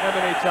there and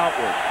emanates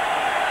outward.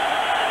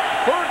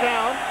 3rd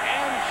down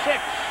and 6.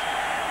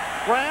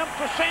 Graham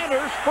to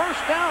Sanders,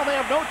 1st down. They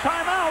have no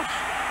timeouts.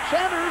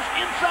 Sanders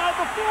inside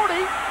the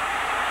 40,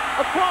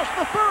 across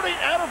the 30,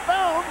 out of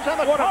bounds, and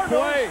the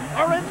Cardinals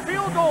are in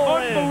field goal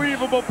range.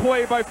 Unbelievable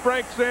play by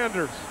Frank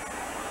Sanders.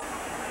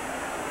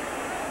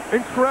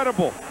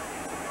 Incredible.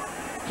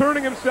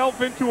 Turning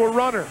himself into a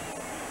runner.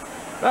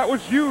 That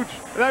was huge.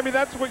 I mean,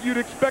 that's what you'd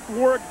expect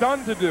Warwick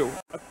Dunn to do.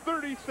 A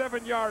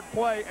 37-yard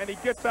play, and he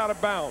gets out of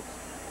bounds.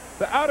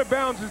 The out of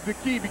bounds is the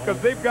key,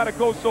 because they've got to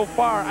go so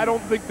far. I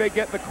don't think they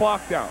get the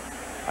clock down.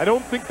 I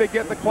don't think they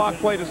get the clock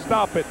play to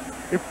stop it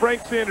if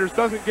Frank Sanders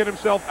doesn't get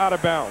himself out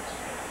of bounds.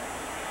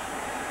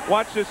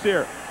 Watch this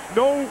here.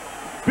 No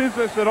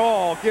business at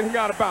all getting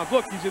out of bounds.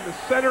 Look, he's in the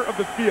center of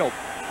the field.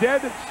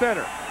 Dead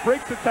center.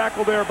 Breaks the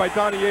tackle there by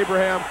Donnie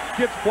Abraham,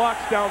 gets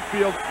blocks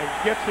downfield,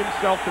 and gets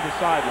himself to the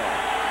sideline.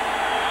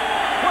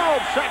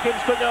 12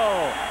 seconds to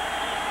go.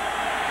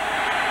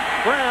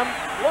 Graham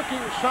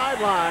looking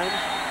sidelines.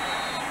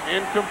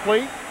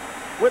 Incomplete.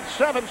 With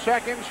 7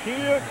 seconds,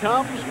 here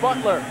comes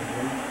Butler.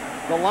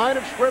 The line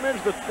of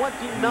scrimmage, the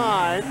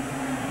 29.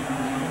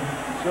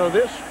 So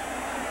this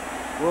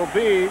will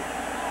be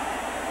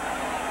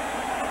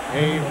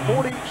a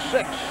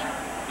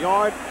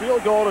 46-yard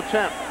field goal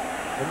attempt.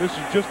 And this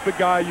is just the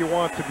guy you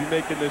want to be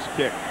making this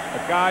kick.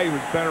 A guy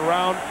who's been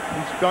around,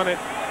 who's done it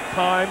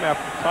time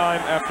after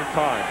time after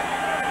time.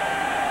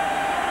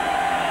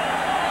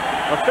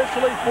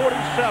 Officially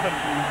 47.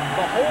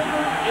 The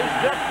holder is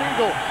Jeff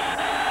Beagle.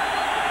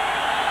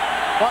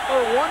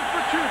 Butler 1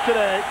 for 2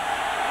 today.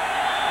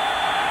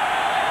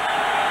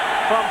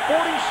 From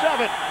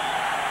 47.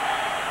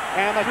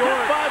 And the kick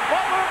by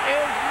Butler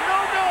is no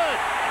good.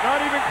 Not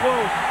even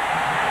close.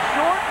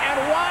 Short and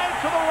wide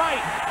to the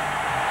right.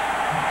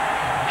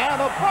 And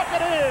the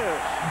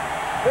Buccaneers,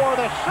 for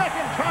the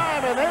 2nd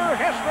time in their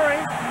history,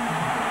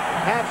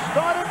 have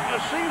started a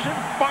season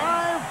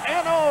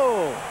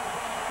 5-0.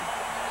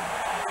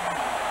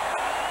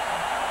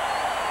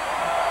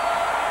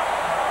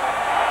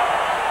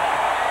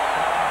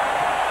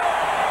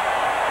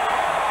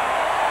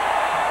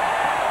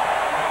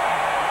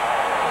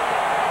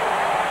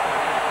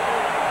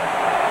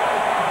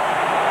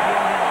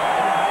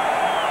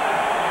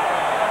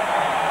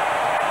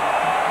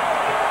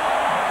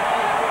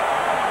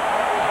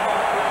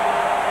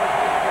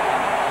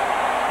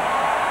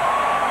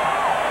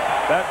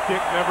 That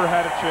kick never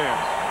had a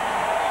chance.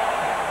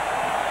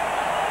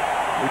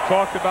 We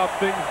talked about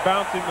things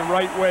bouncing the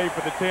right way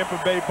for the Tampa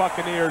Bay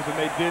Buccaneers, and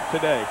they did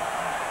today.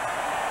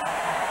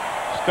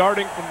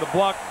 Starting from the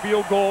blocked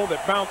field goal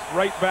that bounced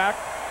right back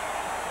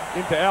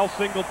into Al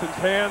Singleton's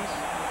hands,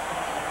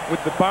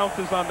 with the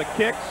bounces on the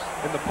kicks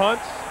and the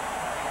punts.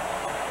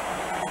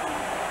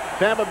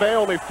 Tampa Bay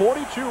only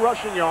 42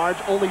 rushing yards,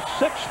 only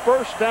 6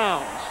 first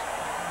downs.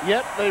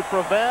 Yet they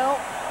prevail.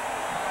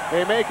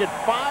 They make it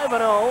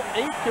 5-0,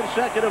 8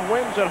 consecutive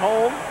wins at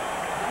home.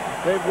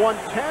 They've won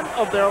 10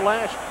 of their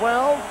last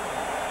 12,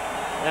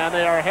 and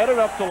they are headed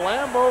up to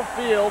Lambeau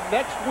Field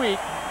next week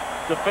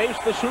to face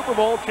the Super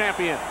Bowl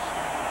champions.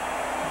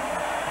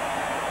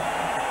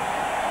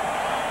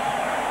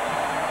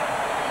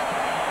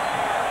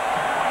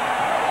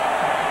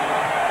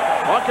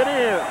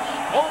 Buccaneers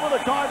over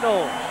the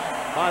Cardinals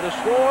by the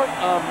score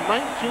of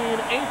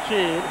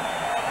 19-18.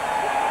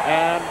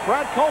 And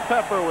Brad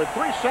Culpepper with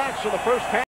 3 sacks in the first half.